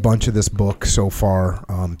 I've read a bunch of this book so far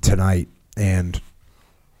tonight, and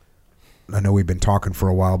I know we've been talking for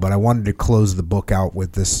a while, but I wanted to close the book out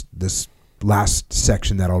with this last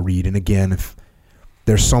section that I'll read. And again, if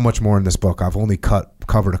there's so much more in this book, I've only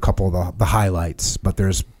covered a couple of the highlights, but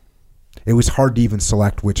it was hard to even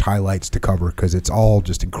select which highlights to cover because it's all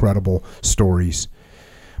just incredible stories.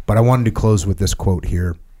 But I wanted to close with this quote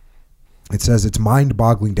here. It says, it's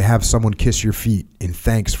mind-boggling to have someone kiss your feet in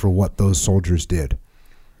thanks for what those soldiers did.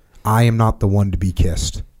 I am not the one to be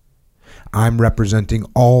kissed. I'm representing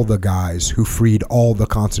all the guys who freed all the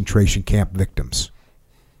concentration camp victims.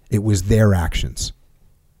 It was their actions.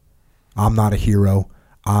 I'm not a hero.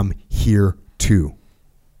 I'm here too.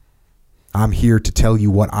 I'm here to tell you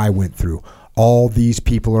what I went through. All these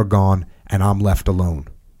people are gone and I'm left alone.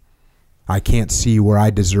 I can't see where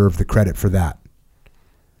I deserve the credit for that.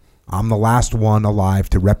 I'm the last one alive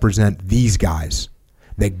to represent these guys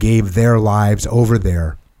that gave their lives over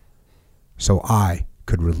there so I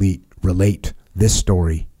could relate this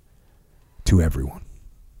story to everyone.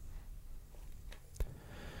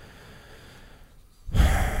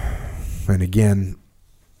 And again,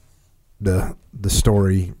 the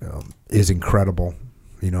story is incredible.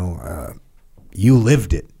 You know, you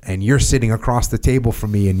lived it, and you're sitting across the table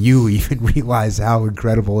from me, and you even realize how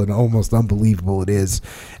incredible and almost unbelievable it is,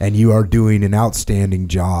 and you are doing an outstanding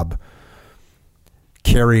job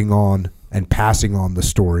carrying on and passing on the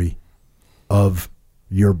story of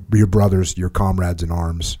your brothers, your comrades in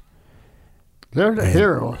arms. They're the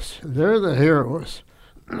heroes. They're the heroes.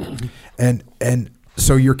 And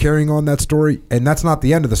so you're carrying on that story, and that's not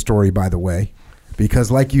the end of the story, by the way, because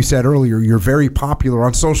like you said earlier, you're very popular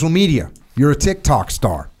on social media. You're a TikTok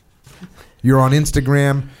star. You're on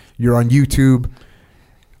Instagram. You're on YouTube.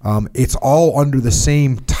 It's all under the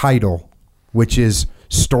same title, which is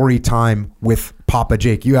Story Time with Papa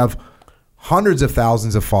Jake. You have hundreds of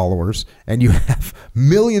thousands of followers, and you have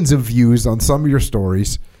millions of views on some of your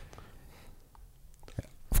stories.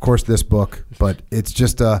 Of course, this book, but it's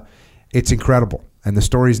just it's incredible, and the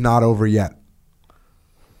story's not over yet.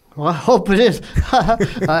 Well, I hope it is.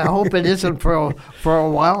 I hope it isn't for a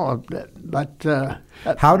while. But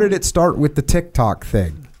how did it start with the TikTok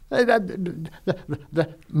thing?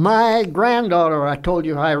 My granddaughter, I told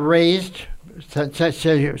you, I raised since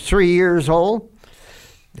she was 3 years old,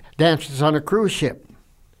 dances on a cruise ship.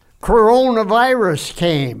 Coronavirus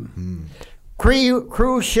came.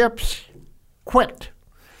 Cruise ships quit.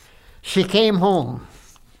 She came home.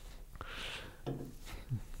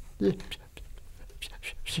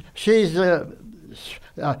 She's a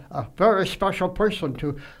very special person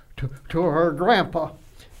to her grandpa,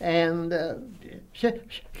 and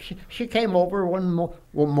she came over one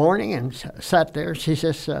morning and sat there. She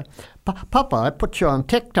says, "Papa, I put you on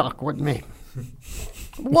TikTok with me."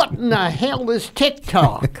 What in the hell is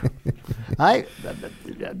TikTok?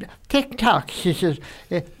 TikTok, she says,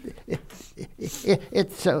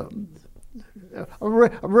 it's a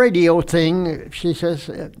radio thing, she says,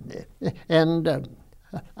 and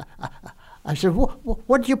I said,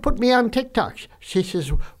 what did you put me on TikTok? She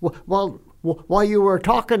says, well, while you were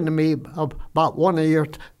talking to me about one of your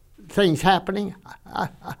things happening,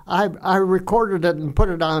 I recorded it and put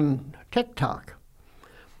it on TikTok.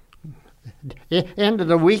 End of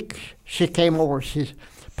the week, she came over. She says,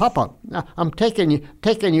 "Papa, I'm taking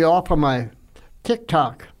you off of my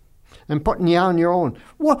TikTok and putting you on your own."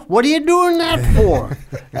 What are you doing that for?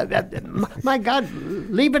 My God,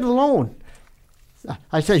 leave it alone.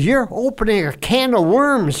 I said, "You're opening a can of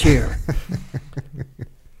worms here."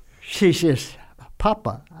 She says,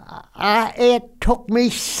 "Papa, it took me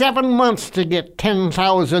 7 months to get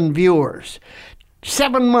 10,000 viewers.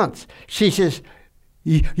 7 months." She says,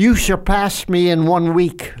 "You surpassed me in 1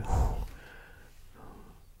 week."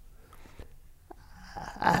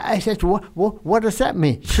 I said, what does that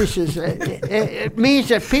mean? She says, it means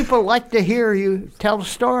that people like to hear you tell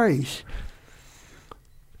stories.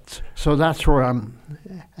 So that's where I'm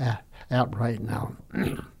at right now.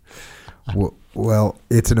 Well,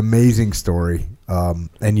 it's an amazing story.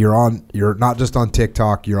 And you're not just on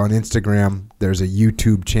TikTok, you're on Instagram. There's a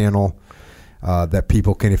YouTube channel that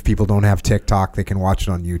people can, if people don't have TikTok, they can watch it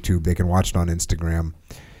on YouTube. They can watch it on Instagram.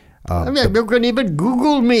 You can even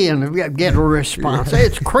Google me and get a response.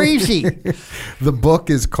 It's crazy. The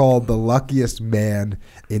book is called The Luckiest Man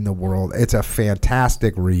in the World. It's a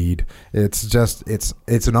fantastic read. It's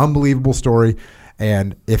an unbelievable story.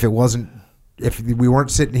 And if we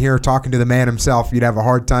weren't sitting here talking to the man himself, you'd have a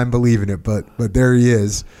hard time believing it. But there he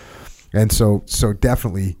is. And so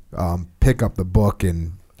definitely pick up the book,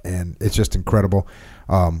 and it's just incredible.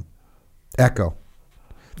 Echo.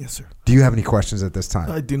 Yes, sir. Do you have any questions at this time?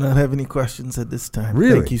 I do not have any questions at this time.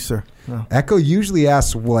 Really? Thank you, sir. No. Echo usually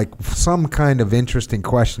asks like some kind of interesting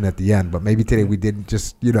question at the end, but maybe today we didn't.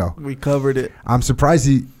 Just we covered it. I'm surprised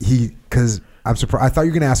because I'm surprised. I thought you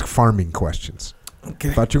were going to ask farming questions. Okay.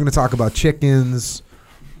 I thought you were going to talk about chickens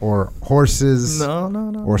or horses.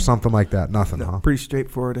 No. Or something like that. Nothing, no, huh? Pretty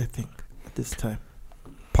straightforward, I think, at this time.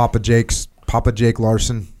 Papa Jake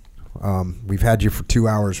Larson. We've had you for 2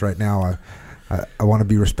 hours right now. I want to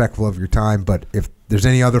be respectful of your time, but if there's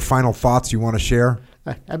any other final thoughts you want to share?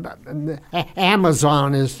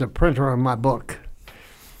 Amazon is the printer of my book.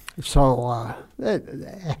 So,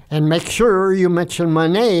 and make sure you mention my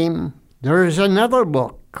name. There is another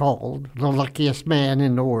book called The Luckiest Man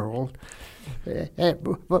in the World.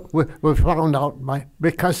 We found out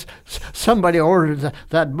because somebody ordered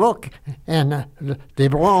that book and the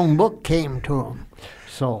wrong book came to them.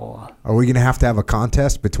 So, are we going to have a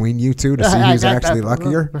contest between you two to see who's actually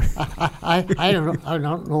luckier? I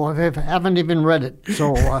don't know. I haven't even read it.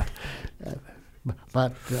 So,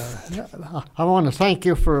 but I want to thank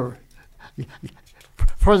you for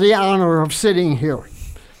the honor of sitting here.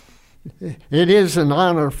 It is an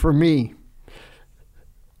honor for me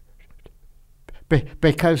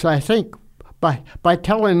because I think by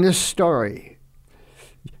telling this story,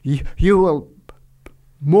 you will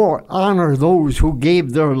more honor those who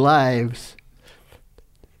gave their lives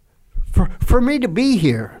for me to be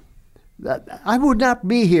here. I would not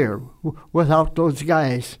be here without those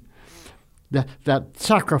guys that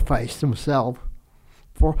sacrificed themselves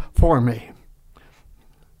for me.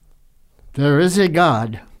 There is a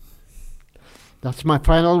God. That's my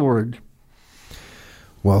final word.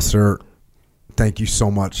 Well, sir, thank you so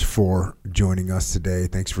much for joining us today.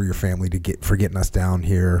 Thanks for your family for getting us down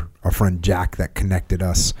here. Our friend Jack that connected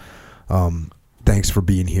us. Thanks for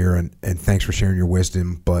being here and thanks for sharing your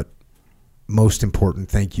wisdom. But most important,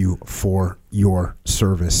 thank you for your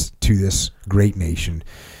service to this great nation.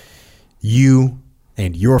 You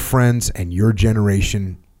and your friends and your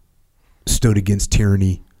generation stood against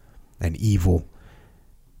tyranny and evil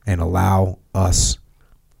and allow us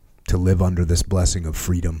to live under this blessing of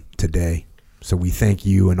freedom today. So we thank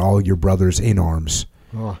you and all your brothers in arms.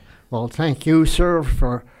 Well, thank you, sir,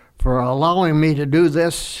 for allowing me to do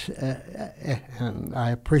this, and I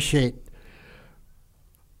appreciate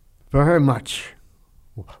very much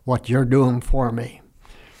what you're doing for me.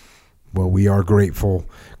 Well, we are grateful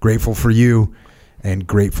for you and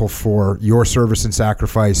grateful for your service and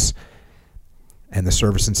sacrifice and the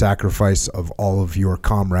service and sacrifice of all of your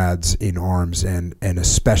comrades in arms and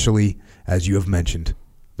especially, as you have mentioned,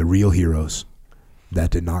 the real heroes that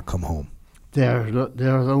did not come home. They're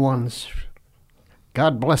the ones.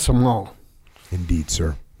 God bless them all. Indeed,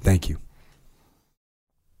 sir. Thank you.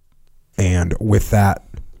 And with that,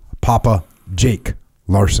 Papa Jake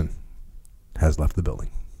Larson has left the building.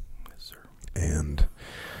 Yes, sir. And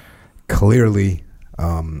clearly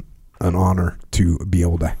an honor to be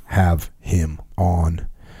able to have him on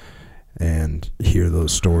and hear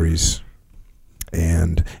those stories.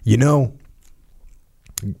 And,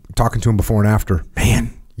 talking to him before and after,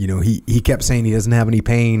 man, he kept saying he doesn't have any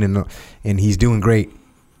pain and he's doing great.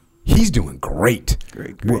 He's doing great.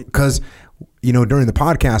 Great. Because, during the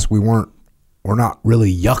podcast, we're not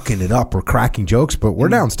really yucking it up or cracking jokes, but we're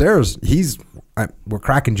downstairs. We're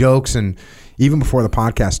cracking jokes. And even before the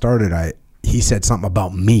podcast started, he said something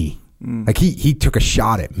about me. Like he took a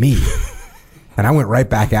shot at me. And I went right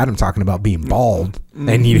back at him talking about being bald.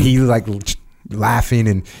 And he like laughing,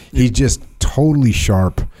 and he's just totally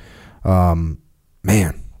sharp.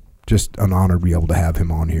 Man, just an honor to be able to have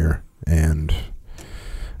him on here. And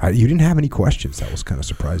you didn't have any questions. That was kind of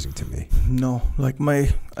surprising to me. No, like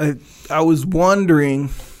I was wondering,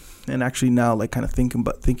 and actually now like kind of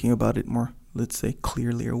thinking about it more, let's say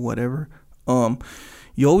clearly or whatever.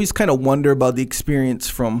 You always kind of wonder about the experience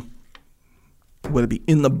from whether it be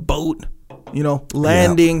in the boat,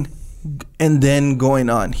 landing and then going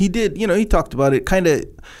on. He did, he talked about it kind of,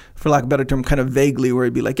 for lack of a better term, kind of vaguely, where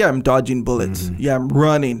he'd be like, yeah, I'm dodging bullets. Mm-hmm. Yeah, I'm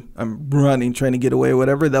running, trying to get away,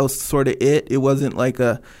 whatever. That was sort of it. It wasn't like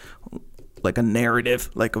a narrative,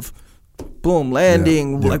 like of boom,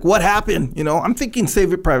 landing, like what happened? I'm thinking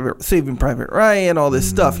Saving Private Ryan, all this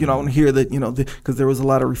stuff. And hear that, because there was a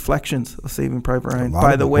lot of reflections of Saving Private Ryan.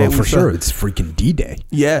 By the way, for sure, it's freaking D-Day.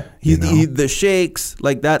 Yeah, the shakes,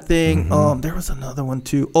 like that thing. Mm-hmm. There was another one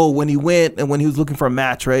too. Oh, when he went and when he was looking for a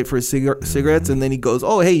match, right, for his cigarettes, and then he goes,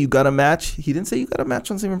 "Oh, hey, you got a match?" He didn't say you got a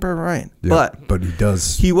match on Saving Private Ryan, but he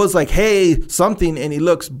does. He was like, "Hey, something," and he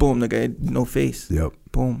looks, boom, the guy had no face. Yep.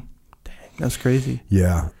 Boom. Dang, that's crazy.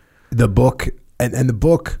 Yeah. The book and the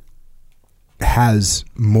book has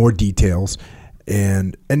more details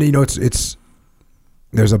and it's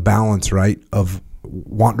there's a balance, right, of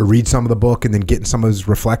wanting to read some of the book and then getting some of his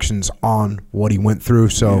reflections on what he went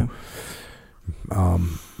through. So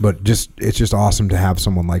but it's just awesome to have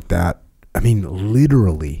someone like that. I mean,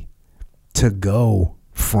 literally to go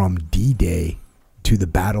from D-Day to the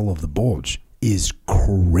Battle of the Bulge is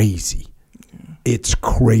crazy. It's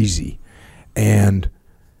crazy. And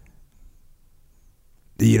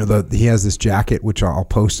he has this jacket which I'll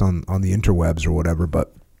post on the interwebs or whatever,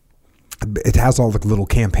 but it has all the little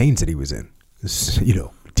campaigns that he was in.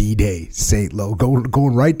 D-Day, St. Lo,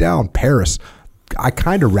 going right down Paris. I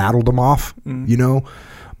kind of rattled him off,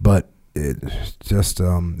 but it's just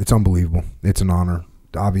it's unbelievable. It's an honor.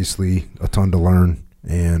 Obviously, a ton to learn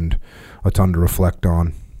and a ton to reflect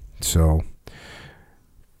on. So,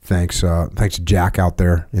 thanks Jack out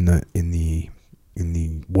there in the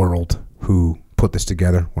world who put this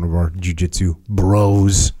together. One of our jiu-jitsu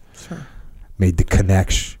bros. Sure. Made the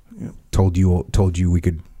connection. Yep. Told you we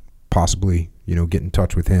could possibly get in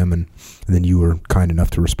touch with him, and then you were kind enough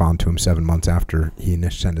to respond to him 7 months after he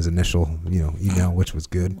sent his initial email, which was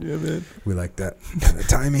good. Yeah, man. We like that kind of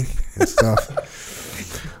timing and stuff.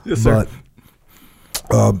 Yes, sir.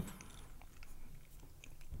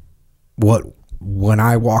 But when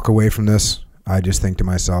I walk away from this, I just think to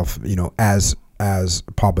myself, as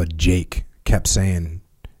Papa Jake kept saying,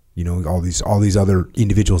 all these other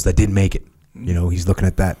individuals that didn't make it. He's looking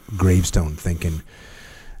at that gravestone thinking,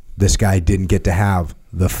 this guy didn't get to have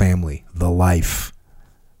the family, the life,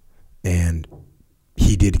 and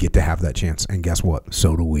he did get to have that chance. And guess what?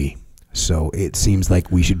 So do we. So it seems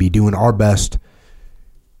like we should be doing our best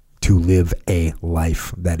to live a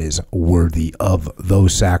life that is worthy of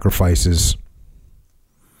those sacrifices.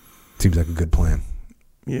 Seems like a good plan.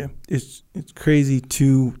 Yeah, it's crazy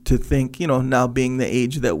to think, now being the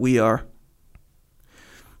age that we are,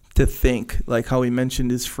 to think like how he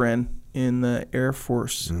mentioned his friend in the Air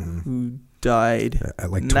Force who died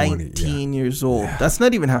at like 20, 19 years old. Yeah. That's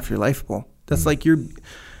not even half your life, Paul. That's like you're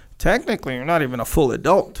not even a full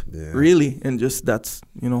adult, really. And just that's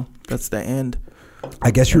the end.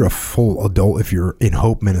 I guess you're a full adult if you're in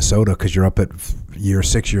Hope, Minnesota, because you're up at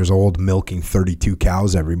 6 years old milking 32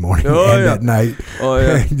 cows every morning at night. Oh,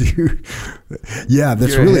 yeah. Yeah,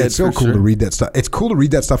 that's really, it's so cool to read that stuff. It's cool to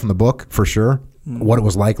read that stuff in the book, for sure, what it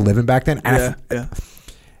was like living back then. And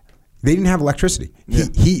they didn't have electricity. Yeah.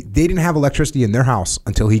 They didn't have electricity in their house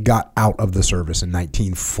until he got out of the service in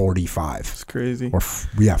 1945. It's crazy.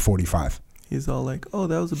 45. He's all like, "Oh,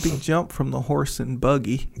 that was a big jump from the horse and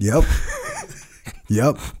buggy." Yep.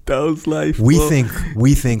 Yep. That was life. We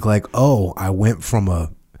think like, "Oh, I went from a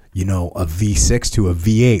V6 to a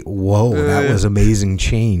V8. Whoa, that was amazing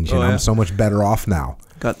change, and I'm so much better off now."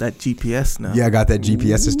 Got that GPS now. Yeah, I got that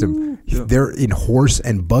GPS system. Yeah. They're in horse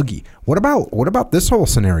and buggy. What about this whole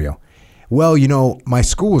scenario? Well, my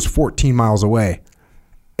school was 14 miles away,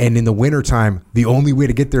 and in the wintertime, the only way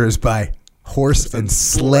to get there is by horse and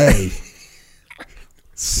sleigh.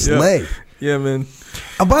 Sleigh. Yeah, man.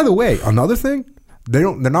 And by the way, another thing,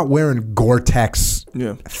 they're not wearing Gore-Tex,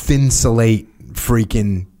 Thinsulate,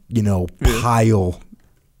 freaking, pile,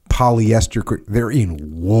 polyester. They're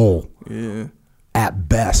in wool. Yeah. At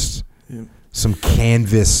best. Yeah. Some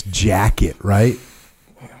canvas jacket, right?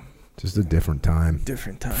 Just a different time.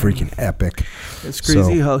 Freaking epic. It's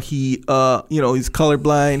crazy how he, he's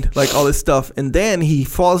colorblind, like all this stuff. And then he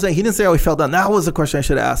falls down. He didn't say how he fell down. That was the question I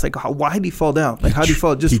should have asked. Like, why did he fall down? Like, how did he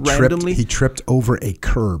fall? Just randomly? He tripped over a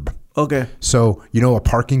curb. Okay. So, a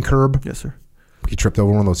parking curb? Yes, sir. He tripped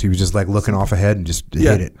over one of those. He was just like looking off ahead and just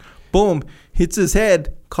hit it. Boom. Hits his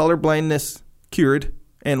head. Color blindness cured.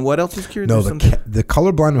 And what else was cured? No, the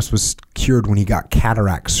color blindness was cured when he got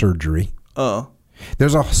cataract surgery. Oh.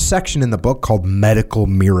 There's a section in the book called Medical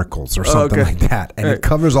Miracles or something like that. And it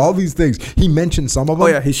covers all these things. He mentioned some of them. Oh,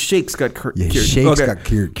 yeah. His shakes got cured. Yeah, his shakes got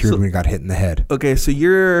cured when he got hit in the head. Okay, so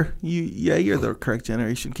you're the correct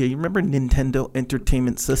generation. Okay, you remember Nintendo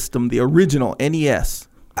Entertainment System, the original NES?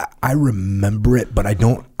 I remember it, but I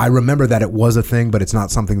don't. I remember that it was a thing, but it's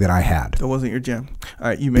not something that I had. That wasn't your jam. All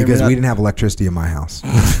right, because we didn't have electricity in my house.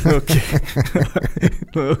 Okay.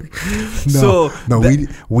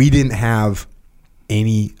 We didn't have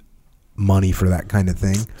any money for that kind of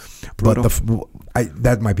thing. Brutal. But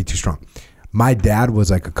that might be too strong. My dad was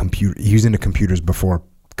like a computer. He was into computers before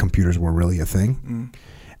computers were really a thing,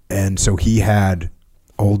 and so he had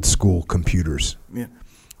old school computers. Yeah.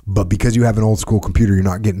 But because you have an old school computer, you're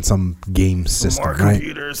not getting some game system, more right?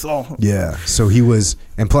 Computers. Yeah. So he was,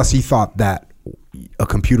 and plus he thought that a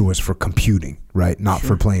computer was for computing, right? Not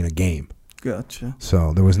for playing a game. Gotcha.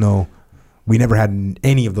 So there was we never had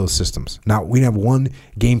any of those systems. Now we didn't have one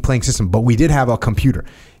game playing system, but we did have a computer.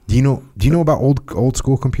 Do you know about old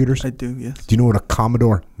school computers? I do, yes. Do you know what a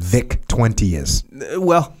Commodore VIC-20 is?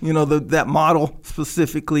 Well, that model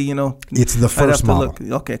specifically, It's the first model.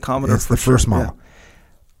 Okay, Commodore. It's the first model. Yeah.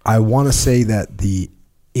 I want to say that the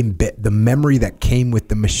memory that came with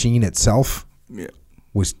the machine itself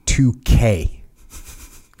was 2K.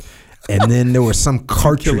 And then there was some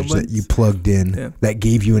cartridge that kilobytes. you plugged in that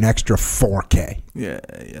gave you an extra 4K. Yeah.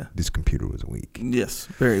 This computer was weak. Yes,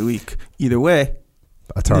 very weak. Either way.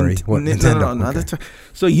 Atari? What? Nintendo? No, not Okay. Atari.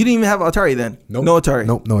 So you didn't even have Atari then? Nope. No Atari?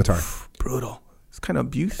 Nope, no Atari. Brutal. It's kind of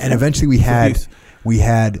abuse. And eventually we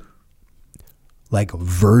had like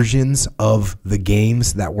versions of the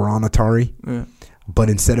games that were on Atari. Yeah. But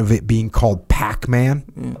instead of it being called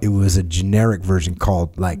Pac-Man, it was a generic version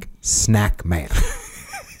called like Snack Man.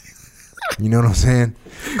 You know what I'm saying?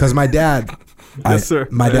 Because my dad, Yes, sir.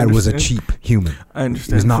 My I dad was a understand. cheap human. I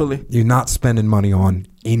understand fully. You're not spending money on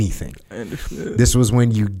anything. I understand. This was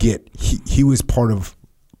when you get. He was part of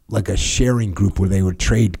like a sharing group where they would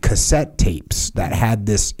trade cassette tapes that had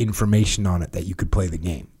this information on it that you could play the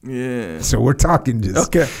game. Yeah. So we're talking just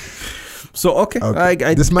Okay. So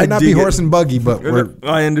okay. This might not be horse and buggy, but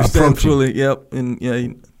I understand approaching. fully. Yep. And yeah,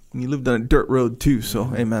 you lived on a dirt road too. So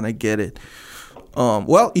hey, man, I get it.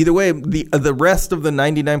 Well, either way, the rest of the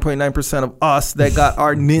 99.9% of us that got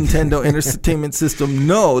our Nintendo Entertainment System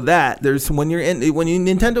know that there's when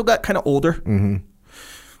Nintendo got kind of older, and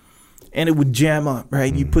it would jam up,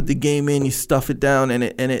 right? You put the game in, you stuff it down, and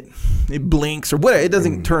it blinks or whatever. It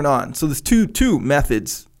doesn't turn on. So there's two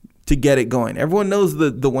methods to get it going. Everyone knows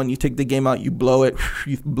the one you take the game out, you blow it,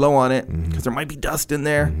 you blow on it because there might be dust in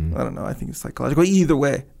there. I don't know. I think it's psychological. Either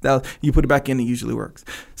way, you put it back in, it usually works.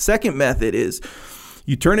 Second method is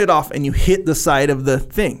you turn it off and you hit the side of the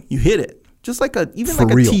thing. You hit it. Just like even For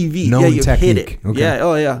like real. a TV. Known Yeah, you technique. hit it. Okay. Yeah,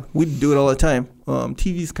 oh yeah. We do it all the time.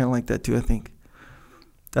 TV's kind of like that too, I think.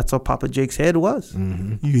 That's how Papa Jake's head was.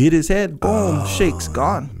 You hit his head, boom, shakes,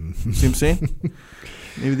 gone. See what I'm saying?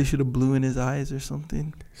 Maybe they should have blew in his eyes or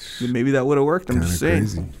something. Maybe that would have worked. I'm Kinda just saying.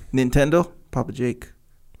 crazy. Nintendo, Papa Jake.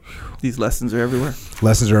 These lessons are everywhere.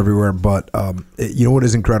 Lessons are everywhere, but you know what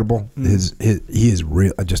is incredible? He is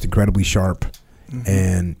just incredibly sharp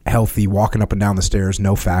and healthy, walking up and down the stairs,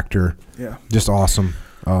 no factor. Yeah. Just awesome.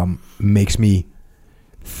 Makes me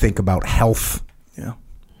think about health, Yeah.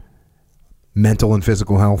 mental and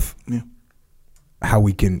physical health, Yeah. how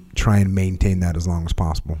we can try and maintain that as long as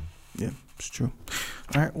possible. Yeah, it's true.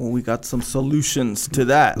 All right. Well, we got some solutions to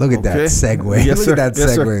that. Look at that segue. Yes, Look sir. at that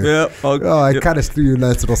Yes, sir. segue. Yep. Oh, I kind of threw you a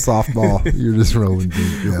nice little softball. You're just rolling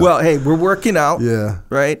deep. Yeah. Well, hey, we're working out. Yeah.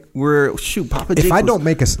 Right. Papa Jake. If I don't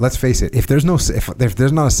make let's face it. If there's not a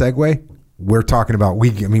segue, we're talking about we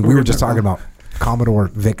were just talking about Commodore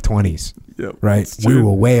VIC 20s. Yep, right. it's true. We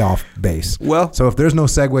were way off base. Well, so if there's no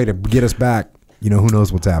segue to get us back, who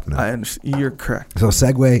knows what's happening. I understand. You're correct. So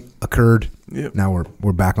segue occurred. Yep. Now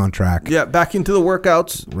we're back on track. Yeah, back into the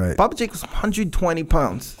workouts. Right. Papa Jake was 120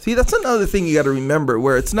 pounds. See, that's another thing you got to remember,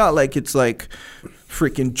 where it's not like it's like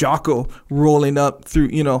freaking Jocko rolling up through,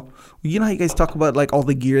 you know how you guys talk about like all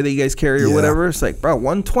the gear that you guys carry or whatever? It's like, bro,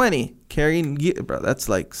 120 carrying gear, bro, that's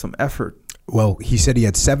like some effort. Well, he said he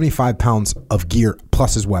had 75 pounds of gear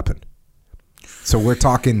plus his weapon. So we're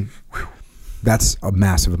talking, that's a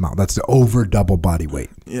massive amount. That's over double body weight.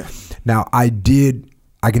 Yeah. Now, I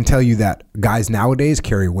can tell you that guys nowadays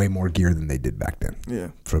carry way more gear than they did back then. Yeah.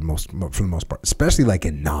 For the most part, especially like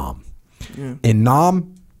in Nam. Yeah. In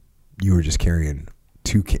Nam, you were just carrying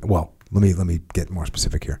well, let me get more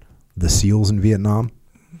specific here. The SEALs in Vietnam,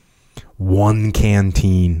 1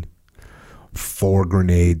 canteen, 4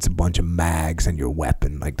 grenades, a bunch of mags, and your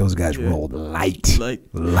weapon. Like those guys rolled light.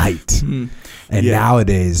 And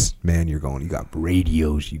nowadays, man, you got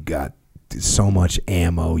radios, you got so much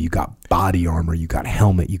ammo, you got body armor, you got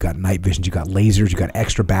helmet, you got night vision, you got lasers, you got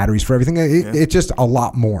extra batteries for everything. It's just a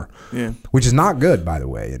lot more. Yeah. Which is not good, by the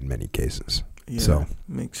way, in many cases. Yeah. So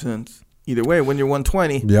makes sense. Either way, when you're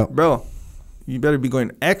 120, bro, you better be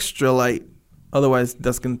going extra light. Otherwise,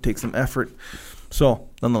 that's going to take some effort. So,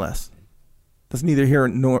 nonetheless, that's neither here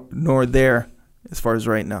nor there as far as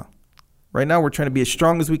right now. Right now, we're trying to be as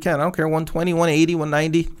strong as we can. I don't care, 120, 180,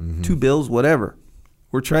 190, 2 bills, whatever.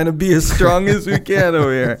 We're trying to be as strong as we can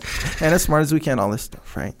over here. And as smart as we can, all this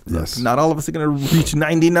stuff, right? Yes. Look, not all of us are going to reach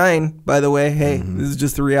 99, by the way. Hey, this is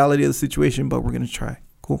just the reality of the situation, but we're going to try.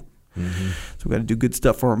 Cool. So we got to do good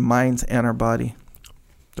stuff for our minds and our body.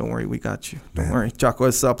 Don't worry, we got you. Don't worry. Jocko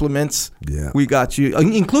has supplements. Yeah. We got you,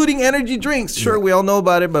 including energy drinks. Sure, we all know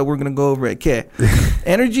about it, but we're going to go over it. Okay.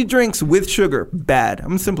 Energy drinks with sugar, bad. I'm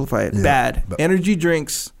going to simplify it. Bad. Energy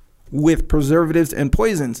drinks with preservatives and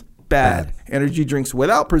poisons, bad. Energy drinks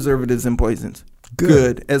without preservatives and poisons,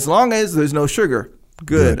 good. As long as there's no sugar,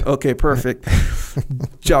 good. Okay, perfect.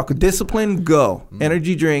 Jocko, discipline, go.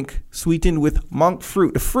 Energy drink sweetened with monk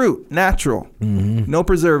fruit, natural, no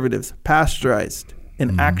preservatives, pasteurized.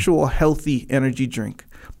 An actual healthy energy drink.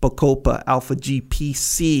 Bacopa, Alpha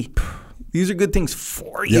GPC. These are good things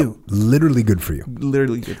for you. Literally good for you.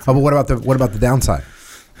 Literally good. For Oh, but what about the downside?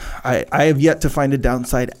 I have yet to find a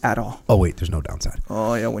downside at all. Oh wait, there's no downside.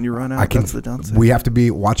 Oh yeah, when you run out, that's the downside. We have to be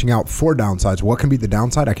watching out for downsides. What can be the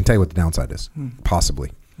downside? I can tell you what the downside is.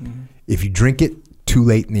 Possibly. If you drink it too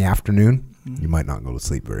late in the afternoon, you might not go to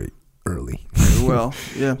sleep very early. Well,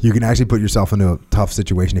 yeah. You can actually put yourself into a tough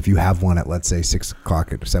situation if you have one at, let's say, 6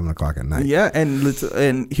 o'clock or 7 o'clock at night. Yeah, and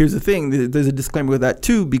here's the thing. There's a disclaimer with that,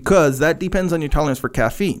 too, because that depends on your tolerance for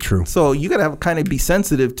caffeine. True. So you got to kind of be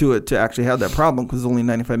sensitive to it to actually have that problem because it's only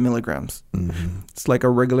 95 milligrams. It's like a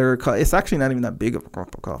regular it's actually not even that big of a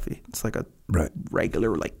cup of coffee. It's like a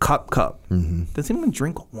regular, like, cup. Does anyone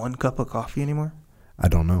drink 1 cup of coffee anymore? I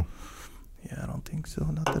don't know. Yeah, I don't think so.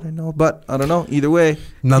 Not that I know. But I don't know. Either way.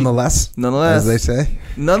 Nonetheless, as they say.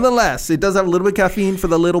 Nonetheless, it does have a little bit of caffeine for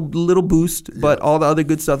the little boost, but all the other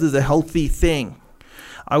good stuff is a healthy thing.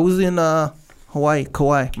 I was in Hawaii,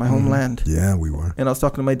 Kauai, my homeland. Yeah, we were. And I was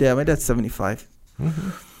talking to my dad. My dad's 75.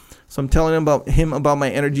 So I'm telling him about my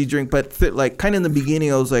energy drink, but like kind of in the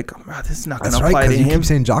beginning, I was like, this is not going to apply to him. You keep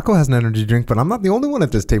saying Jocko has an energy drink, but I'm not the only one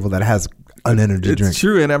at this table that has an energy drink. It's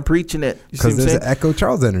true, and I'm preaching it. Because there's an Echo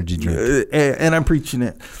Charles energy drink. And I'm preaching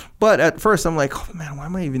it. But at first, I'm like, oh, man, why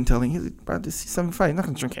am I even telling you? Bro, this is 75. He's not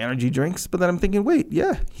going to drink energy drinks. But then I'm thinking, wait,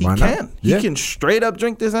 yeah, he can. He can straight up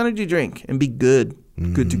drink this energy drink and be good.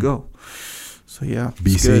 Good to go. So, yeah.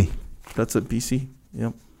 BC. That's a BC.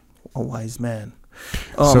 Yep. A wise man.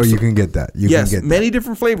 So you can get that. Yes, many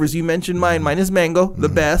different flavors. You mentioned mine. Mine is mango, the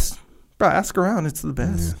best. Bro, ask around. It's the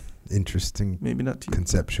best. Yeah. Interesting. Maybe not too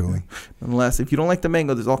conceptually. Yeah. Nonetheless, if you don't like the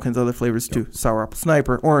mango, there's all kinds of other flavors too. Sour apple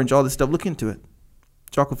sniper, orange, all this stuff. Look into it.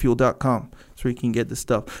 JockoFuel.com. That's where you can get this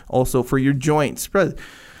stuff. Also for your joints.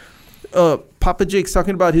 Papa Jake's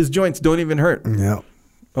talking about his joints don't even hurt. Yeah.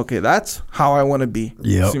 Okay, that's how I want to be.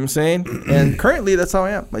 Yeah. See what I'm saying? And currently, that's how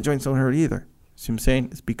I am. My joints don't hurt either. See what I'm saying?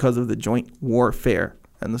 It's because of the joint warfare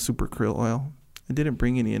and the super krill oil. I didn't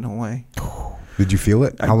bring any in Hawaii. Did you feel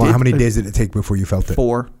it? How many days did it take before you felt it?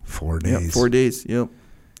 4. 4 days. Yep, 4 days. Yep.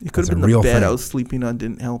 It could have been the bed I was sleeping on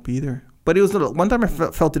didn't help either. But it was one time I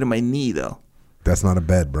felt it in my knee though. That's not a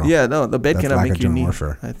bed, bro. Yeah, no, the bed cannot make your knee.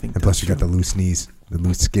 Warfare. I think. And plus, you got the loose knees, the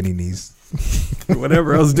loose skinny knees.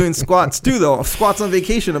 Whatever. I was doing squats too, though. Squats on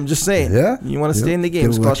vacation. I'm just saying. Yeah. You want to stay in the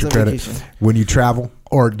game. Squats on vacation. When you travel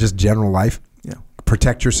or just general life.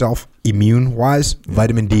 Protect yourself immune-wise.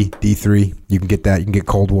 Vitamin D, D3. You can get that. You can get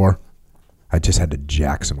Cold War. I just had to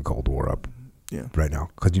jack some Cold War up right now.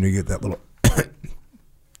 Because, you get that little...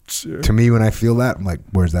 To me, when I feel that, I'm like,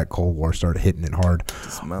 where's that Cold War? Start hitting it hard.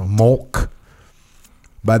 Molk.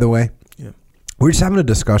 By the way, we're just having a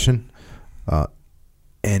discussion.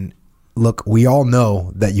 And, look, we all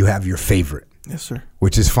know that you have your favorite. Yes, sir.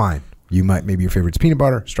 Which is fine. Maybe your favorite's peanut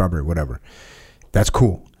butter, strawberry, whatever. That's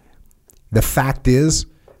cool. The fact is,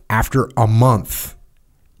 after a month,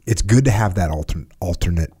 it's good to have that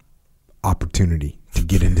alternate opportunity to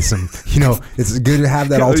get into some, it's good to have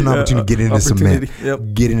that alternate opportunity to get into some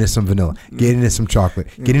mint, get into some vanilla, get into some chocolate,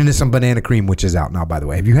 get into some banana cream, which is out now, by the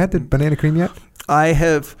way. Have you had the banana cream yet? I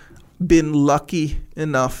have been lucky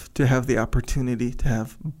enough to have the opportunity to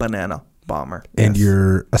have banana bomber. And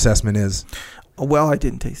your assessment is? Well, I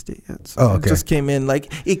didn't taste it yet. So okay. It just came in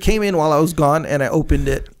it came in while I was gone, and I opened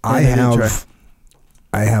it. I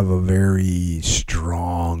have a very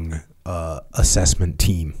strong assessment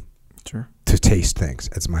team. Sure. To taste things.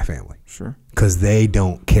 It's my family. Sure. Because they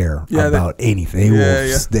don't care about anything.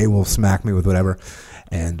 They will smack me with whatever.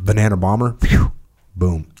 And banana bomber,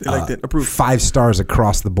 boom. They liked it. Approved. 5 stars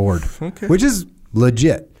across the board. Okay. Which is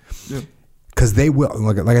legit. Yeah. Because they will,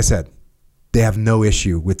 like I said, they have no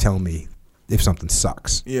issue with telling me if something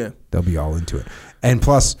sucks. Yeah. They'll be all into it. And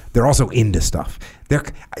plus, they're also into stuff.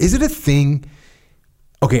 Is it a thing?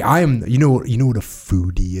 Okay, I am, you know what a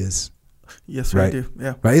foodie is? Yes, right? I do.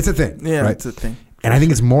 Yeah. Right? It's a thing. Yeah, right? It's a thing. And I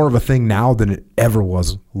think it's more of a thing now than it ever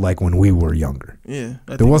was like when we were younger. Yeah.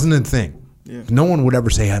 There wasn't a thing. Yeah. No one would ever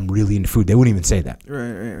say, I'm really into food. They wouldn't even say that.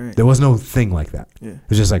 Right. There was no thing like that. Yeah.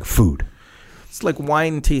 It's just like food. It's like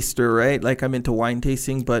wine taster, right? Like I'm into wine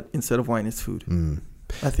tasting, but instead of wine, it's food.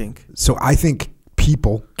 I think. So I think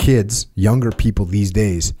kids, younger people these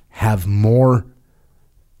days have more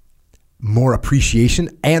appreciation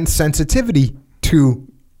and sensitivity to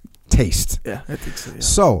taste. Yeah, I think so. Yeah.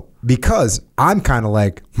 So because I'm kind of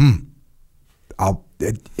like,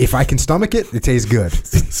 if I can stomach it, it tastes good.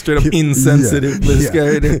 Straight up insensitive.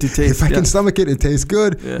 To taste. If I can stomach it, it tastes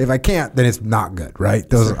good. Yeah. If I can't, then it's not good. Right?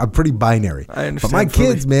 I'm pretty binary. I understand. But my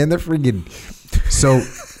kids, man, they're freaking. So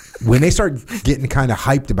when they start getting kind of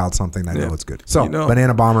hyped about something, I know it's good. So,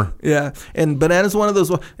 Banana Bomber. Yeah, and banana's one of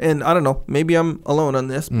those, and I don't know, maybe I'm alone on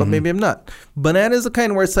this, but maybe I'm not. Banana is the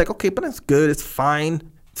kind where it's like, okay, banana's good, it's fine.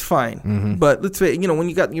 But let's say, when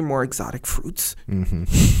you got your more exotic fruits,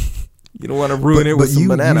 you don't want to ruin it with some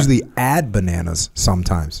banana. But you usually add bananas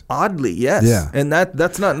sometimes. Oddly, yes. Yeah. And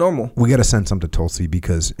that's not normal. We got to send some to Tulsi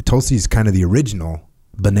because Tulsi is kind of the original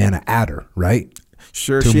banana adder, right?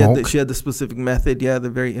 Sure, she had the specific method. Yeah, they're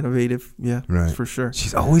very innovative. Yeah, right. For sure.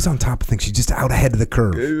 She's always on top of things. She's just out ahead of the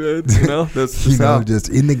curve. That's just just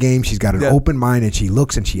in the game. She's got an open mind, and she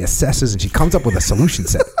looks and she assesses and she comes up with a solution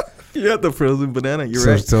set. Yeah, the frozen banana. You're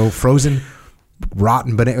right. So frozen,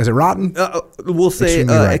 rotten banana. Was it rotten? We'll say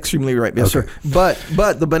extremely ripe. Yes, sir. But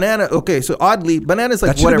the banana. Okay, so oddly, banana's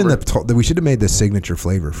like whatever. We should have made the signature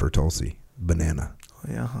flavor for Tulsi, banana. Oh,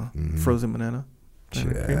 yeah, frozen banana.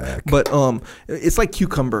 But it's like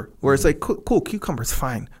cucumber, where it's like cool, cucumber's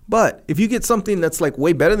fine. But if you get something that's like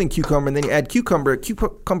way better than cucumber, and then you add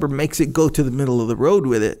cucumber makes it go to the middle of the road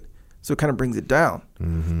with it. So it kind of brings it down.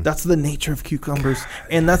 That's the nature of cucumbers,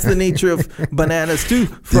 and that's the nature of bananas too.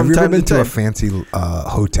 Have you ever been to a fancy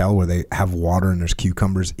hotel where they have water and there's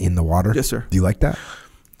cucumbers in the water? Yes, sir. Do you like that?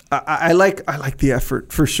 I like the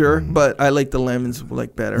effort for sure, but I like the lemons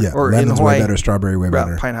better. Yeah, or lemons in Hawaii, way better, strawberry way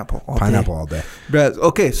better, pineapple all day.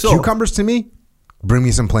 Okay, so cucumbers to me, bring me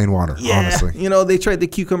some plain water. Yeah, honestly, they tried the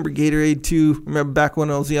cucumber Gatorade too. Remember back when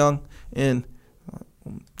I was young and.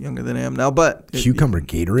 Younger than I am now, but cucumber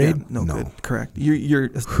Gatorade? Yeah, no good. Correct. You're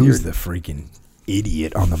who's the freaking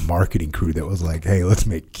idiot on the marketing crew that was like, "Hey, let's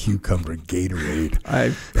make cucumber Gatorade"?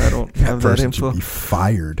 I don't have that info. Should be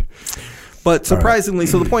fired. But surprisingly,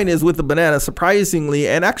 so the point is with the banana, surprisingly,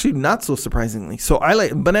 and actually not so surprisingly. So I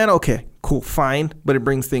like banana. Okay, cool, fine, but it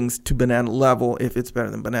brings things to banana level if it's better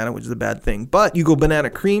than banana, which is a bad thing. But you go banana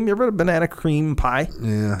cream. You ever had a banana cream pie?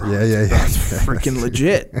 Yeah. That's freaking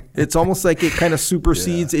legit. It's almost like it kind of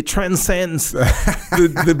supersedes, it transcends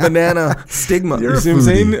the banana stigma. You're you see what I'm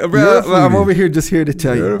saying? I'm over here just here to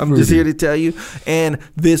tell you. I'm just here to tell you. And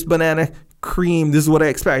this banana cream, this is what I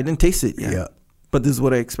expect. I didn't taste it yet. Yeah. But this is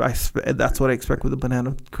what I expect. That's what I expect with a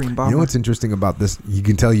banana cream bomber. You know what's interesting about this? You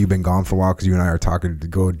can tell you've been gone for a while because you and I are talking to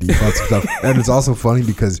go deep on stuff. And it's also funny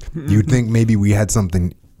because you'd think maybe we had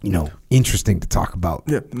something, interesting to talk about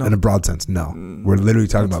in a broad sense. No. We're literally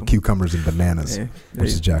talking about cucumbers and bananas, which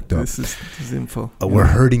is jacked up. This is info. We're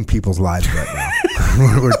hurting people's lives right now.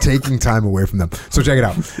 We're taking time away from them. So check it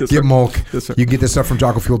out. Get Mulk. Yes, you can get this stuff from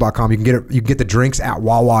JockoFuel.com. You can get the drinks at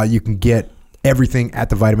Wawa. You can get everything at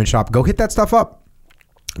the Vitamin Shop. Go hit that stuff up.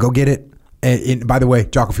 Go get it. And by the way,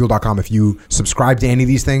 JockoFuel.com, if you subscribe to any of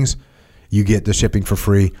these things, you get the shipping for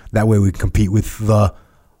free. That way we can compete with the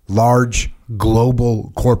large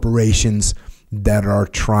global corporations that are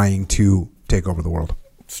trying to take over the world.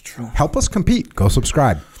 It's true. Help us compete. Go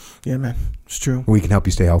subscribe. Yeah, man. It's true. We can help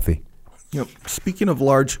you stay healthy. Yep. Speaking of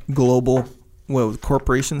large global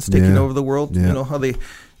corporations taking over the world, you know how they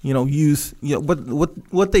use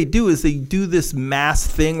what they do is they do this mass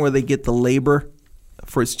thing where they get the labor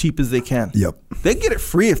for as cheap as they can. Yep. They get it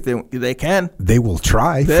free if they can. They will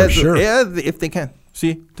try for sure. Yeah, if they can. See,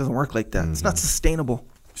 it doesn't work like that. It's not sustainable.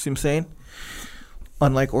 See what I'm saying?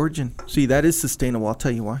 Unlike Origin. See, that is sustainable. I'll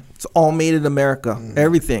tell you why. It's all made in America.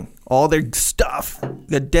 Everything. All their stuff.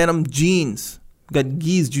 You got denim jeans. You got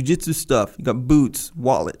gis, jiu-jitsu stuff. You got boots,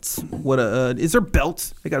 wallets. Is there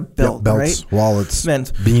belts? They got a belt, belts, right? Wallets,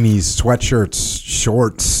 men's beanies, sweatshirts,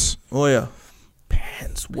 shorts. Oh, yeah.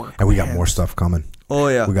 Pants, work And we got more stuff coming. Oh,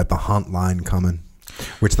 yeah. We got the Hunt line coming,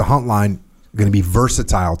 which the Hunt line going to be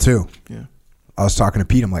versatile, too. Yeah. I was talking to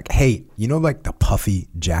Pete. I'm like, hey, like the puffy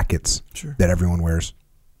jackets that everyone wears?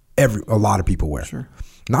 A lot of people wear. Sure.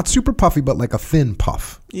 Not super puffy, but like a thin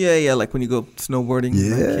puff. Yeah, like when you go snowboarding.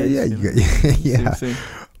 Yeah.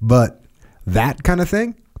 But that kind of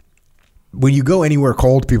thing, when you go anywhere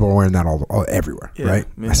cold, people are wearing that all everywhere, right?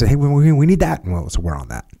 Yeah. I said, hey, we need that. Well, so we're on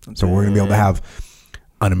that. Okay. So we're going to be able to have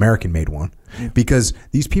an American-made one because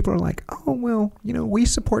these people are like, oh, well, we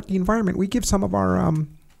support the environment. We give some of our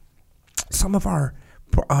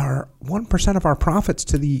 1% of our profits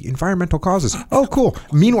to the environmental causes. Oh, cool.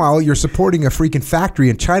 Meanwhile, you're supporting a freaking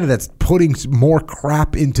factory in China that's putting more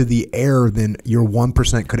crap into the air than your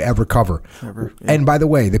 1% could ever cover. And by the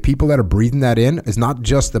way, the people that are breathing that in is not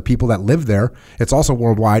just the people that live there. It's also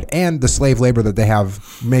worldwide and the slave labor that they have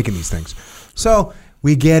making these things. So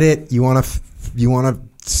we get it. You want to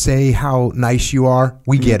say how nice you are.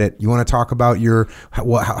 We get it. You want to talk about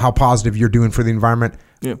how positive you're doing for the environment.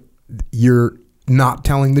 Yeah. You're not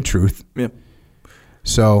telling the truth. Yeah.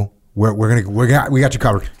 So we got you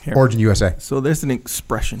covered. Here. Origin USA. So there's an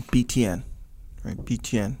expression, BTN, right?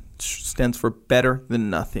 BTN. stands for better than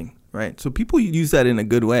nothing, right? So people use that in a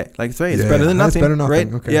good way. Like, say, it's Yeah, better than it's nothing, better than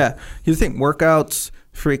nothing, right? okay. Yeah. Here's the thing, workouts,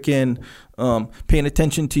 freaking paying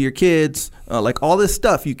attention to your kids, like all this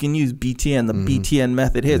stuff you can use BTN, the BTN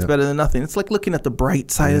method. Hey, it's better than nothing. It's like looking at the bright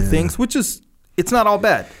side of things, which is, it's not all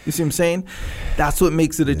bad. You see what I'm saying? That's what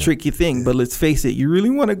makes it a tricky thing. But let's face it, you really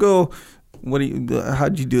want to go,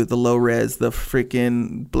 how'd you do it? The low res, the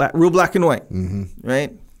freaking real black and white,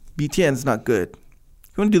 right? BTN is not good.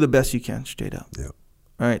 You want to do the best you can, straight up. Yeah.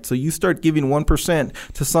 All right, so you start giving 1%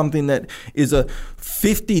 to something that is a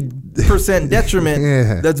 50%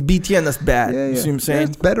 detriment. That's BTN. That's bad. You see what I'm saying? Yeah,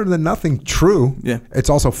 it's better than nothing. True. Yeah. It's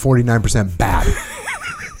also 49% bad.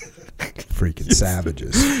 Freaking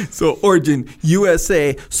savages. So origin,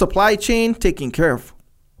 USA, supply chain, taken care of.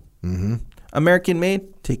 American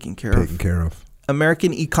made, taken care of. Taken care of.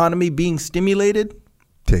 American economy being stimulated,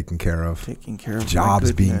 Taken care of. taken care of. Jobs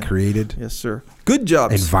Good, being man. created. Yes, sir. Good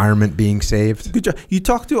jobs. Environment being saved. Good job. You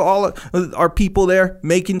talk to all our people there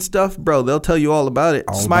making stuff, bro. They'll tell you all about it.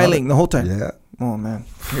 All Smiling about it. the whole time. Yeah. Oh man,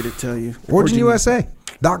 here to tell you.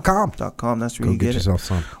 OriginUSA.com. .com. That's where Go you get get yourself it.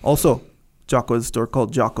 some. Also, Jocko has a store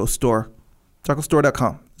called Jocko Store.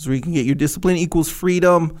 JockoStore.com is where you can get your discipline equals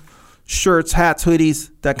freedom, shirts, hats,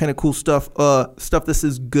 hoodies, that kind of cool stuff. Stuff that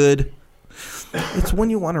says good. It's when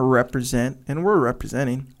you want to represent, and we're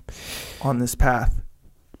representing on this path.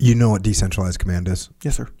 You know what decentralized command is?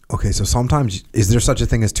 Yes, sir. Okay, so sometimes, is there such a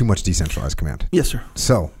thing as too much decentralized command? Yes, sir.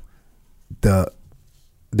 So,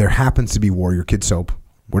 there happens to be Warrior Kid soap.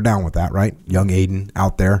 We're down with that, right? Young Aiden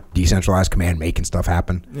out there, decentralized command, making stuff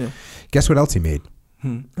happen. Yeah. Guess what else he made?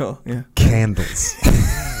 Oh, yeah. Candles.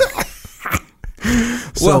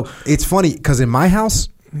 So it's funny because in my house,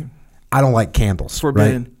 I don't like candles.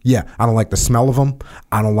 Forbidden. Right? Yeah, I don't like the smell of them.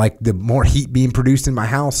 I don't like the more heat being produced in my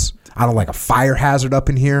house. I don't like a fire hazard up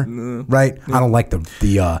in here. Right? I don't like the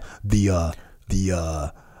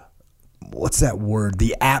what's that word?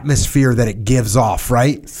 The atmosphere that it gives off.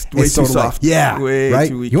 Right? Way It's too sort of like- soft. yeah. Way right?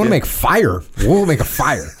 too weak, You want to yeah. make fire? We'll make a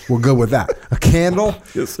fire. We're good with that. A candle?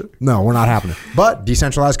 Yes, sir. No, we're not happening. But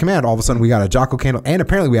decentralized command. All of a sudden, we got a Jocko candle, and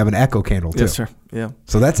apparently we have an Echo candle too. Yes, sir. Yeah.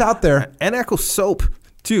 So that's out there. And Echo soap,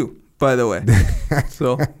 too, by the way.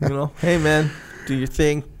 So, hey, man, do your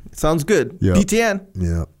thing. It sounds good. Yeah. BTN,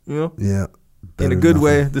 Yeah. Yeah. in a good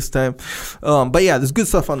way this time. But yeah, there's good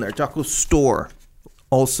stuff on there. Jocko Store.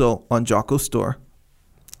 Also on Jocko Store.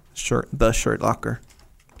 The shirt locker.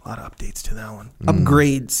 A lot of updates to that one.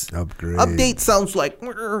 Upgrades. Update sounds like,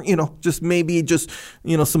 just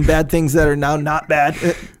some bad things that are now not bad.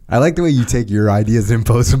 I like the way you take your ideas and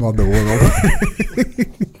post them on the world.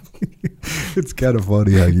 It's kind of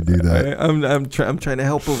funny how you do that. I'm trying to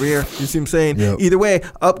help over here. You see what I'm saying? Yep. Either way,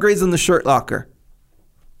 upgrades on the shirt locker.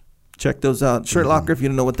 Check those out. Shirt locker, if you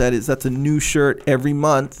don't know what that is, that's a new shirt every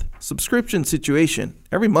month. Subscription situation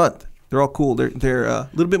every month. They're all cool. They're a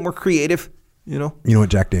little bit more creative. You know what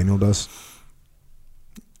Jack Daniel does?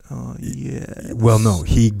 Yeah. Well, no,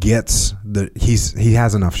 he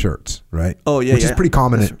has enough shirts, right? Oh, yeah, which is pretty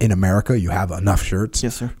common Yes, sir. in America. You have enough shirts.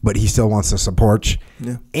 Yes, sir. But he still wants to support.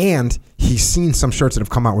 Yeah. And he's seen some shirts that have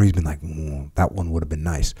come out where he's been like, that one would have been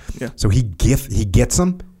nice. Yeah. So he gets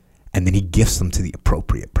them, and then he gifts them to the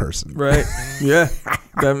appropriate person. Right. Yeah.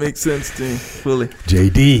 That makes sense to me fully.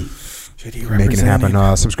 JD making it happen.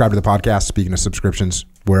 representing. Subscribe to the podcast. Speaking of subscriptions,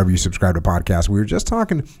 wherever you subscribe to podcasts, we were just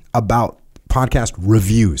talking about podcast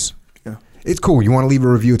reviews. Yeah. It's cool. You want to leave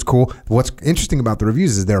a review, it's cool. What's interesting about the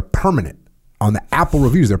reviews is they're permanent. On the Apple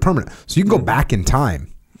reviews, they're permanent. So you can go back in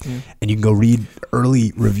time and you can go read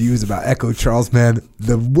early reviews about Echo Charles. Man,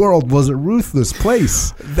 the world was a ruthless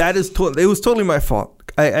place. That is it was totally my fault.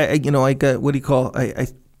 I got, what do you call, I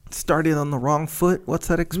started on the wrong foot. What's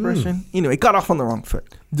that expression? It got off on the wrong foot.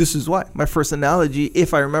 This is why. My first analogy,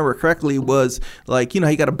 if I remember correctly, was like, you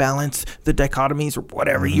got to balance the dichotomies or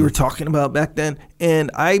whatever you were talking about back then.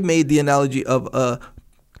 And I made the analogy of a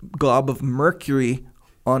glob of mercury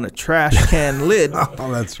on a trash can lid.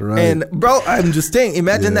 Oh, that's right. And bro, I'm just saying,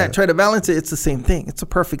 imagine that. Try to balance it. It's the same thing. It's a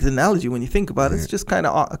perfect analogy when you think about it. It's just kind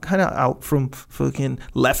of out from fucking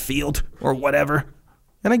left field or whatever.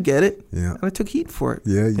 And I get it. Yeah. And I took heat for it.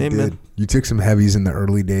 Yeah, you Amen. did. You took some heavies in the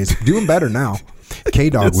early days. Doing better now.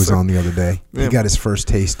 K-Dog was on the other day. He got his first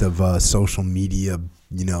taste of social media,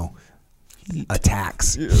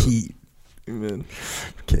 attacks, heat. Amen.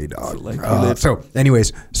 K-Dog. So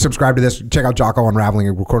anyways, subscribe to this. Check out Jocko Unraveling.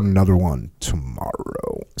 We're recording another one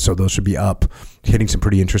tomorrow. So those should be up. Hitting some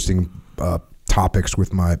pretty interesting topics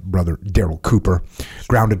with my brother, Daryl Cooper.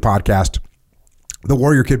 Grounded Podcast. The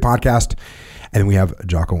Warrior Kid Podcast. And then we have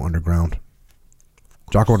Jocko Underground.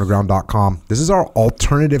 JockoUnderground.com. This is our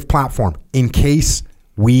alternative platform in case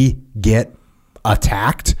we get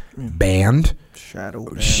attacked, banned,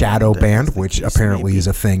 shadow banned, which apparently is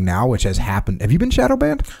a thing now, which has happened. Have you been shadow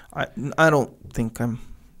banned? I don't think I'm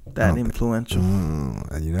that influential.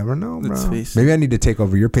 You never know, bro. Let's face it. Maybe I need to take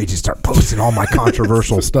over your page and start posting all my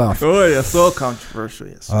controversial stuff. Oh yeah, so controversial.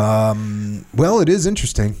 Yes. Well, it is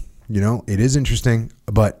interesting. It is interesting,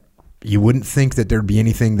 but you wouldn't think that there'd be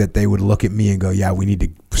anything that they would look at me and go, yeah, we need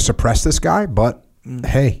to suppress this guy. But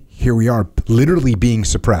hey, here we are, literally being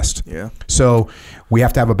suppressed. Yeah. So we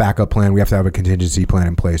have to have a backup plan. We have to have a contingency plan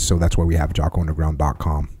in place. So that's why we have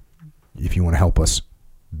JockoUnderground.com. If you want to help us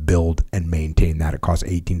build and maintain that, it costs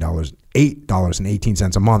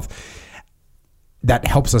 $8.18 a month. That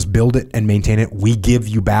helps us build it and maintain it. We give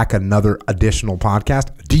you back another additional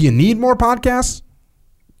podcast. Do you need more podcasts?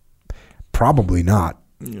 Probably not.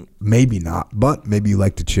 Maybe not, but maybe you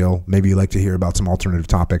like to chill. Maybe you like to hear about some alternative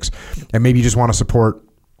topics, and maybe you just want to support.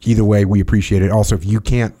 Either way, we appreciate it. Also, if you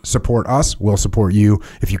can't support us, we'll support you.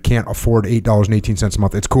 If you can't afford $8.18 a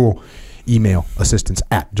month, it's cool. Email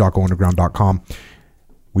assistance@JockoUnderground.com.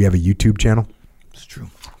 We have a YouTube channel. It's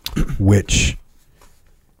true. Which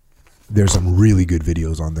there's some really good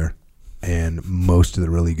videos on there. And most of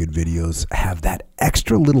the really good videos have that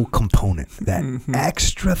extra little component, that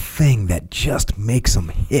extra thing that just makes them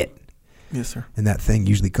hit. Yes, sir. And that thing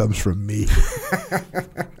usually comes from me,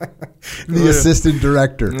 the assistant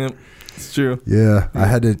director. Yep. It's true. Yeah, I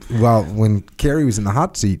had to. Well, when Carrie was in the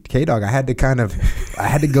hot seat, K-Dog, I had to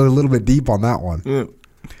go a little bit deep on that one.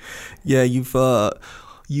 Yeah, you've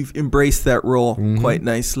embraced that role quite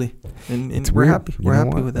nicely, and we're weird. happy. We're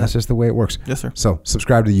happy with that. That's just the way it works. Yes, sir. So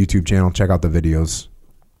subscribe to the YouTube channel. Check out the videos.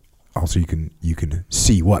 Also, you can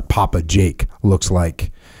see what Papa Jake looks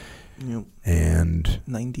like. Yep. And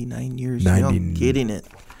 99 years young, getting it.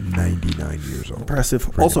 99 years old. Impressive.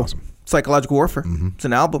 Freaking Also, awesome. Psychological Warfare. It's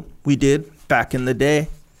an album we did back in the day.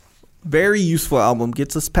 Very useful album.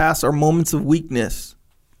 Gets us past our moments of weakness.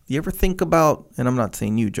 You ever think about, and I'm not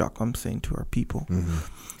saying you, Jock, I'm saying to our people.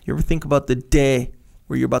 You ever think about the day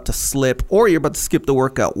where you're about to slip or you're about to skip the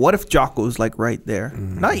workout? What if Jocko's like right there?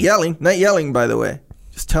 Not yelling, by the way.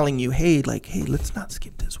 Just telling you, hey, let's not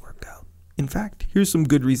skip this workout. In fact, here's some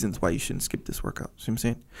good reasons why you shouldn't skip this workout. See what I'm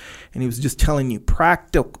saying? And he was just telling you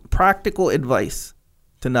practical advice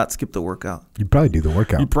to not skip the workout. You probably do the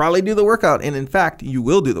workout. You probably do the workout. And in fact, you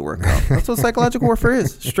will do the workout. That's what psychological warfare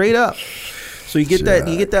is. Straight up. So you get that.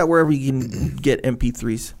 You get that wherever you can get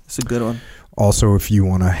MP3s. It's a good one. Also, if you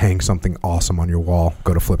want to hang something awesome on your wall,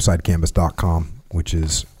 go to flipsidecanvas.com, which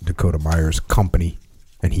is Dakota Meyer's company,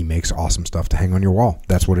 and he makes awesome stuff to hang on your wall.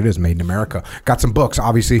 That's what it is, made in America. Got some books,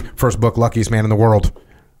 obviously. First book, Luckiest Man in the World.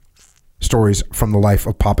 Stories from the Life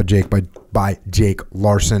of Papa Jake by Jake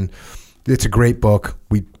Larson. It's a great book.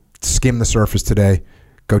 We skimmed the surface today.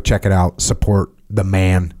 Go check it out. Support the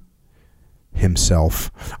man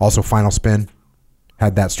himself. Also, Final Spin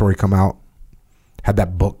had that story come out, had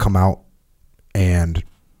that book come out, and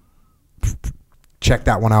check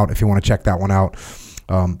that one out if you want to check that one out.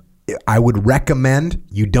 I would recommend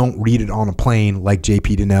you don't read it on a plane like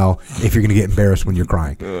JP Donnell if you're going to get embarrassed when you're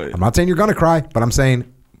crying. I'm not saying you're going to cry, but I'm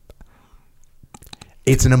saying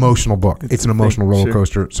it's an emotional book. It's an emotional roller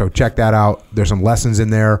coaster. So check that out. There's some lessons in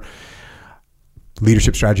there.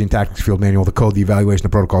 Leadership, Strategy, and Tactics Field Manual, the code, the evaluation, the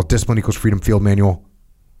protocols, Discipline Equals Freedom Field Manual,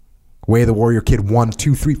 Way of the Warrior Kid 1,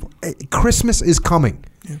 2, 3, 4. Christmas is coming.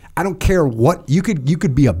 Yeah. I don't care what. You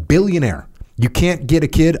could be a billionaire. You can't get a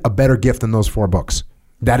kid a better gift than those 4 books.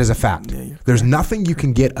 That is a fact. Yeah, there's nothing you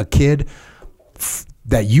can get a kid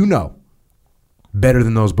that you know better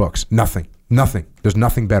than those books. Nothing. There's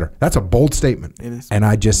nothing better. That's a bold statement. It is. And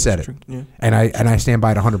I just said it. Yeah. And I stand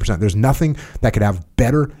by it 100%. There's nothing that could have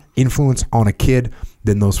better influence on a kid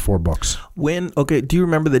than those 4 books. Do you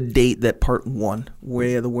remember the date that part 1,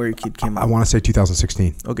 Way of the Warrior Kid, came out? I want to say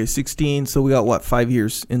 2016. Okay, 16. So we got 5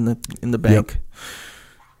 years in the bank. Yep.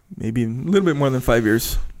 Maybe a little bit more than 5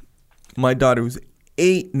 years. My daughter, who's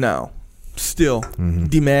 8 now, still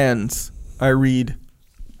demands I read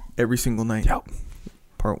every single night. Yep.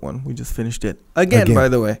 Part 1. We just finished it. Again, by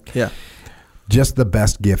the way. Yeah. Just the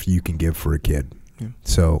best gift you can give for a kid. Yeah.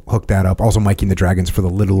 So hook that up. Also, Mikey and the Dragons for the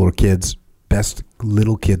little kids. Best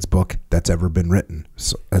little kids book that's ever been written.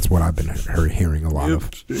 So that's what I've been hearing a lot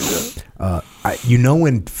of. Yeah.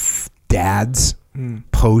 When dads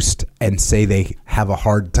post and say they have a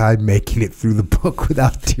hard time making it through the book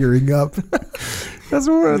without tearing up. That's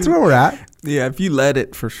where we're at. Yeah, if you let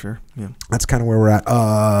it, for sure. Yeah. That's kind of where we're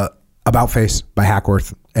at. About Face by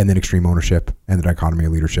Hackworth, and then Extreme Ownership and the Dichotomy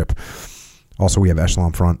of Leadership. Also, we have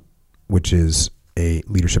Echelon Front, which is a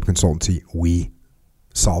leadership consultancy we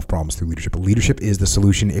solve problems through leadership. Leadership is the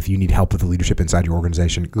solution. If you need help with the leadership inside your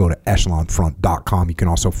organization, go to echelonfront.com. You can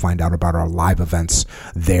also find out about our live events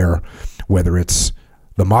there, whether it's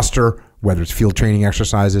the muster, whether it's field training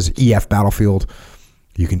exercises, EF Battlefield.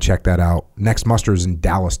 You can check that out. Next muster is in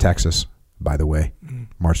Dallas, Texas, by the way,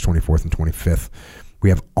 March 24th and 25th. We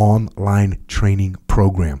have online training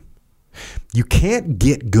program. You can't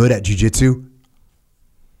get good at jiu-jitsu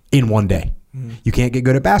in one day. You can't get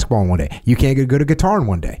good at basketball in one day. You can't get good at guitar in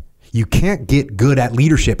one day. You can't get good at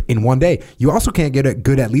leadership in one day. You also can't get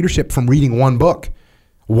good at leadership from reading one book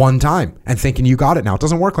one time and thinking you got it now. It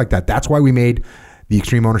doesn't work like that. That's why we made the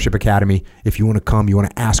Extreme Ownership Academy. If you want to come, you want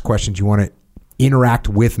to ask questions, you want to interact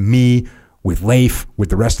with me, with Leif, with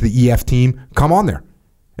the rest of the EF team, come on there.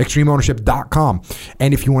 ExtremeOwnership.com.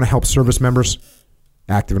 And if you want to help service members,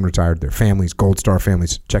 active and retired, their families, Gold Star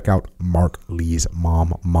families, check out Mark Lee's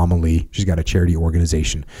mom, Mama Lee. She's got a charity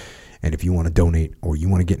organization. And if you want to donate or you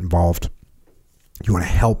want to get involved, you want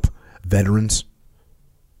to help veterans,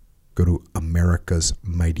 go to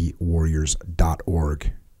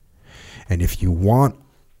americasmightywarriors.org. And if you want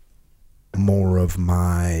more of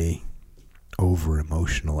my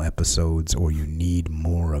over-emotional episodes, or you need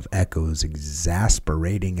more of Echo's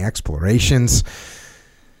exasperating explorations,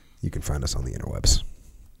 you can find us on the interwebs.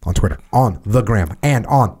 On Twitter, on the Gram, and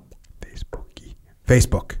on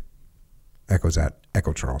Facebook. Echo's at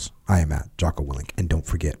Echo Charles. I am at Jocko Willink. And don't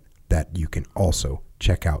forget that you can also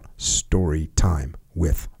check out Story Time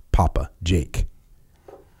with Papa Jake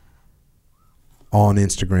on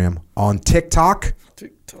Instagram, on TikTok,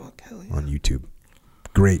 hell yeah. on YouTube.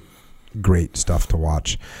 Great stuff to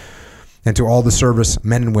watch. And to all the service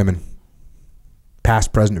men and women,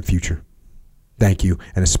 past, present, and future, thank you.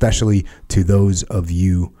 And especially to those of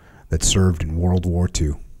you that served in World War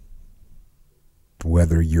II.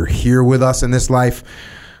 Whether you're here with us in this life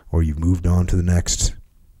or you've moved on to the next,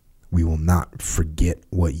 we will not forget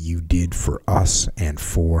what you did for us and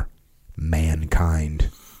for mankind.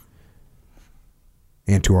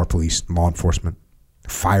 And to our police, law enforcement,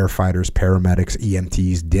 firefighters, paramedics,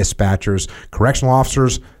 EMTs, dispatchers, correctional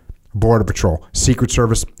officers, Border Patrol, Secret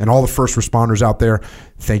Service, and all the first responders out there,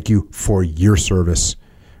 thank you for your service,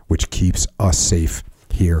 which keeps us safe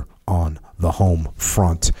here on the home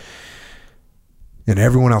front. And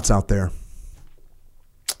everyone else out there,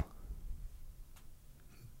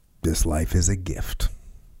 this life is a gift.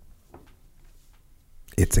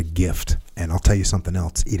 It's a gift. And I'll tell you something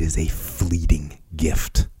else. It is a fleeting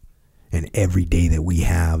gift. And every day that we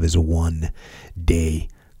have is one day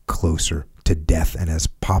closer to death. And as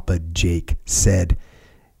Papa Jake said,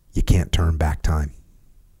 you can't turn back time.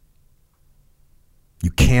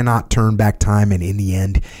 You cannot turn back time. And in the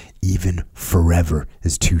end, even forever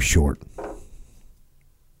is too short.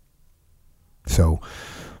 So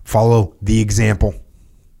follow the example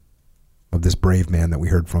of this brave man that we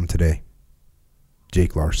heard from today,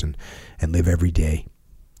 Jake Larson, and live every day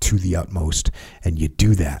to the utmost. And you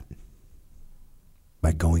do that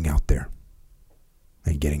by going out there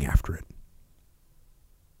and getting after it.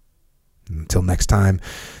 Until next time,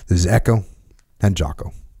 this is Echo and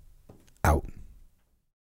Jocko out.